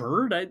a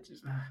bird?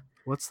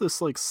 What's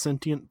this like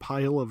sentient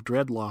pile of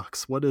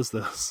dreadlocks? What is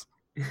this?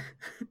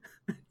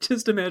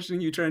 Just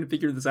imagining you trying to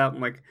figure this out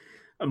in like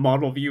a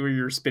model view where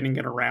you're spinning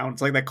it around.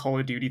 It's like that Call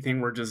of Duty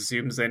thing where it just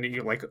zooms in and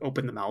you like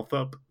open the mouth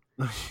up.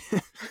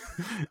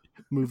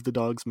 Move the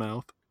dog's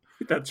mouth.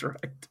 That's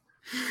right.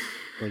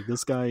 Like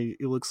this guy,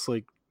 it looks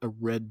like a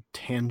red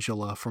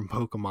Tangela from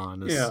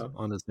Pokemon is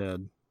on his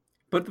head.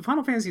 But the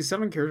Final Fantasy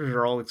VII characters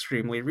are all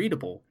extremely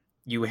readable.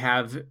 You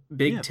have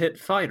Big Tit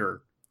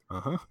Fighter.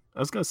 I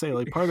was going to say,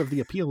 like, part of the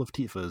appeal of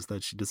Tifa is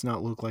that she does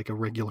not look like a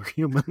regular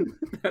human.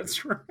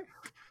 That's right.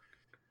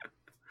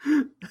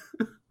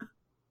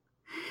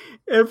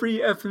 Every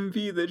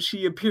FMV that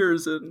she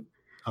appears in,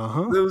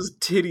 those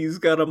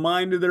titties got a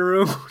mind of their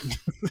own.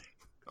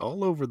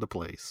 All over the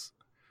place.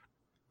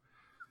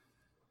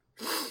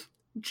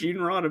 Gene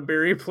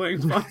Roddenberry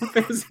playing Final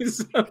Fantasy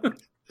VII.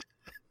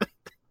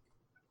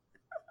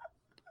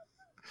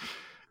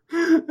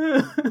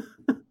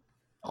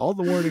 All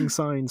the warning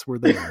signs were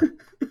there.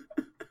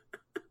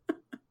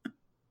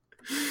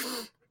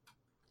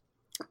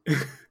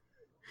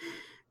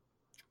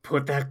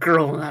 Put that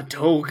girl in that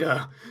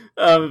toga.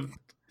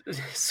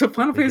 So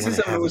Final Fantasy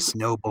VII have a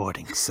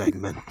snowboarding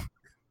segment.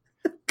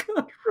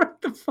 God,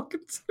 right, the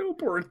fucking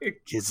snowboarding.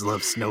 Kids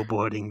love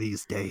snowboarding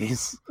these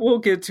days. We'll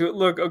get to it.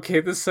 Look, okay,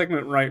 this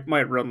segment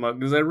might run long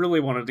because I really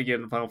wanted to get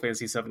into Final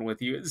Fantasy VII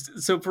with you.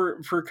 So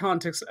for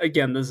context,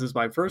 again, this is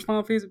my first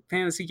Final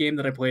Fantasy game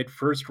that I played,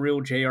 first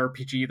real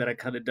JRPG that I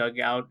kind of dug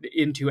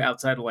into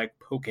outside of like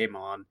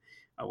Pokemon,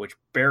 which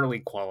barely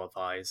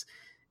qualifies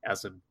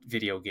as a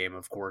video game,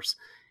 of course.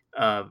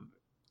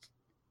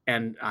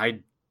 And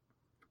I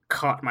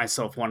caught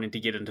myself wanting to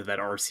get into that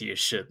Arceus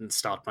shit and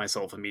stopped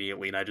myself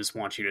immediately, and I just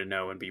want you to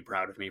know and be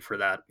proud of me for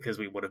that, because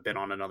we would have been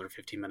on another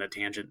 15-minute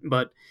tangent.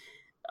 But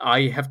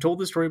I have told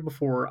this story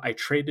before. I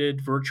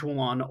traded Virtual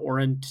on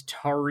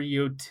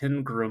Orentario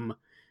Tengram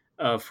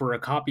for a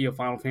copy of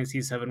Final Fantasy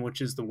VII,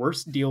 which is the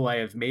worst deal I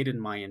have made in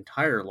my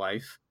entire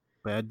life.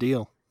 Bad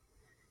deal.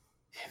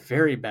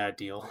 Very bad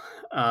deal.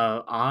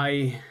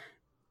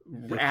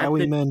 If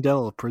Howie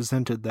Mandel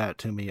presented that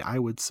to me, I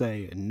would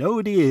say,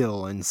 no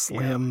deal, and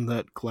slam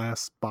that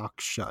glass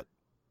box shut.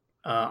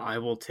 I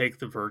will take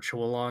the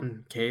Virtual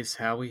on case,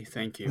 Howie.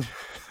 Thank you.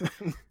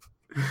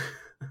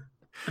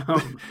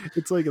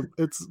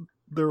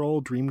 They're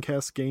all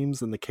Dreamcast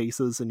games in the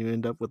cases, and you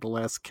end up with the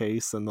last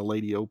case, and the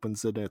lady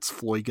opens it, and it's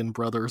Floygan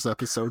Brothers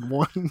Episode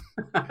 1.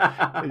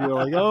 And you're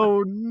like,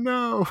 oh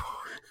no!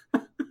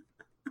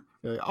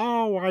 Like,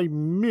 oh, I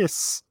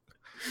miss.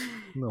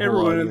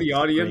 Everyone in the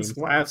audience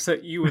laughs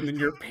at you, and then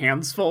your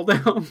pants fall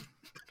down.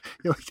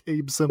 You're like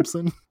Abe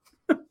Simpson.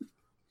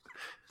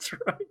 That's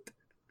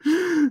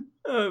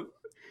right.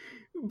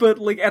 But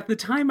like at the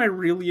time, I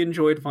really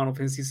enjoyed Final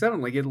Fantasy VII.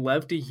 Like it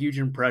left a huge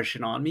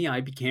impression on me.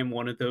 I became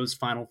one of those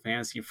Final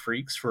Fantasy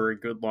freaks for a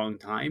good long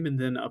time, and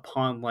then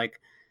upon like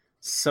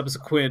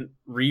subsequent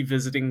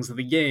revisitings of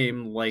the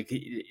game, like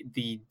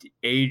the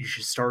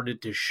age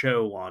started to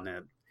show on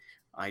it.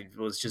 I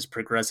was just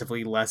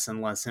progressively less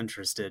and less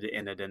interested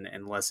in it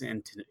and less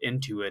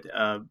into it.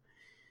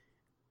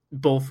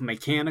 Both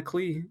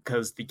mechanically,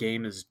 because the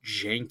game is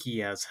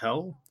janky as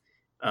hell,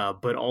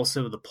 but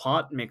also the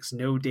plot makes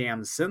no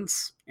damn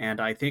sense, and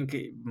I think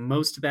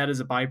most of that is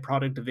a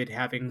byproduct of it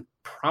having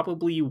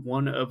probably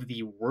one of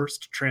the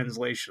worst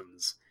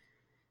translations,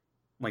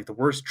 like the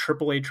worst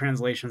AAA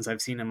translations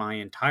I've seen in my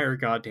entire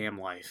goddamn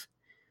life.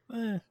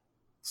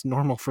 It's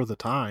normal for the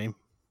time.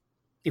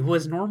 It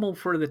was normal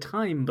for the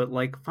time, but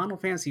like Final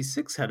Fantasy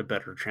VI had a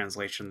better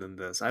translation than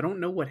this. I don't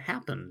know what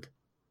happened.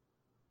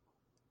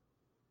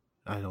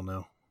 I don't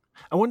know.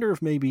 I wonder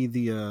if maybe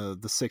the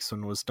sixth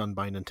one was done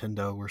by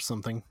Nintendo or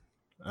something,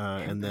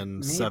 and then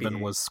maybe. 7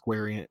 was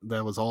Square.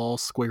 That was all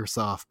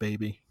SquareSoft,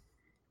 baby.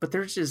 But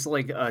there's just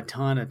like a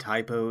ton of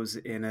typos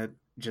in it,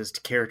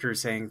 just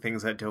characters saying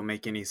things that don't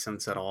make any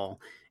sense at all,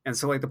 and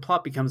so like the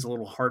plot becomes a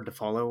little hard to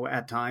follow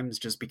at times,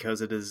 just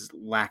because it is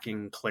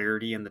lacking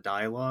clarity in the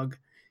dialogue.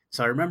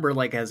 So I remember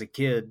like as a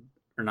kid,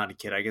 or not a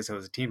kid, I guess I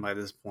was a teen by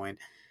this point,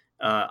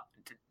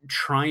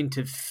 trying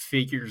to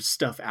figure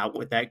stuff out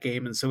with that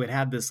game, and so it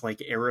had this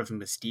like air of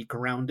mystique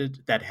around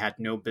it that had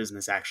no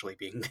business actually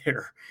being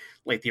there.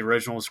 Like the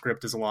original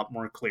script is a lot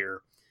more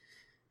clear,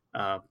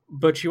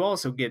 but you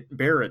also get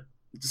Barrett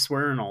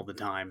swearing all the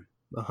time.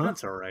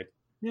 That's all right.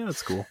 Yeah,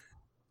 that's cool.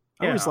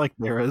 I always liked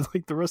Barrett.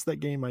 Like the rest of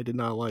that game I did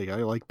not like. I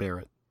like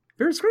Barrett.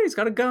 Barrett's great. He's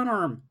got a gun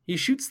arm. He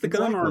shoots the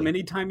gun arm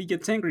anytime he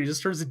gets angry. He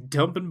just starts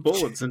dumping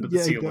bullets into the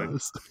ceiling. He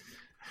does.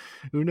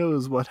 Who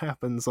knows what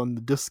happens on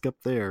the disc up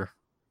there?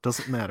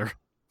 Doesn't matter.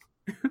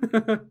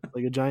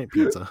 Like a giant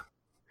pizza.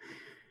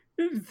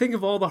 Think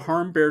of all the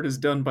harm Barrett has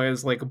done by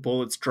his like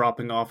bullets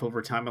dropping off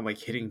over time and like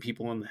hitting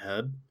people in the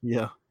head.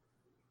 Yeah.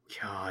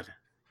 God,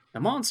 a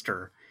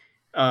monster.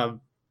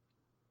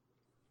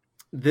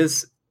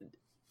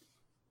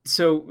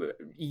 So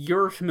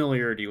your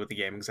familiarity with the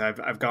game, because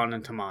I've gone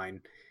into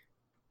mine.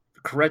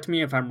 Correct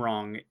me if I'm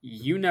wrong.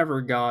 You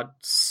never got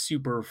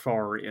super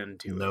far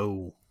into it.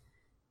 No.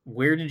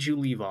 Where did you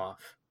leave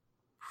off?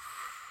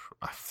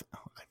 I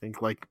think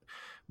like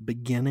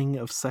beginning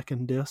of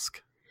second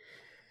disc.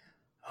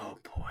 Oh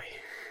boy.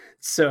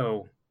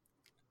 So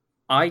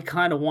I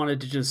kind of wanted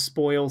to just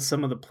spoil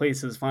some of the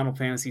places Final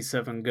Fantasy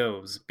VII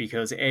goes,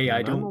 because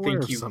I don't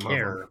think you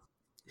care.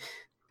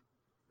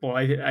 Well,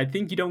 I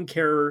think you don't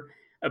care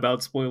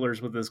about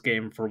spoilers with this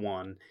game, for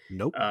one.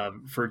 Nope.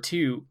 For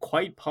two,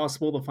 quite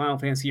possible the Final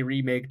Fantasy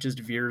remake just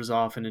veers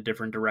off in a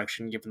different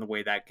direction given the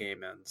way that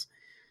game ends.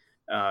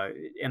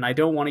 And I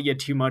don't want to get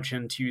too much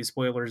into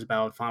spoilers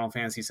about Final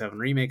Fantasy VII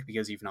Remake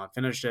because you've not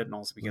finished it, and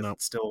also because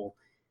it's still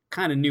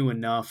kind of new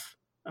enough.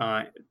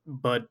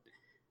 But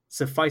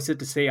suffice it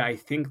to say, I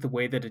think the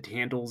way that it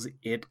handles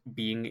it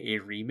being a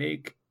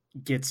remake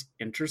gets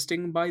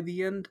interesting by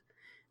the end.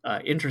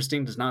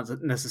 Interesting does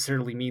not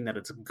necessarily mean that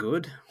it's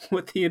good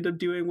what they end up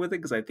doing with it,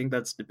 because I think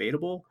that's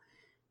debatable.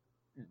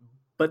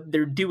 But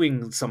they're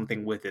doing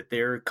something with it.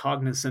 They're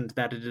cognizant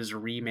that it is a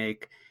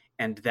remake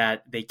and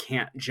that they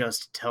can't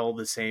just tell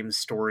the same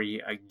story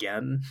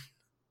again,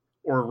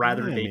 or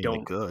rather they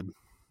don't. Good.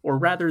 Or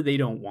rather they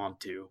don't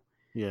want to.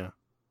 Yeah.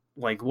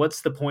 Like,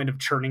 what's the point of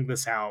churning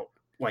this out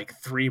like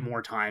 3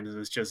 more times and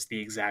it's just the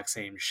exact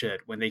same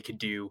shit when they could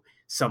do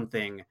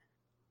something,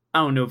 I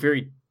don't know,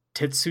 very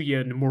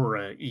Tetsuya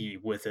Nomura-y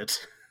with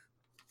it.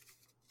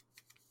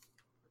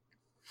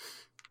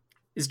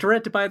 It's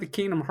directed by the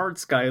Kingdom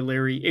Hearts guy,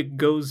 Larry. It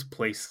goes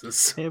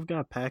places. Hey, I've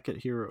got a packet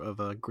here of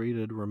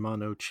grated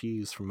Romano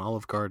cheese from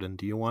Olive Garden.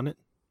 Do you want it?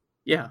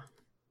 Yeah.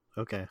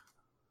 Okay.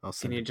 I'll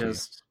send it to you.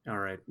 All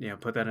right. Yeah,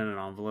 put that in an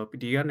envelope.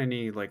 Do you got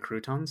any, like,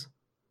 croutons?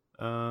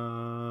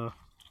 I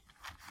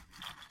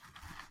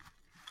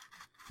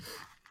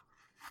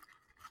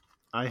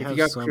if have you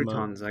got some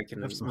croutons, I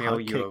can mail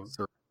you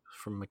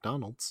from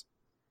McDonald's.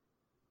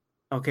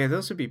 Okay,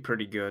 those would be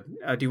pretty good.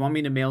 Do you want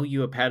me to mail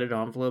you a padded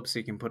envelope so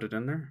you can put it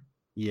in there?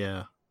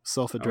 Yeah,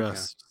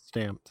 self-addressed,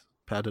 stamped,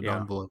 padded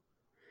envelope.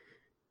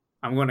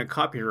 I'm going to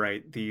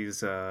copyright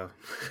these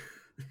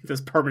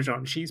this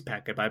Parmesan cheese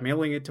packet by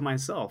mailing it to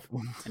myself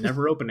and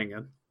never opening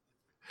it.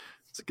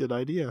 It's a good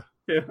idea.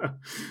 Yeah.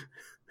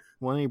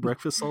 Want any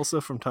breakfast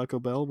salsa from Taco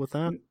Bell with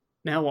that?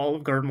 Now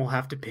Olive Garden will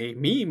have to pay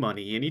me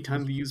money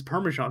anytime they use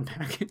Parmesan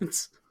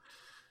packets.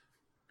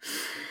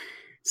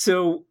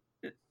 So,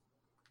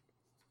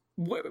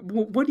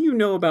 what do you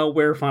know about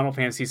where Final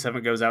Fantasy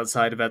VII goes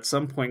outside of at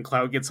some point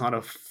Cloud gets on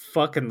a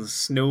fucking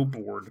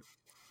snowboard?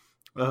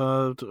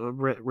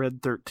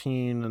 Red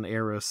 13 and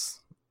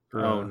Aeris.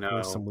 Oh no,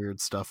 there's some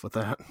weird stuff with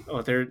that.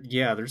 Oh,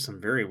 there's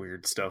some very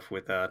weird stuff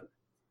with that.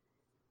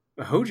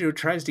 Hojo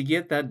tries to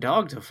get that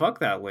dog to fuck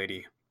that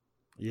lady.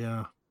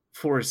 Yeah.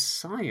 For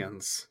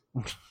science.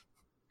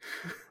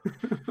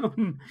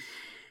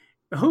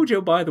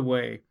 Hojo, by the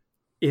way,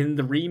 in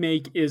the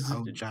remake is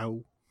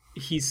Hojo.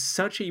 He's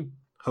such a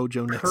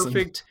Hojo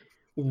perfect,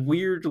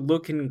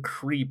 weird-looking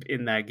creep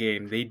in that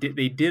game. They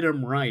did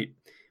him right,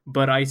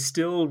 but I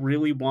still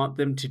really want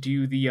them to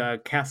do the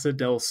Casa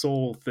del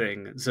Sol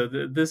thing. So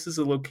this is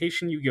a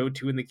location you go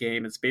to in the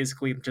game. It's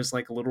basically just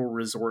like a little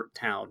resort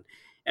town,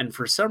 and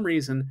for some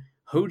reason,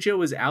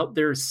 Hojo is out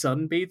there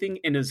sunbathing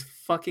in his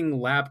fucking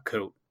lab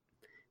coat.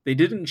 They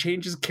didn't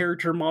change his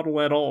character model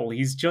at all.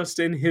 He's just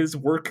in his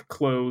work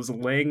clothes,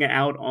 laying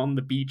out on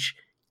the beach,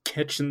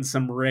 catching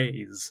some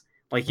rays.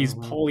 Like he's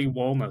Polly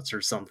Walnuts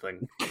or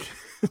something.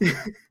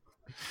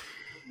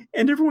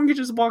 And everyone can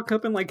just walk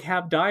up and like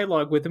have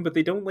dialogue with him, but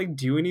they don't like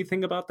do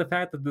anything about the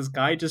fact that this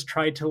guy just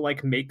tried to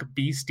like make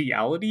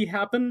bestiality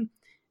happen.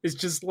 It's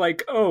just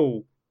like,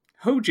 oh,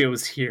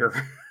 Hojo's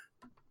here.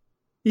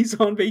 He's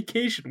on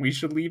vacation. We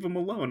should leave him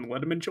alone.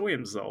 Let him enjoy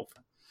himself.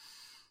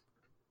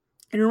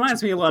 It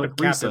reminds me a lot of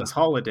Captain's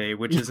Holiday,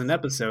 which is an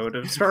episode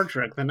of Star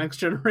Trek: The Next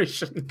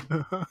Generation.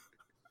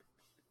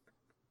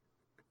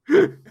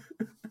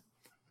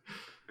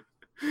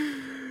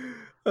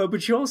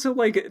 But you also,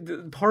 like,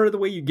 part of the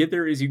way you get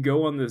there is you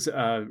go on this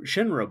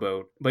Shinra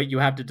boat, but you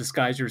have to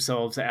disguise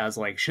yourselves as,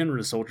 like,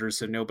 Shinra soldiers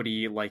so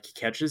nobody, like,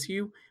 catches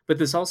you. But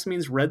this also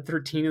means Red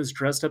 13 is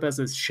dressed up as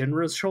a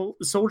Shinra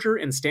soldier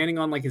and standing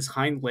on, like, his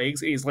hind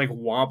legs, and he's, like,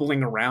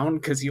 wobbling around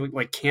because he,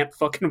 like, can't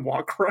fucking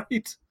walk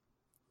right.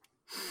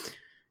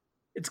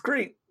 It's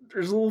great.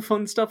 There's a little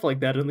fun stuff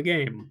like that in the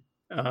game.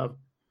 But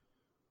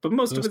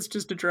most of it's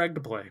just a drag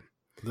to play.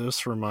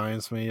 This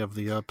reminds me of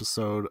the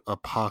episode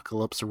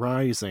Apocalypse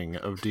Rising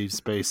of Deep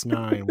Space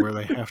Nine, where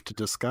they have to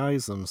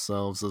disguise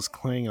themselves as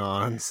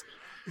Klingons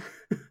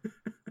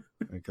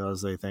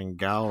because they think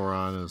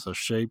Gowron is a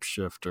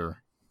shapeshifter.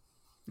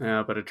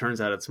 Yeah, but it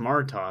turns out it's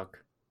Martok.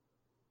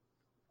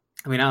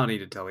 I mean, I don't need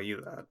to tell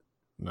you that.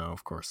 No,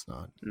 of course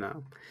not.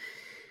 No.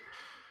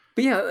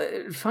 But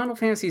yeah, Final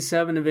Fantasy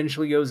VII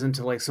eventually goes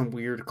into like some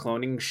weird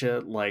cloning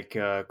shit, like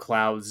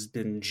Cloud's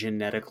been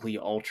genetically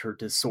altered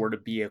to sort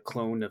of be a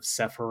clone of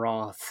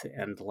Sephiroth,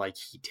 and like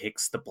he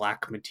takes the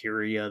black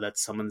materia that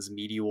summons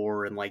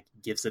Meteor and like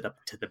gives it up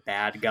to the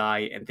bad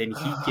guy, and then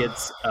he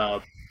gets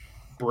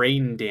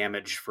brain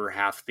damage for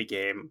half the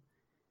game,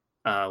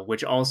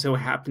 which also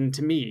happened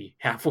to me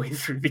halfway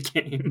through the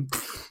game.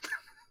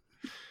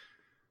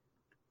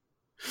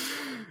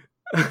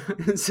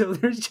 So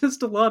there's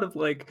just a lot of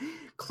like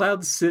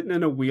Cloud sitting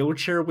in a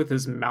wheelchair with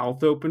his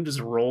mouth open, just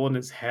rolling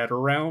his head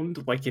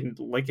around like an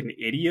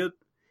idiot,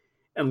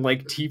 and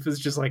like Tifa's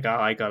just like,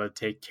 I gotta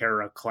take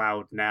care of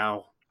Cloud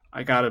now.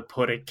 I gotta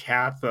put a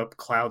cath up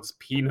Cloud's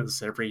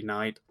penis every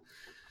night.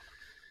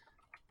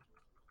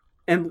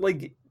 And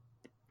like,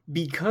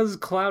 because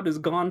Cloud is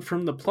gone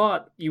from the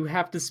plot, you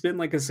have to spend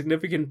like a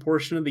significant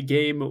portion of the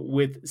game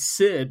with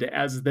Cid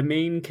as the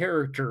main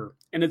character,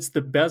 and it's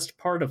the best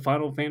part of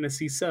Final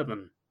Fantasy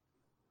VII.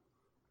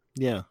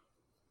 Yeah.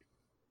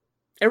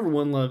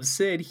 Everyone loves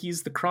Cid.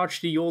 He's the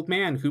crotchety old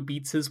man who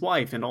beats his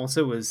wife and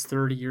also is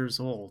 30 years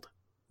old.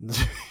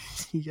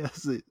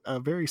 Yes, a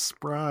very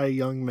spry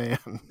young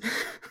man.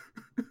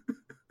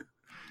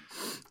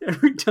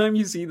 Every time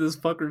you see this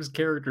fucker's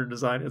character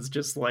design, it's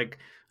just like,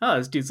 oh,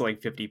 this dude's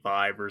like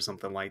 55 or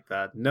something like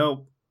that.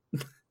 Nope.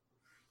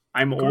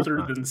 I'm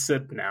older than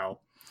Cid now.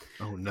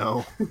 Oh,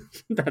 no.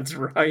 That's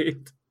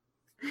right.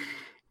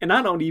 And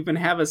I don't even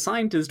have a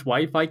scientist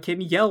wife I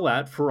can yell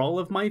at for all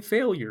of my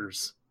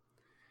failures.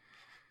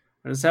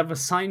 I just have a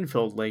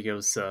Seinfeld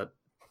Lego set.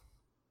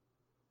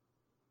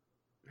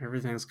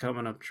 Everything's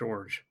coming up,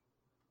 George.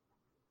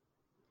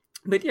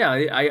 But yeah,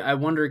 I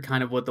wonder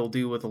kind of what they'll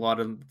do with a lot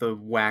of the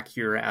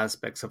wackier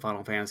aspects of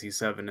Final Fantasy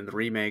VII in the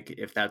remake,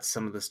 if that's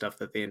some of the stuff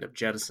that they end up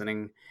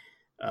jettisoning,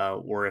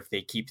 or if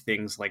they keep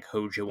things like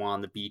Hojo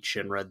on the beach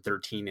and Red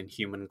 13 in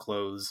human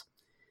clothes.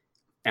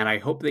 And I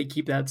hope they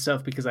keep that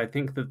stuff, because I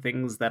think the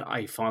things that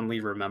I fondly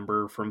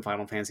remember from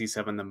Final Fantasy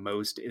VII the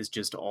most is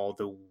just all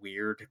the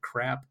weird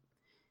crap,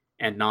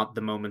 and not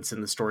the moments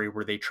in the story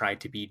where they try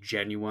to be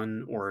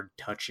genuine or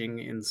touching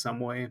in some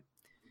way.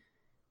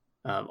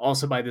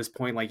 Also, by this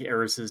point, like,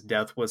 Aeris's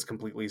death was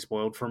completely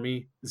spoiled for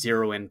me.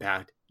 Zero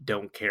impact.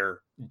 Don't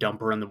care.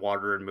 Dump her in the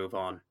water and move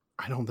on.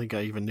 I don't think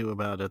I even knew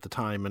about it at the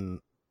time,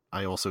 and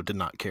I also did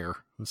not care.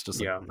 It's just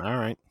like, all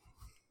right.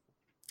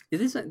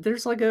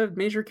 There's like a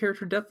major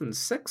character death in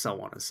 6, I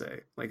want to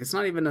say. Like, it's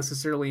not even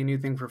necessarily a new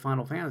thing for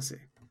Final Fantasy.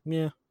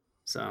 Yeah.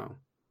 So,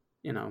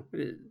 you know,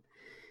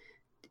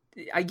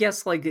 I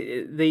guess like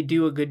they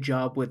do a good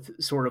job with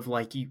sort of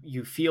like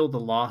you feel the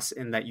loss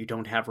in that you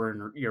don't have her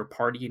in your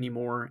party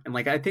anymore. And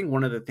like, I think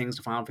one of the things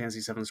to Final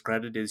Fantasy VII's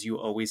credit is you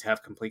always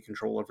have complete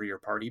control over your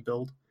party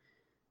build.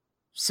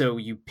 So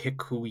you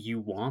pick who you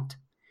want.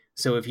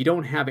 So if you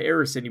don't have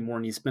Aeris anymore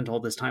and you spent all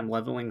this time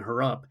leveling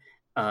her up,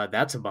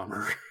 that's a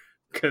bummer,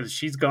 because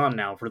she's gone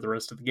now for the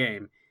rest of the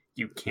game.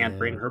 You can't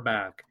bring her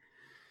back.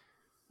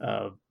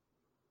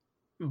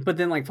 But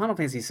then, like, Final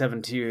Fantasy VII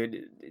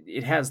too,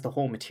 it has the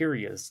whole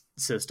materia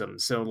system.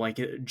 So, like,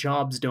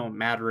 jobs don't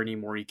matter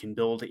anymore. You can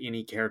build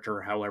any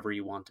character however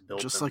you want to build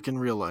Just them. like in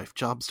real life,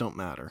 jobs don't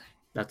matter.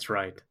 That's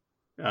right.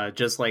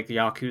 Just like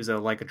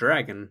Yakuza Like a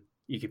Dragon,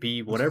 you could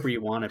be whatever you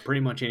want at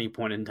pretty much any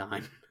point in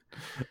time.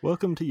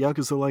 Welcome to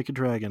Yakuza Like a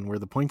Dragon, where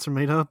the points are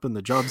made up and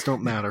the jobs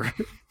don't matter.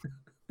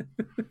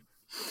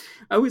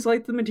 I always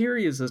liked the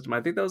materia system.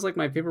 I think that was like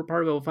my favorite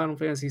part about Final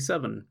Fantasy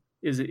VII.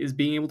 Is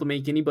being able to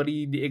make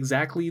anybody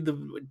exactly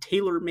the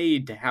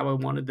tailor-made to how I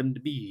wanted them to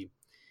be.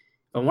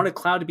 If I wanted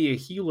Cloud to be a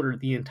healer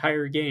the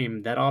entire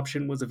game, that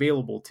option was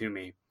available to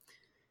me.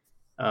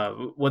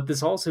 What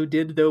this also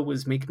did, though,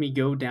 was make me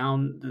go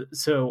down...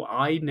 So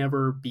I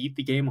never beat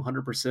the game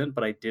 100%,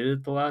 but I did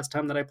it the last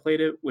time that I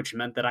played it, which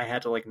meant that I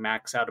had to like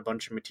max out a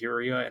bunch of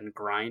materia and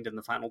grind in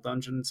the final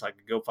dungeon so I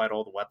could go fight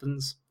all the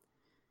weapons.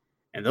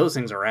 And those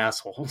things are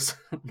assholes.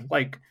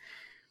 Like...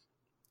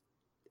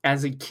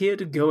 As a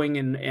kid going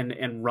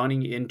and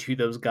running into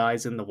those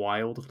guys in the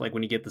wild, like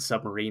when you get the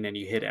submarine and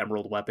you hit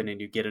Emerald Weapon and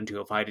you get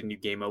into a fight and you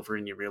game over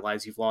and you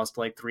realize you've lost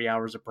like 3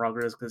 hours of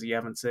progress because you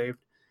haven't saved,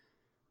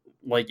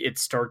 like it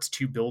starts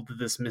to build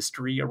this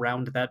mystery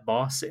around that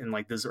boss and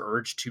like this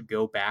urge to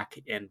go back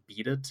and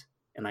beat it.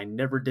 And I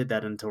never did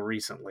that until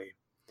recently.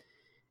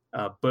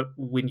 But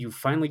when you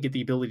finally get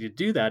the ability to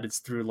do that, it's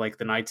through like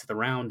the Knights of the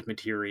Round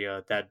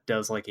materia that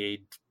does like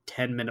a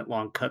 10-minute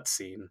long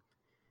cutscene.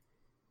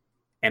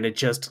 And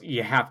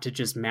you have to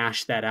just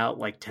mash that out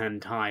like 10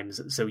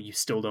 times so you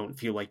still don't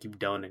feel like you've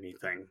done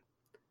anything.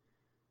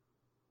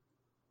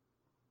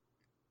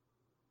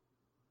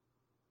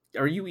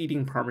 Are you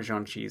eating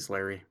Parmesan cheese,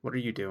 Larry? What are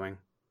you doing?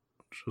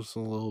 Just a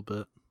little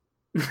bit.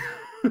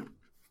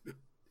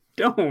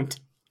 Don't.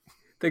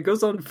 That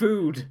goes on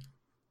food.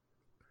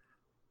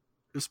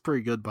 It's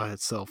pretty good by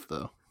itself,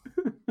 though.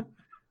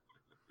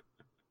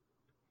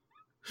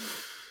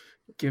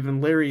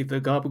 Giving Larry the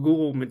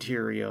gabagool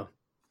materia.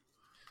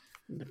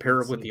 To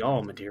pair it with the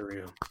all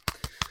material.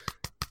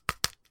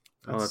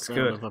 That's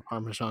good. Of a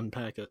Parmesan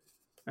packet.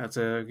 That's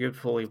a good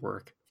Foley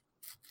work.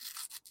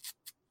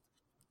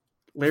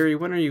 Larry,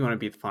 when are you going to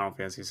beat the Final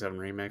Fantasy VII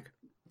Remake?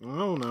 I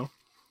don't know.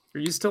 Are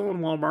you still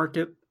in Wall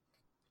Market?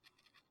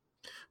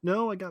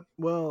 No, I got,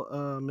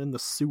 in the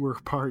sewer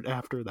part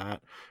after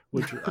that,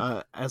 which,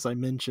 as I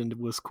mentioned,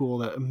 was cool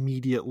that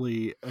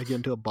immediately I get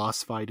into a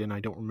boss fight and I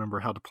don't remember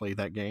how to play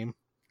that game.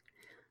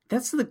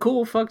 That's the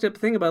cool, fucked up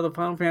thing about the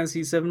Final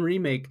Fantasy VII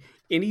Remake.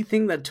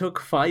 Anything that took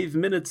 5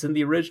 minutes in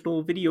the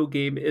original video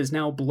game is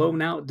now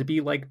blown out to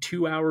be like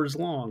 2 hours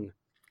long.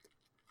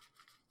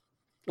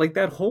 Like,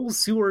 that whole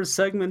sewer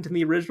segment in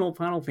the original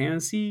Final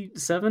Fantasy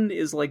VII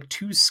is like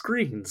 2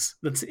 screens.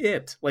 That's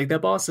it. Like,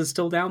 that boss is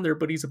still down there,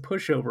 but he's a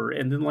pushover.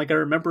 And then, like, I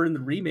remember in the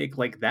remake,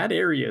 like, that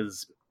area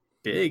is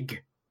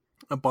big.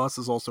 A boss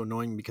is also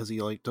annoying because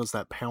he, like, does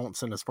that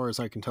pounce, and as far as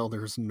I can tell,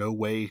 there's no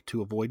way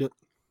to avoid it.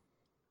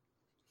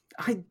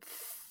 I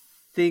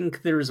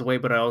think there's a way,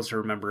 but I also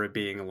remember it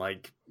being,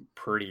 like,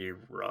 pretty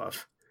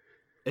rough.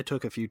 It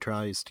took a few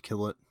tries to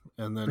kill it,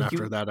 and then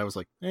after that I was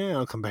like,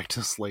 I'll come back to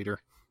this later.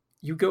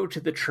 You go to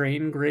the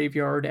train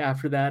graveyard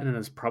after that, and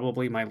it's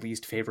probably my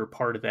least favorite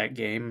part of that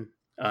game.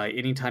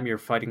 Anytime you're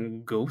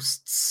fighting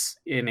ghosts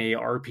in a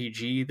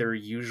RPG, there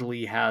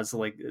usually has,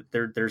 like,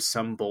 there's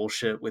some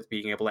bullshit with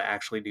being able to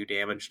actually do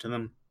damage to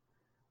them.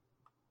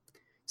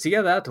 So you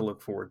got that to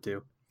look forward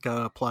to.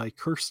 Gotta apply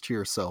curse to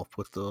yourself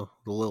with the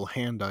little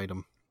hand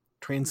item.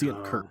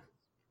 Transient curse.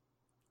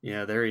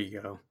 Yeah, there you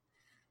go.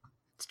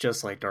 It's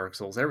just like Dark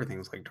Souls.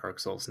 Everything's like Dark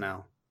Souls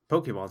now.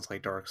 Pokemon's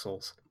like Dark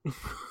Souls.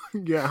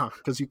 Yeah,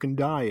 because you can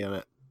die in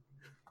it.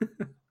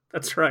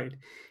 That's right.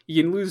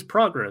 You can lose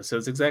progress, so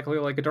it's exactly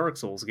like a Dark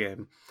Souls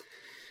game.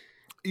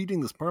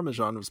 Eating this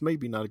Parmesan was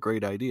maybe not a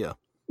great idea.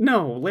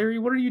 No, Larry,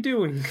 what are you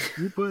doing?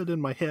 You put it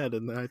in my head,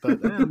 and I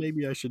thought,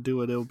 maybe I should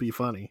do it. It'll be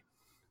funny.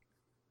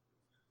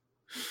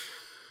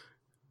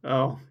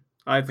 Oh,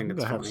 I think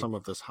it's funny. Have some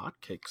of this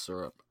hotcake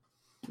syrup.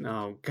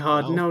 Oh,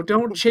 God, no,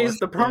 don't chase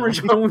the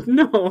Parmesan.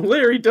 No,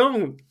 Larry,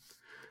 don't.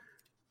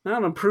 I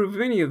don't approve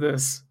of any of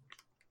this.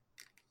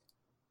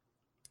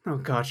 Oh,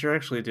 gosh, you're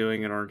actually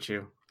doing it, aren't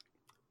you?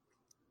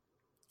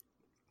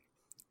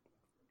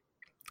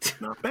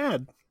 Not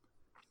bad.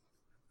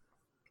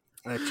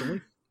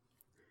 Actually.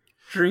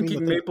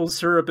 Drinking maple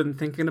syrup and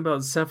thinking about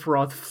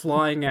Sephiroth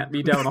flying at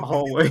me down a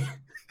hallway.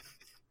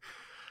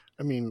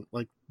 I mean,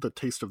 like, the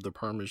taste of the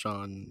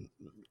Parmesan,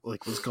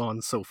 like, was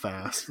gone so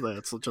fast that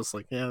it's just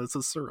like, yeah, it's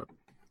a syrup.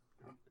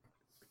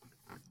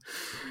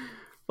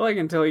 Well, I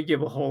can tell you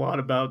give a whole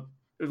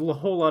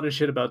lot of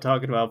shit about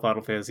talking about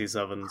Final Fantasy VII,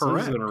 so I'm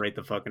just gonna rate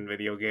the fucking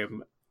video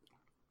game.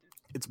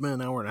 It's been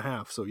an hour and a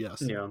half, so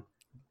yes. Yeah.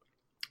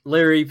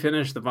 Larry,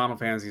 finish the Final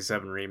Fantasy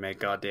VII Remake,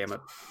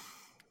 goddammit.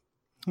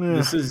 Yeah.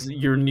 This is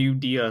your new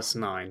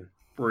DS9,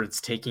 where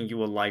it's taking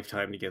you a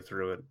lifetime to get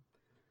through it.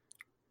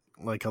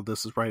 Like how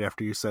this is right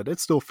after you said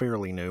it's still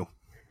fairly new.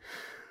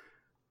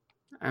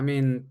 I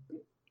mean,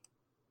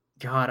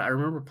 God, I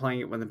remember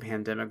playing it when the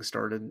pandemic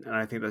started, and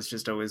I think that's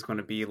just always going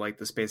to be like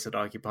the space that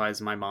occupies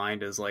my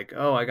mind is like,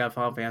 oh, I got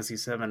Final Fantasy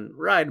VII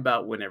right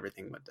about when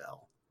everything went to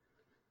hell.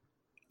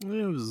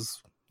 It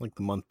was like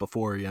the month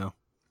before, yeah.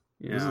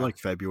 It was like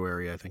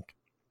February, I think.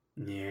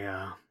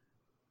 Yeah.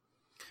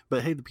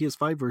 But hey, the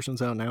PS5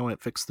 version's out now, and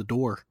it fixed the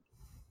door.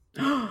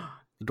 The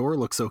door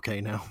looks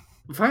okay now.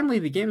 Finally,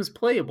 the game is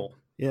playable.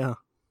 Yeah.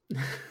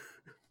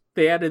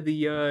 They added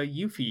the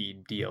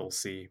Yuffie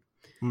DLC.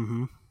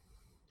 Mm-hmm.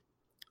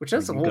 Which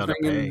that's the whole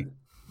thing.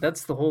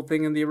 That's the whole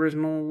thing in the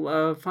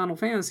original Final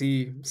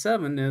Fantasy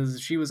VII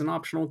is she was an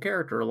optional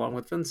character along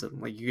with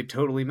Vincent. Like you could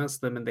totally miss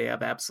them, and they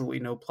have absolutely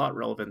no plot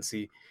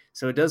relevancy.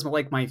 So it does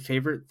like my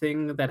favorite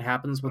thing that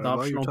happens with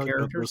optional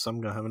characters. About this,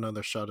 I'm gonna have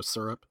another shot of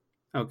syrup.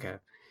 Okay.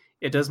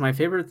 It does my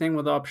favorite thing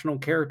with optional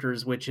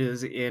characters, which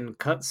is in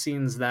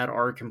cutscenes that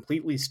are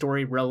completely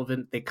story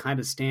relevant, they kind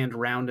of stand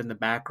around in the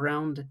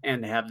background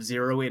and have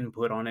zero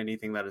input on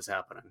anything that is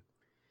happening.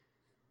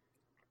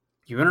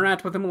 You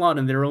interact with them a lot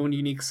in their own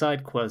unique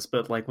side quests,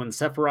 but like when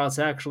Sephiroth's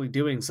actually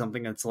doing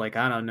something, it's like,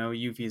 I don't know,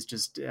 Yuffie's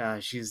just,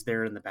 she's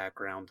there in the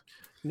background.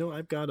 You know,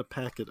 I've got a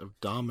packet of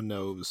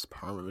Domino's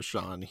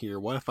Parmesan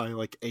here. What if I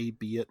like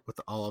A-B it with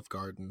the Olive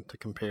Garden to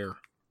compare?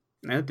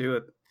 Yeah, do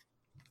it.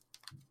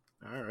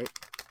 All right.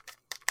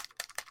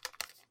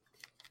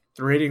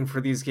 The rating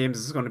for these games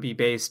is going to be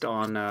based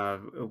on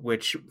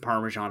which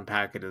Parmesan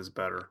packet is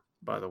better,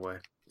 by the way.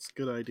 It's a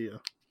good idea.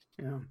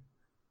 Yeah.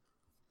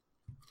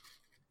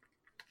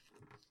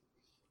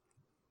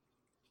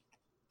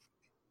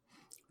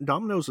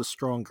 Domino's is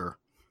stronger.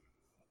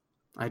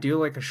 I do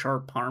like a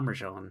sharp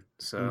Parmesan,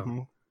 so... Mm-hmm.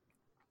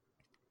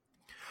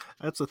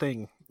 That's the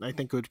thing. I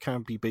think it would kind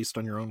of be based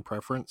on your own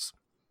preference.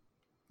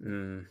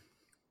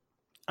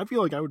 I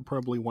feel like I would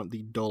probably want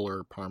the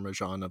duller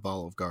Parmesan of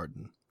Olive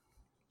Garden.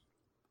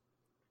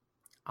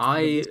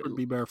 This would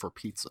be better for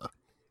pizza,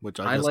 which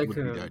I guess would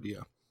be the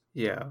idea.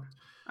 Yeah.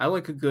 I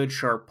like a good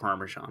sharp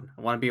Parmesan.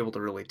 I want to be able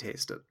to really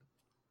taste it.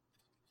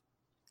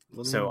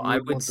 So I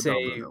would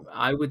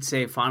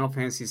say Final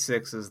Fantasy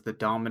VI is the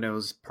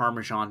Domino's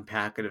Parmesan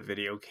packet of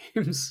video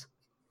games.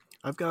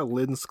 I've got a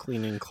lens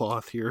cleaning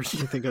cloth here. Do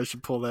you think I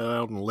should pull that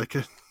out and lick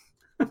it?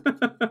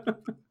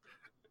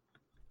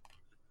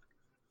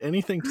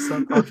 Anything to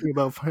stop talking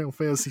about Final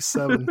Fantasy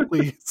VII,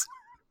 please.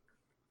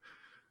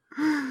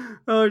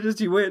 Oh, just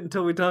you wait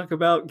until we talk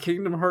about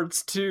Kingdom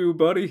Hearts 2,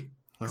 buddy.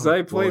 Because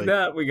I played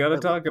that. We got to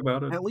talk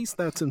about it. At least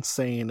that's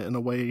insane in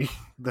a way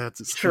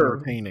that's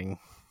entertaining.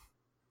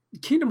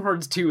 Kingdom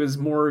Hearts 2 is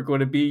more going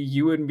to be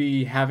you and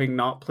me having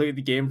not played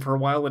the game for a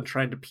while and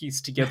trying to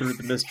piece together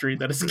the mystery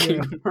that is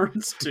Kingdom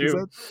Hearts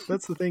 2.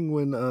 That's the thing,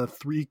 when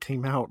 3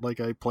 came out, like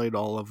I played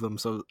all of them,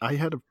 so I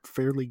had a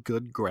fairly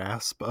good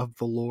grasp of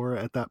the lore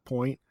at that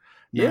point.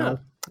 Now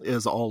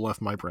is all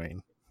left my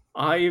brain.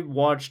 I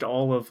watched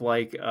all of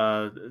like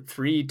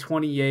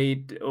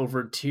 328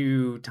 over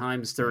 2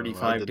 times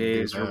 35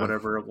 days or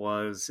whatever it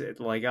was.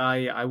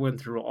 I went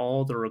through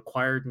all the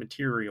required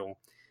material.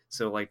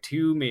 So, like,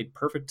 2 made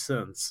perfect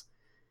sense.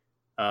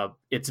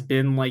 It's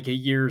been, like, a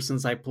year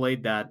since I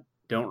played that.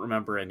 Don't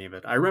remember any of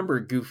it. I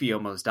remember Goofy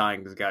almost dying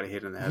because he got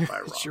hit in the head by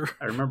a rock. Sure.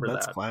 I remember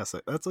That's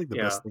classic. That's, like, the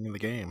best thing in the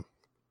game.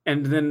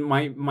 And then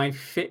my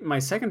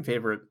second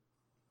favorite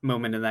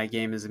moment in that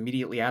game is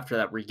immediately after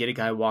that, where you get a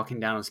guy walking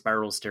down a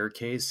spiral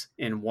staircase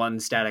in one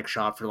static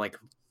shot for, like,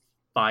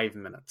 5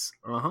 minutes.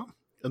 Uh-huh.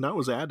 And that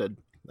was added.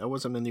 That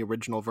wasn't in the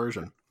original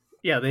version.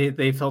 Yeah,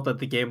 they felt that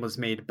the game was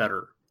made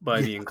better by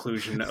the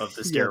inclusion of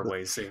the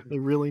stairway scene. They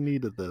really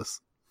needed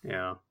this.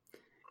 Yeah.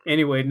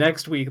 Anyway,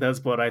 next week,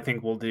 that's what I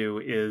think we'll do,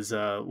 is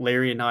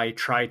Larry and I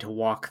try to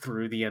walk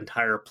through the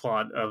entire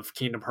plot of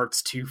Kingdom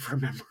Hearts 2 from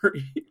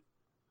memory.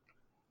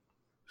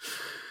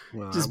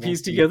 Well, just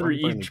piece together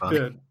each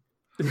bit.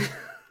 Well,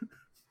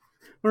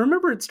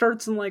 remember, it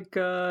starts in, like,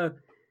 you're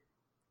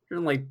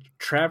in, like,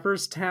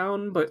 Traverse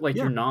Town, but, like,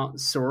 you're not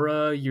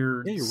Sora,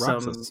 you're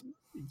Roxas.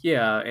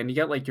 Yeah, and you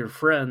got, like, your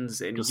friends,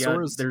 and you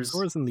got...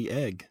 Sora's in the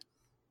egg.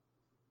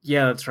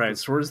 Yeah, that's right.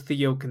 Sora's the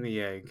yolk in the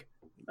egg.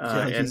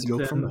 He's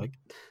yolk from the egg.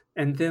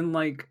 And then,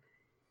 like,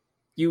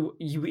 you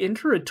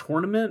enter a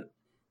tournament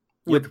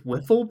with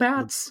wiffle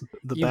bats.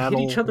 You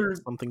battle, hit each other.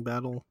 Something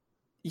battle.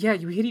 Yeah,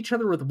 you hit each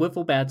other with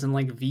wiffle bats, and,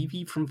 like,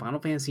 Vivi from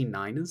Final Fantasy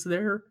IX is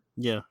there.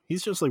 Yeah,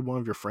 he's just, like, one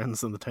of your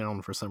friends in the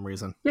town for some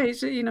reason. Yeah,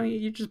 he's,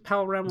 you just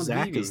pal around with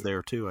Zack Vivi. is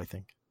there, too, I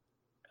think.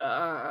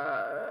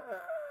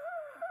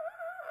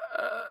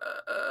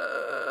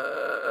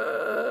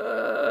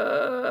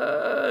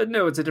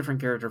 No, it's a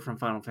different character from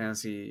Final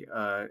Fantasy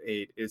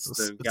VIII. It's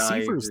the guy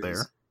Seifer's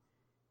there.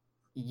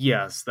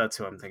 Yes, that's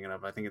who I'm thinking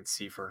of. I think it's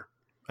Seifer.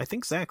 I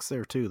think Zack's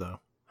there too, though.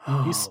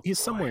 He's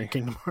somewhere in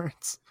Kingdom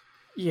Hearts.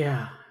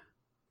 Yeah.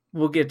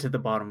 We'll get to the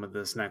bottom of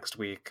this next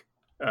week.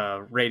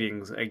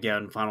 Ratings,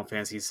 again, Final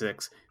Fantasy VI,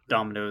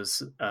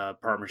 Domino's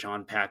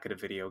Parmesan packet of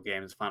video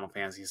games, Final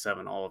Fantasy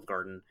VII, Olive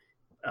Garden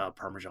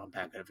Parmesan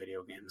packet of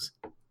video games.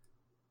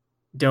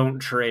 Don't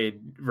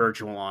trade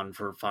Virtual On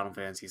for Final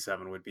Fantasy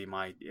VII would be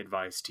my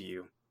advice to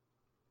you.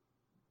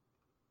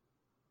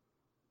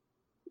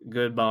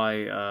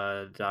 Goodbye,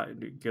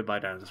 goodbye,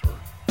 dinosaur.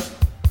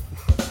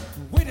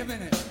 Wait a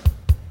minute,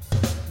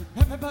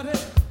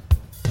 everybody.